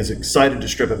 yesterday and is excited to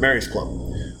strip at Mary's Club.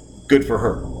 Good for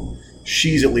her.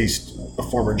 She's at least a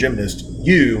former gymnast.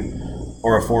 You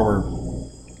are a former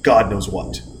God knows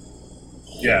what.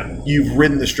 Yeah. You've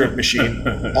ridden the strip machine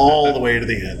all the way to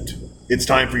the end. It's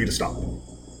time for you to stop.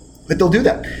 But they'll do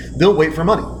that. They'll wait for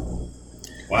money.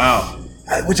 Wow.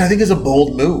 Which I think is a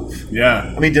bold move.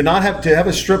 Yeah. I mean, to have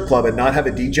a strip club and not have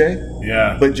a DJ,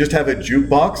 Yeah. but just have a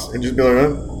jukebox and just be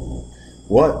like,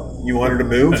 what? You want her to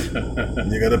move?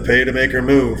 You got to pay to make her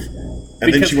move.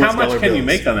 And Because how much can you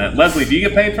make on that? Leslie, do you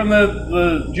get paid from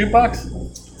the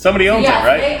jukebox? Somebody owns it,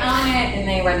 right? They own it and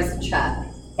they write us a check.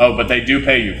 Oh, but they do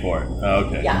pay you for it. Oh,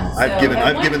 okay. Yeah. I've so given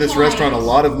at this one restaurant a point-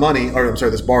 lot of money, or I'm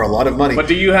sorry, this bar a lot of money. But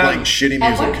do you have- playing shitty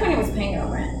At one music? point, it was paying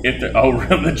our rent.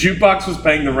 The jukebox was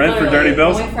paying the rent for Literally, Dirty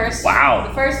Bills? when we first- Wow.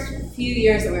 The first few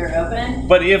years that we were open.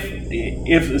 But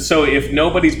if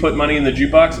nobody's put money in the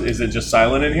jukebox, is it just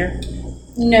silent in here?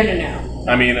 No.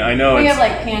 I mean, I know We it's have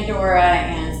like Pandora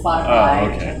and Spotify. Oh,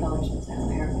 okay. Which I probably shouldn't say on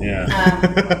there.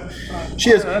 yeah. She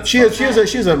has a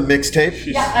mixtape.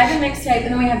 Yeah, I have a mixtape,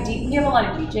 and then we have a lot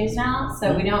of DJs now,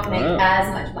 so we don't make Oh. as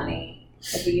much money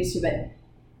as we used to. But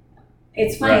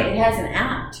it's funny; Right. it has an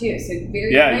app too, so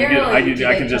very Yeah, rarely do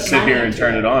I they can just put sit money here and into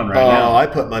turn it on right Oh, now. I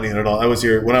put money in it all. I was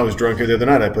here when I was drunk here the other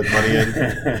night. I put money in.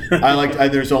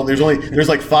 There's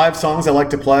like 5 songs I like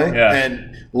to play, Yeah.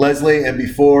 and Leslie and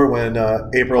before when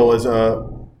April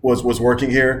was working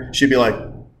here, she'd be like,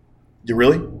 "You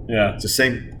really? Yeah. It's the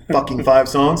same fucking 5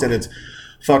 songs, and it's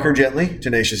Fuck Her Gently,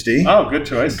 Tenacious D. Oh, good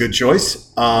choice. Good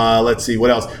choice. Let's see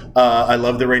what else. I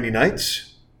Love the Rainy Nights.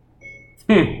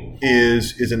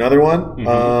 Is another one.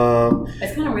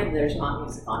 It's kind of weird that there's not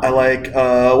music on. I like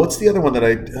what's the other one that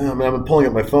I'm pulling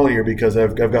up my phone here because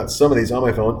I've got some of these on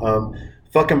my phone.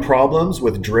 Fucking Problems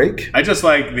with Drake. I just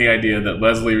like the idea that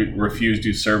Leslie refused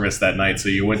you service that night, so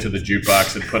you went to the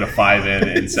jukebox and put a 5 in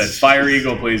and said, "Fire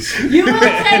Eagle, please." You will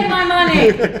take my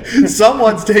money.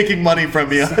 Someone's taking money from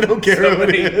me. I don't care who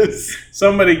it is.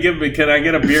 Somebody give me. Can I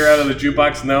get a beer out of the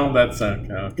jukebox? No, that's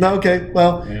okay. No, okay.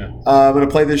 Well, Yeah. I'm gonna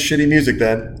play this shitty music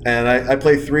then, and I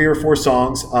play 3 or 4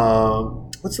 songs.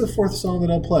 What's the 4th song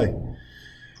that I'll play?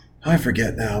 I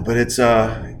forget now, but it's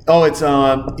another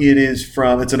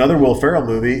Will Ferrell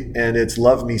movie, and it's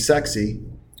Love Me Sexy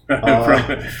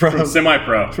from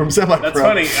Semi-Pro. from Semi-Pro. That's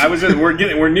funny.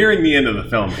 We're nearing the end of the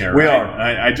film here. We right? are.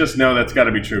 I just know that's got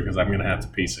to be true because I'm going to have to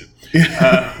piece it.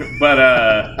 But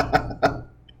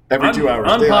Every 2 hours.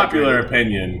 unpopular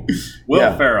opinion: Will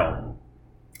Yeah. Ferrell,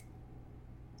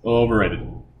 a little overrated.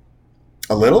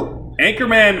 A little?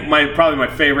 Anchorman, probably my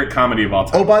favorite comedy of all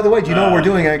time. Oh, by the way, do you know we're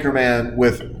doing Anchorman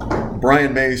with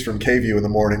Brian Mays from KView in the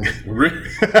morning? Really?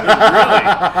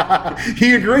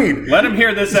 He agreed. Let him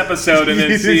hear this episode and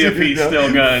then see if he's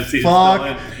still going.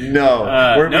 Fuck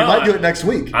no. We might do it next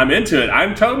week. I'm into it.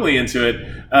 I'm totally into it.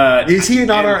 Is he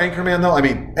not our Anchorman though? I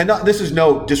mean, this is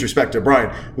no disrespect to Brian,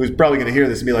 who's probably going to hear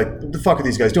this and be like, "What the fuck are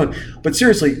these guys doing?" But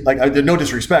seriously, no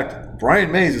disrespect.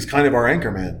 Brian Mays is kind of our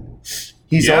Anchorman.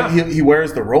 He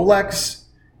wears the Rolex.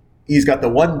 He's got the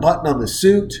one button on the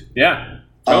suit. Yeah,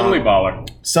 totally baller.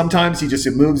 Sometimes he just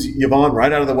moves Yvonne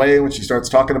right out of the way when she starts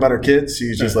talking about her kids.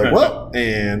 He's just like, whoa,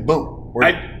 and boom.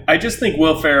 I just think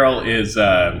Will Ferrell is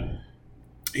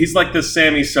he's like the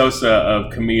Sammy Sosa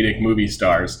of comedic movie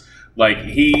stars, Like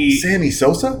Sammy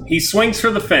Sosa? he swings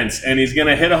for the fence and he's going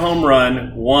to hit a home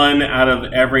run 1 out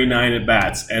of every 9 at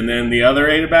bats, and then the other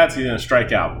 8 at bats he's going to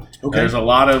strike out. Okay. There's a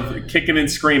lot of kicking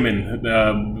and screaming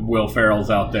Will Ferrell's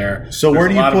out there. So where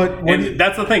do you put?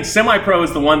 That's the thing. Semi-pro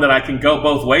is the one that I can go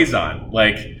both ways on.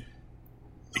 Like,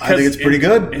 I think it's pretty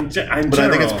good, but I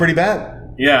think it's pretty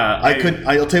bad. Yeah,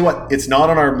 I'll tell you what. It's not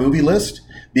on our movie list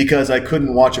because I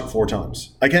couldn't watch it 4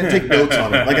 times. I can't take notes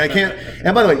on it. Like I can't.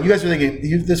 And by the way, you guys are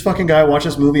thinking this fucking guy watched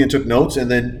this movie and took notes,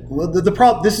 and then the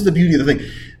problem. This is the beauty of the thing.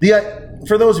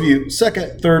 For those of you,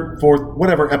 2nd, 3rd, 4th,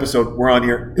 whatever episode we're on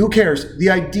here, who cares? The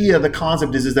idea, the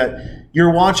concept is that you're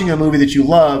watching a movie that you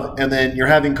love, and then you're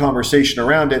having conversation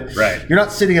around it. Right. You're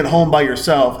not sitting at home by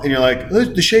yourself, and you're like,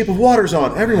 The Shape of Water's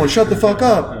on. Everyone, shut the fuck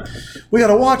up. We got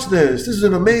to watch this. This is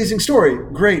an amazing story.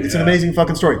 Great. It's an amazing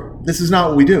fucking story. This is not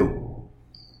what we do.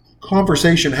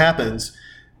 Conversation happens,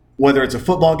 whether it's a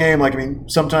football game. Like,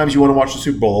 sometimes you want to watch the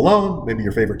Super Bowl alone. Maybe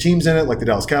your favorite team's in it, like the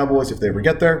Dallas Cowboys, if they ever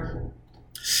get there.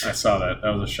 I saw that.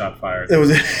 That was a shot fired. It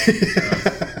was.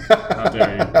 How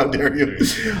dare you? How dare you?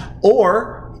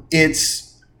 Or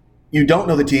it's you don't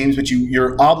know the teams, but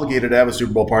you're obligated to have a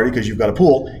Super Bowl party because you've got a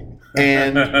pool,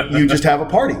 and you just have a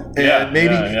party. And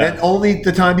and only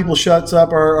the time people shuts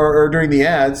up are during the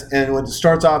ads. And when it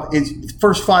starts off, it's the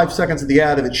first 5 seconds of the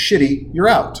ad. If it's shitty, you're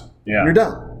out. Yeah. You're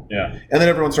done. Yeah. And then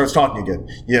everyone starts talking again.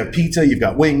 You have pizza, you've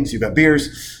got wings, you've got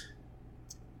beers.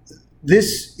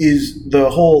 This is the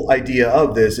whole idea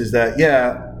of this is that,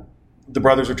 the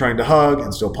brothers are trying to hug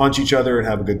and still punch each other and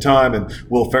have a good time. And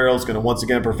Will Ferrell's going to once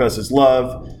again profess his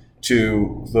love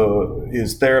to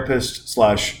his therapist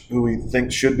 / who he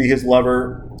thinks should be his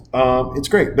lover. It's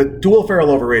great. But to Will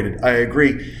Ferrell, overrated. I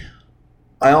agree.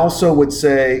 I also would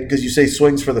say, because you say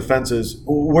swings for the fences,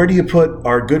 where do you put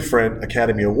our good friend,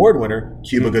 Academy Award winner,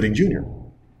 Cuba Gooding Jr.?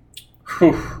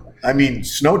 Whew.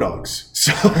 Snow Dogs.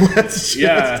 So let's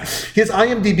just, his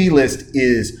IMDb list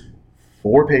is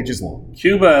 4 pages long.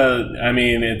 Cuba,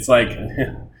 it's like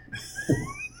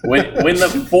when the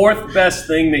 4th best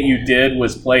thing that you did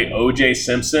was play O.J.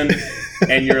 Simpson,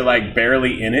 and you're like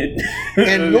barely in it,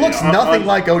 and it looks nothing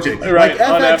like O.J. Right, like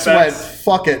FX went,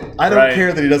 fuck it. I don't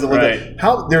care that he doesn't look like.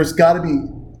 There's got to be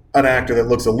an actor that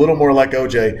looks a little more like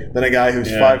O.J. than a guy who's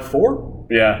 5'4".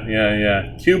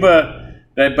 Yeah. Cuba.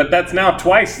 But that's now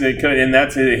twice, and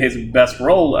that's his best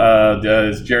role.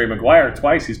 Is Jerry Maguire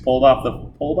twice? He's pulled off the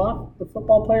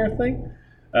football player thing.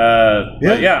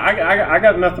 I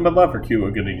got nothing but love for Cuba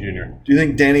Gooding Jr. Do you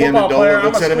think Danny Amendola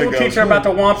looks at him and goes, "Teacher about to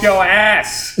womp your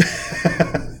ass"?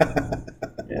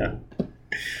 Yeah.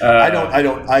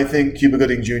 I think Cuba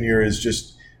Gooding Jr. is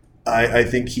just. I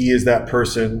think he is that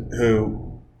person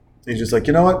who is just like,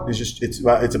 you know what?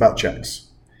 It's about checks.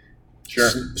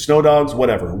 Sure. Snow Dogs,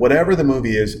 whatever the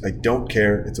movie is, I don't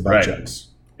care. It's about checks.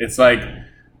 It's like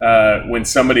when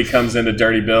somebody comes into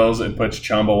Dirty Bills and puts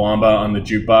Chumbawamba on the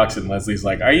jukebox, and Leslie's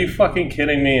like, "Are you fucking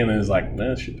kidding me?" And then he's like,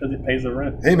 "Man, she pays the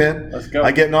rent." Hey man, let's go.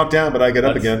 I get knocked down, but I get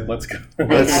up again. Let's go. I'm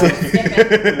not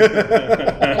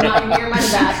giving your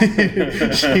money back.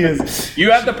 She is.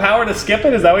 You have the power to skip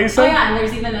it. Is that what you said? Oh yeah, and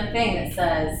there's even a thing that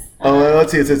says.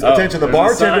 Let's see. It says, "Attention! The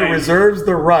bartender reserves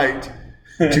the right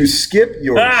to skip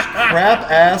your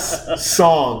crap ass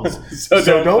songs.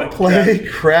 So don't play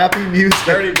crappy music."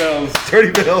 Dirty Bills.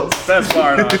 Best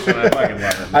bar in Austin. I fucking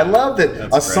love it. I love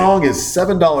that song is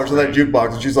 $7 on that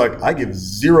jukebox, and she's like, "I give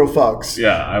 0 fucks."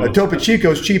 Yeah, a Topo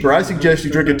Chico's cheaper. I suggest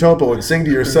you drink a Topo and sing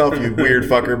to yourself, you weird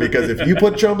fucker, because if you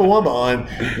put Chumbawamba on,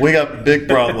 we got big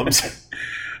problems.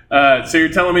 So you're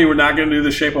telling me we're not going to do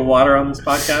The Shape of Water on this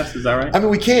podcast? Is that right?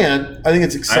 We can. I think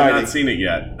it's exciting. I've not seen it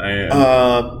yet.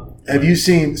 Have you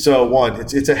seen? So one,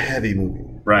 it's a heavy movie.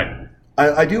 Right.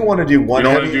 I do want to do one. You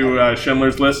don't want to do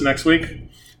Schindler's List next week?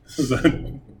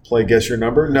 Play Guess Your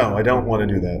Number? No, I don't want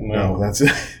to do that. No, that's.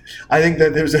 I think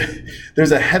that there's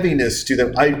a heaviness to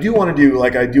them. I do want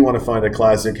to find a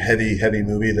classic heavy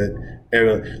movie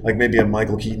that, like maybe a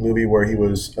Michael Keaton movie where he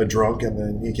was a drunk and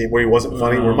then he came where he wasn't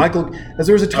funny. As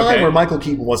there was a time where Michael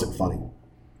Keaton wasn't funny.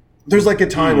 There's like a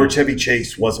time where Chevy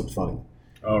Chase wasn't funny.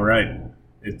 Oh right.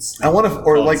 Since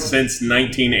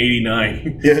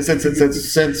 1989. Yeah,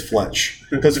 since Fletch,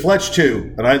 because Fletch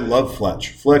 2, and I love Fletch.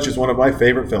 Fletch is one of my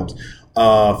favorite films.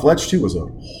 Fletch 2 was a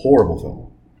horrible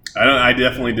film. I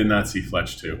definitely did not see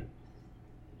Fletch 2.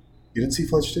 You didn't see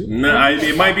Fletch 2? No,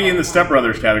 it might be in the Step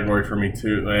Brothers category for me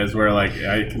too, as where like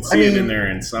I can see it in there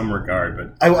in some regard.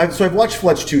 But I've watched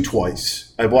Fletch 2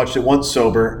 twice. I've watched it once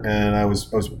sober, and I was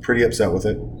pretty upset with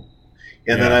it,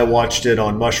 and then I watched it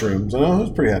on mushrooms, and I was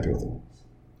pretty happy with it.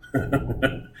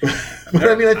 But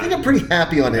I mean, I think I'm pretty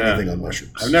happy on anything on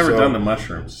mushrooms. I've never So- done the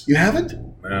mushrooms. You haven't?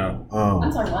 No, Oh.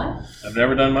 I'm sorry, what? I've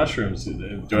never done mushrooms.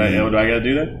 Do I got to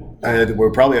do that?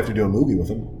 We'll probably have to do a movie with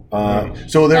them.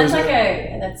 So there's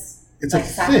It's like a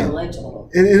thing. sacrilege a little.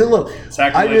 It a little.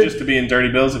 Sacrilegious to be in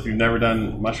Dirty Bills if you've never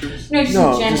done mushrooms? No,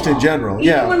 Just in general. Even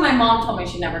Yeah. when my mom told me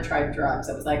she never tried drugs,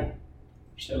 it was like, you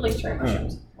should at least try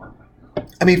mushrooms.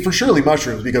 I mean, for surely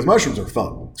mushrooms, because mushrooms are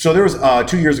fun. So there was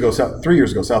 3 years ago,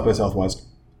 South by Southwest.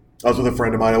 I was with a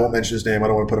friend of mine. I won't mention his name. I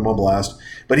don't want to put him on blast.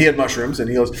 But he had mushrooms, and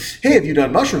he goes, "Hey, have you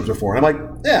done mushrooms before?" And I'm like,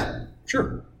 "Yeah,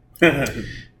 sure."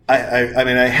 I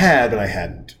mean, I had, but I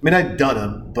hadn't. I mean, I'd done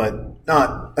them, but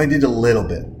not. I did a little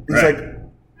bit. He's Right. like,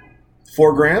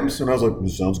 4 grams? And I was like,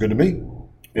 this sounds good to me.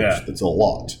 Yeah. That's a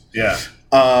lot. Yeah.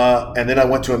 And then I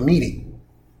went to a meeting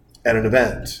at an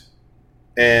event.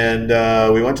 And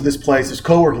we went to this place, this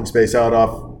co-working space out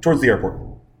off towards the airport.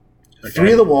 Okay.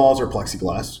 3 of the walls are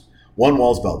plexiglass. 1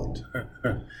 wall's velvet.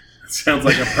 Sounds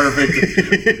like a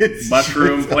perfect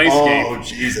mushroom playscape. Oh,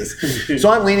 Jesus. So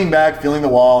I'm leaning back, feeling the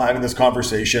wall, having this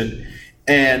conversation.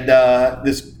 And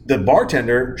the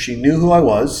bartender, she knew who I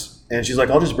was. And she's like,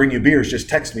 "I'll just bring you beers. Just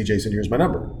text me, Jason. Here's my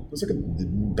number." It was like the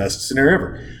best scenario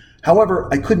ever. However,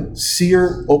 I couldn't see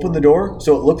her open the door.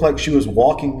 So it looked like she was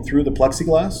walking through the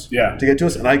plexiglass to get to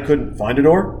us. And I couldn't find a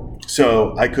door.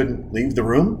 So I couldn't leave the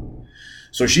room.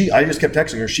 So I just kept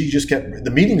texting her. She just kept,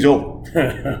 the meeting's over.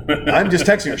 I'm just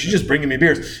texting her. She's just bringing me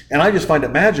beers. And I just find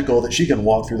it magical that she can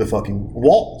walk through the fucking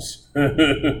walls.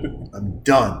 I'm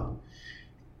done.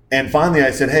 And finally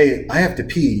I said, "Hey, I have to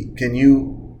pee. Can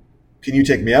you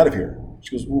take me out of here?"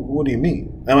 She goes, "Well, what do you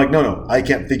mean?" I'm like, no, I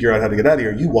can't figure out how to get out of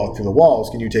here. You walk through the walls.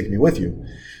 Can you take me with you?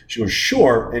 She goes,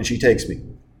 "Sure." And she takes me.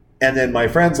 And then my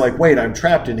friend's like, "Wait, I'm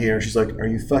trapped in here." She's like, "Are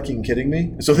you fucking kidding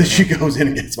me?" So then she goes in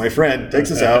and gets my friend, takes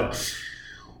us out.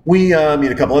 We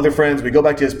meet a couple other friends. We go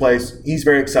back to his place. He's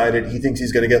very excited. He thinks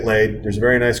he's going to get laid. There's a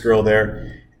very nice girl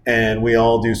there. And we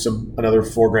all do another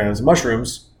 4 grams of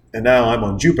mushrooms. And now I'm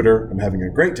on Jupiter. I'm having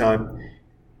a great time.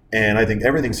 And I think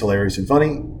everything's hilarious and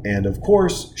funny. And of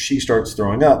course, she starts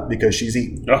throwing up because she's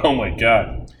eaten. Oh my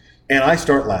God. And I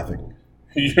start laughing.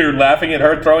 You're laughing at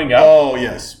her throwing up? Oh,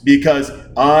 yes. Because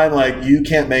I'm like, you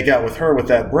can't make out with her with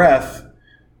that breath.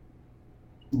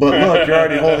 But look, you're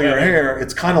already holding her hair.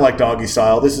 It's kind of like doggy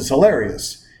style. This is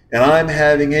hilarious. And I'm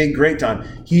having a great time.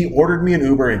 He ordered me an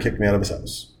Uber and kicked me out of his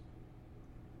house.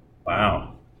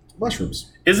 Wow.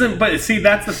 Mushrooms. But see,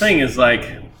 that's the thing is like,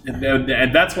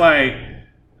 and that's why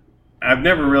I've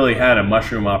never really had a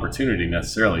mushroom opportunity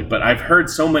necessarily, but I've heard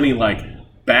so many like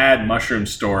bad mushroom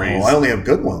stories. Oh, I only have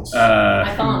good ones.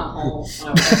 I fell in a hole.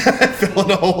 Fell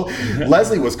in a hole.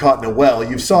 Leslie was caught in a well.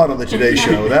 You saw it on the Today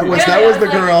Show. That was the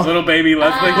girl. Little baby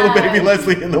Leslie. Little baby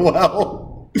Leslie in the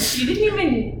well. You didn't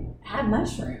even have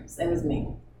mushrooms. It was me.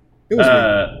 It was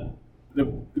me.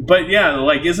 But yeah,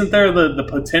 like, isn't there the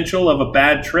potential of a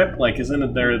bad trip? Like,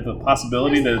 isn't there the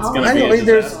possibility that it's going to be a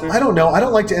disaster? I don't know. I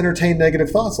don't like to entertain negative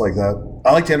thoughts like that.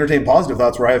 I like to entertain positive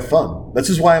thoughts where I have fun. This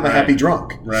is why I'm a happy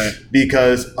drunk. Right.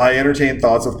 Because I entertain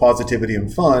thoughts of positivity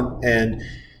and fun. And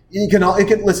it can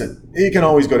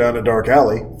always go down a dark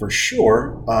alley for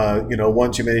sure.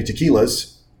 1 too many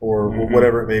tequilas or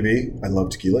whatever it may be. I love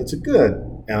tequila. It's a good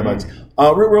antibiotics.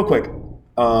 Real quick.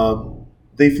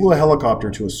 They flew a helicopter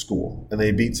to a school and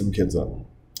they beat some kids up.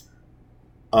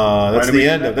 That's the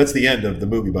end of the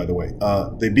movie, by the way.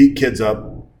 They beat kids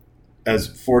up as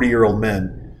 40-year-old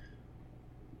men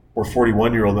or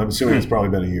 41-year-old men. I'm assuming it's probably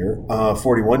been a year.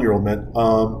 41-year-old men.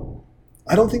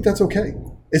 I don't think that's okay.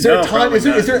 Is there a time? Is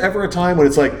there ever a time when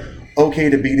it's like okay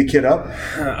to beat a kid up?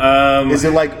 Is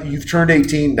it like you've turned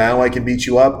 18 now I can beat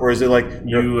you up, or is it like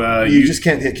you just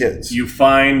can't hit kids? You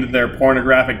find their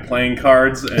pornographic playing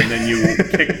cards and then you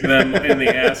kick them in the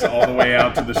ass all the way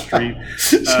out to the street.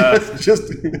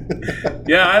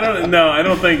 Yeah, I don't know. I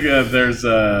don't think there's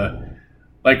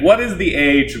what is the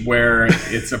age where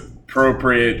it's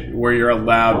appropriate where you're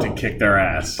allowed to kick their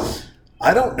ass?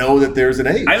 I don't know that there's an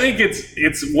age. I think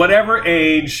it's whatever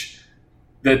age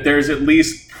that there's at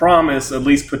least promise, at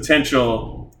least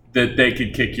potential that they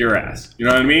could kick your ass. You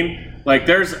know what I mean? Like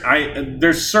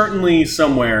there's certainly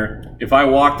somewhere, if I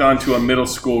walked onto a middle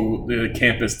school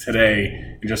campus today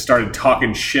and just started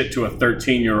talking shit to a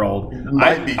 13-year-old,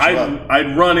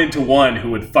 I'd run into one who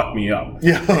would fuck me up.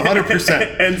 Yeah,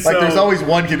 100%. And like there's always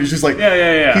one kid who's just like,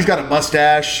 yeah. He's got a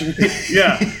mustache.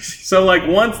 Yeah. So like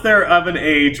once they're of an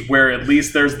age where at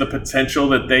least there's the potential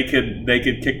that they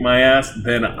could kick my ass,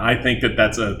 then I think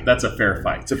that's a fair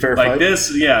fight. It's a fair like fight.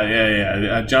 This,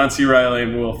 yeah. John C. Reilly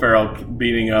and Will Ferrell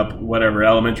beating up whatever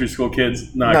elementary school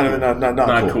kids, not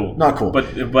cool. Not cool.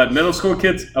 But middle school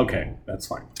kids, okay, that's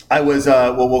fine. I was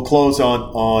we'll close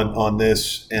on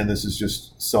this, and this is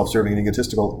just self-serving and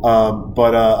egotistical.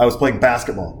 But I was playing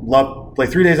basketball. Play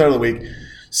 3 days out of the week.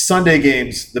 Sunday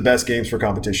games, the best games for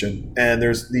competition, and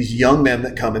there's these young men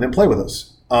that come in and play with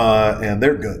us, and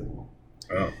they're good.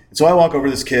 Oh. And so I walk over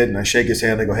to this kid and I shake his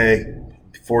hand. I go, "Hey,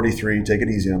 43, take it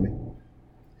easy on me."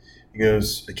 He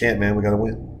goes, "I can't, man. We got to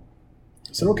win."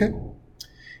 I said, "Okay."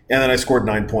 And then I scored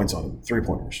 9 points on him,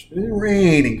 3-pointers.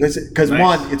 Raining. Because Nice.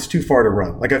 one, it's too far to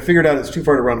run. Like I figured out it's too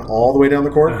far to run all the way down the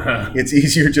court. It's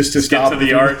easier just to stop. Get to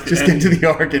the arc. Just get to the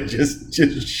arc and just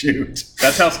shoot.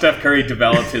 That's how Steph Curry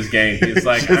developed his game. He's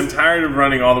like, I'm tired of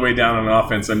running all the way down on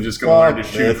offense. I'm just going to learn to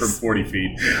shoot from 40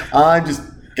 feet. I'm just,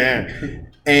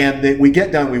 and then we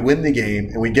get done, we win the game,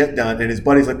 and we get done, and his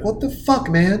buddy's like, "What the fuck,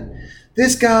 man?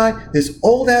 This guy, this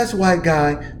old-ass white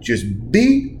guy, just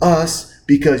beat us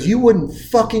because you wouldn't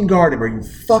fucking guard him. Are you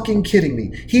fucking kidding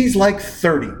me? He's like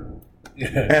 30.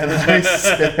 And I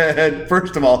said,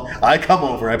 first of all, I come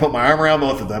over, I put my arm around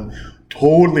both of them,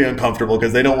 totally uncomfortable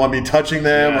because they don't want me touching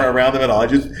them or around them at all.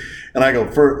 And I go,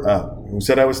 who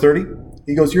said I was 30?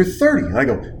 He goes, "You're 30. And I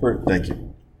go, "Thank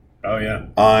you. Oh, yeah.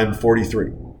 I'm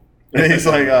 43. And he's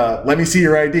like, "Let me see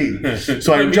your ID."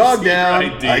 So I jog down,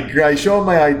 I show him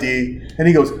my ID, and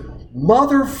he goes,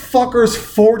 "Motherfucker's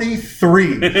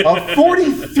 43. A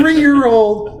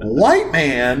 43-year-old white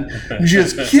man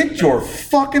just kicked your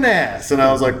fucking ass." And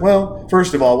I was like, "Well,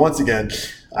 first of all, once again,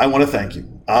 I want to thank you.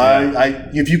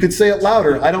 If you could say it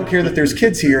louder, I don't care that there's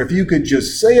kids here. If you could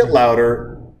just say it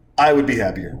louder, I would be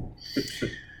happier."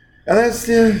 And that's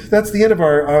the end of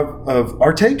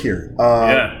our take here.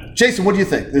 Jason, what do you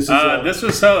think? This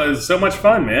was so much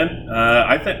fun, man.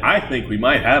 I think we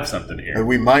might have something here.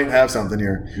 We might have something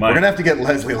here. We're gonna have to get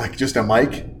Leslie like just a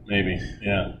mic. Maybe,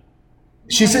 yeah.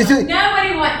 She said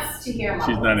nobody wants to hear my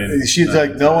She's voice. not in. She's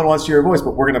like, "No one wants to hear your voice,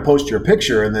 but we're gonna post your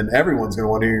picture, and then everyone's gonna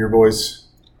want to hear your voice."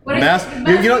 What Most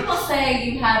people say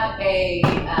you have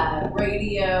a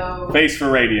radio Face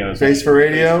for radio. Face for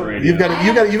radio. You've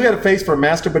got a face for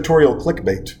masturbatorial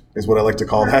clickbait, is what I like to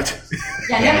call that.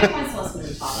 Yeah, nobody wants to listen to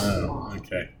me talk. Oh,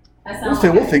 okay.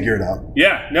 We'll figure it out.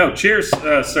 Yeah. No. Cheers,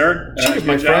 sir. Cheers, good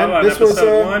my job friend. on This was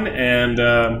episode 1, and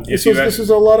this was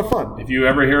a lot of fun. If you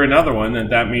ever hear another one, then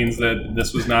that means that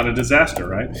this was not a disaster,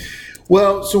 right?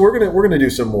 Well, so we're gonna do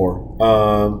some more.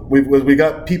 We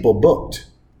got people booked.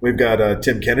 We've got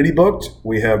Tim Kennedy booked.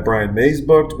 We have Brian Mays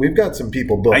booked. We've got some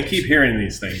people booked. I keep hearing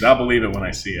these things. I'll believe it when I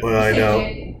see it. Well, I know.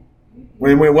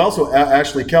 We also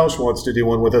Ashley Kelsch wants to do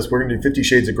one with us. We're gonna do 50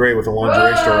 Shades of Grey with a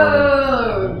lingerie store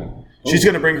owner. She's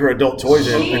gonna bring her adult toys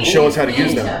in and show us how to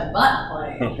use them. Butt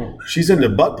play. She's into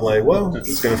butt play. Well,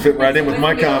 it's gonna fit right in with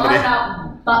my comedy.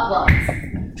 Butt plugs.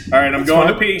 All right, I'm going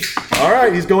to pee. All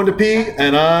right, he's going to pee,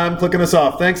 and I'm clicking us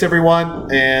off. Thanks,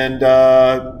 everyone, and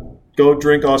go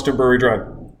drink Austin Brewery Dry.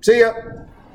 See ya.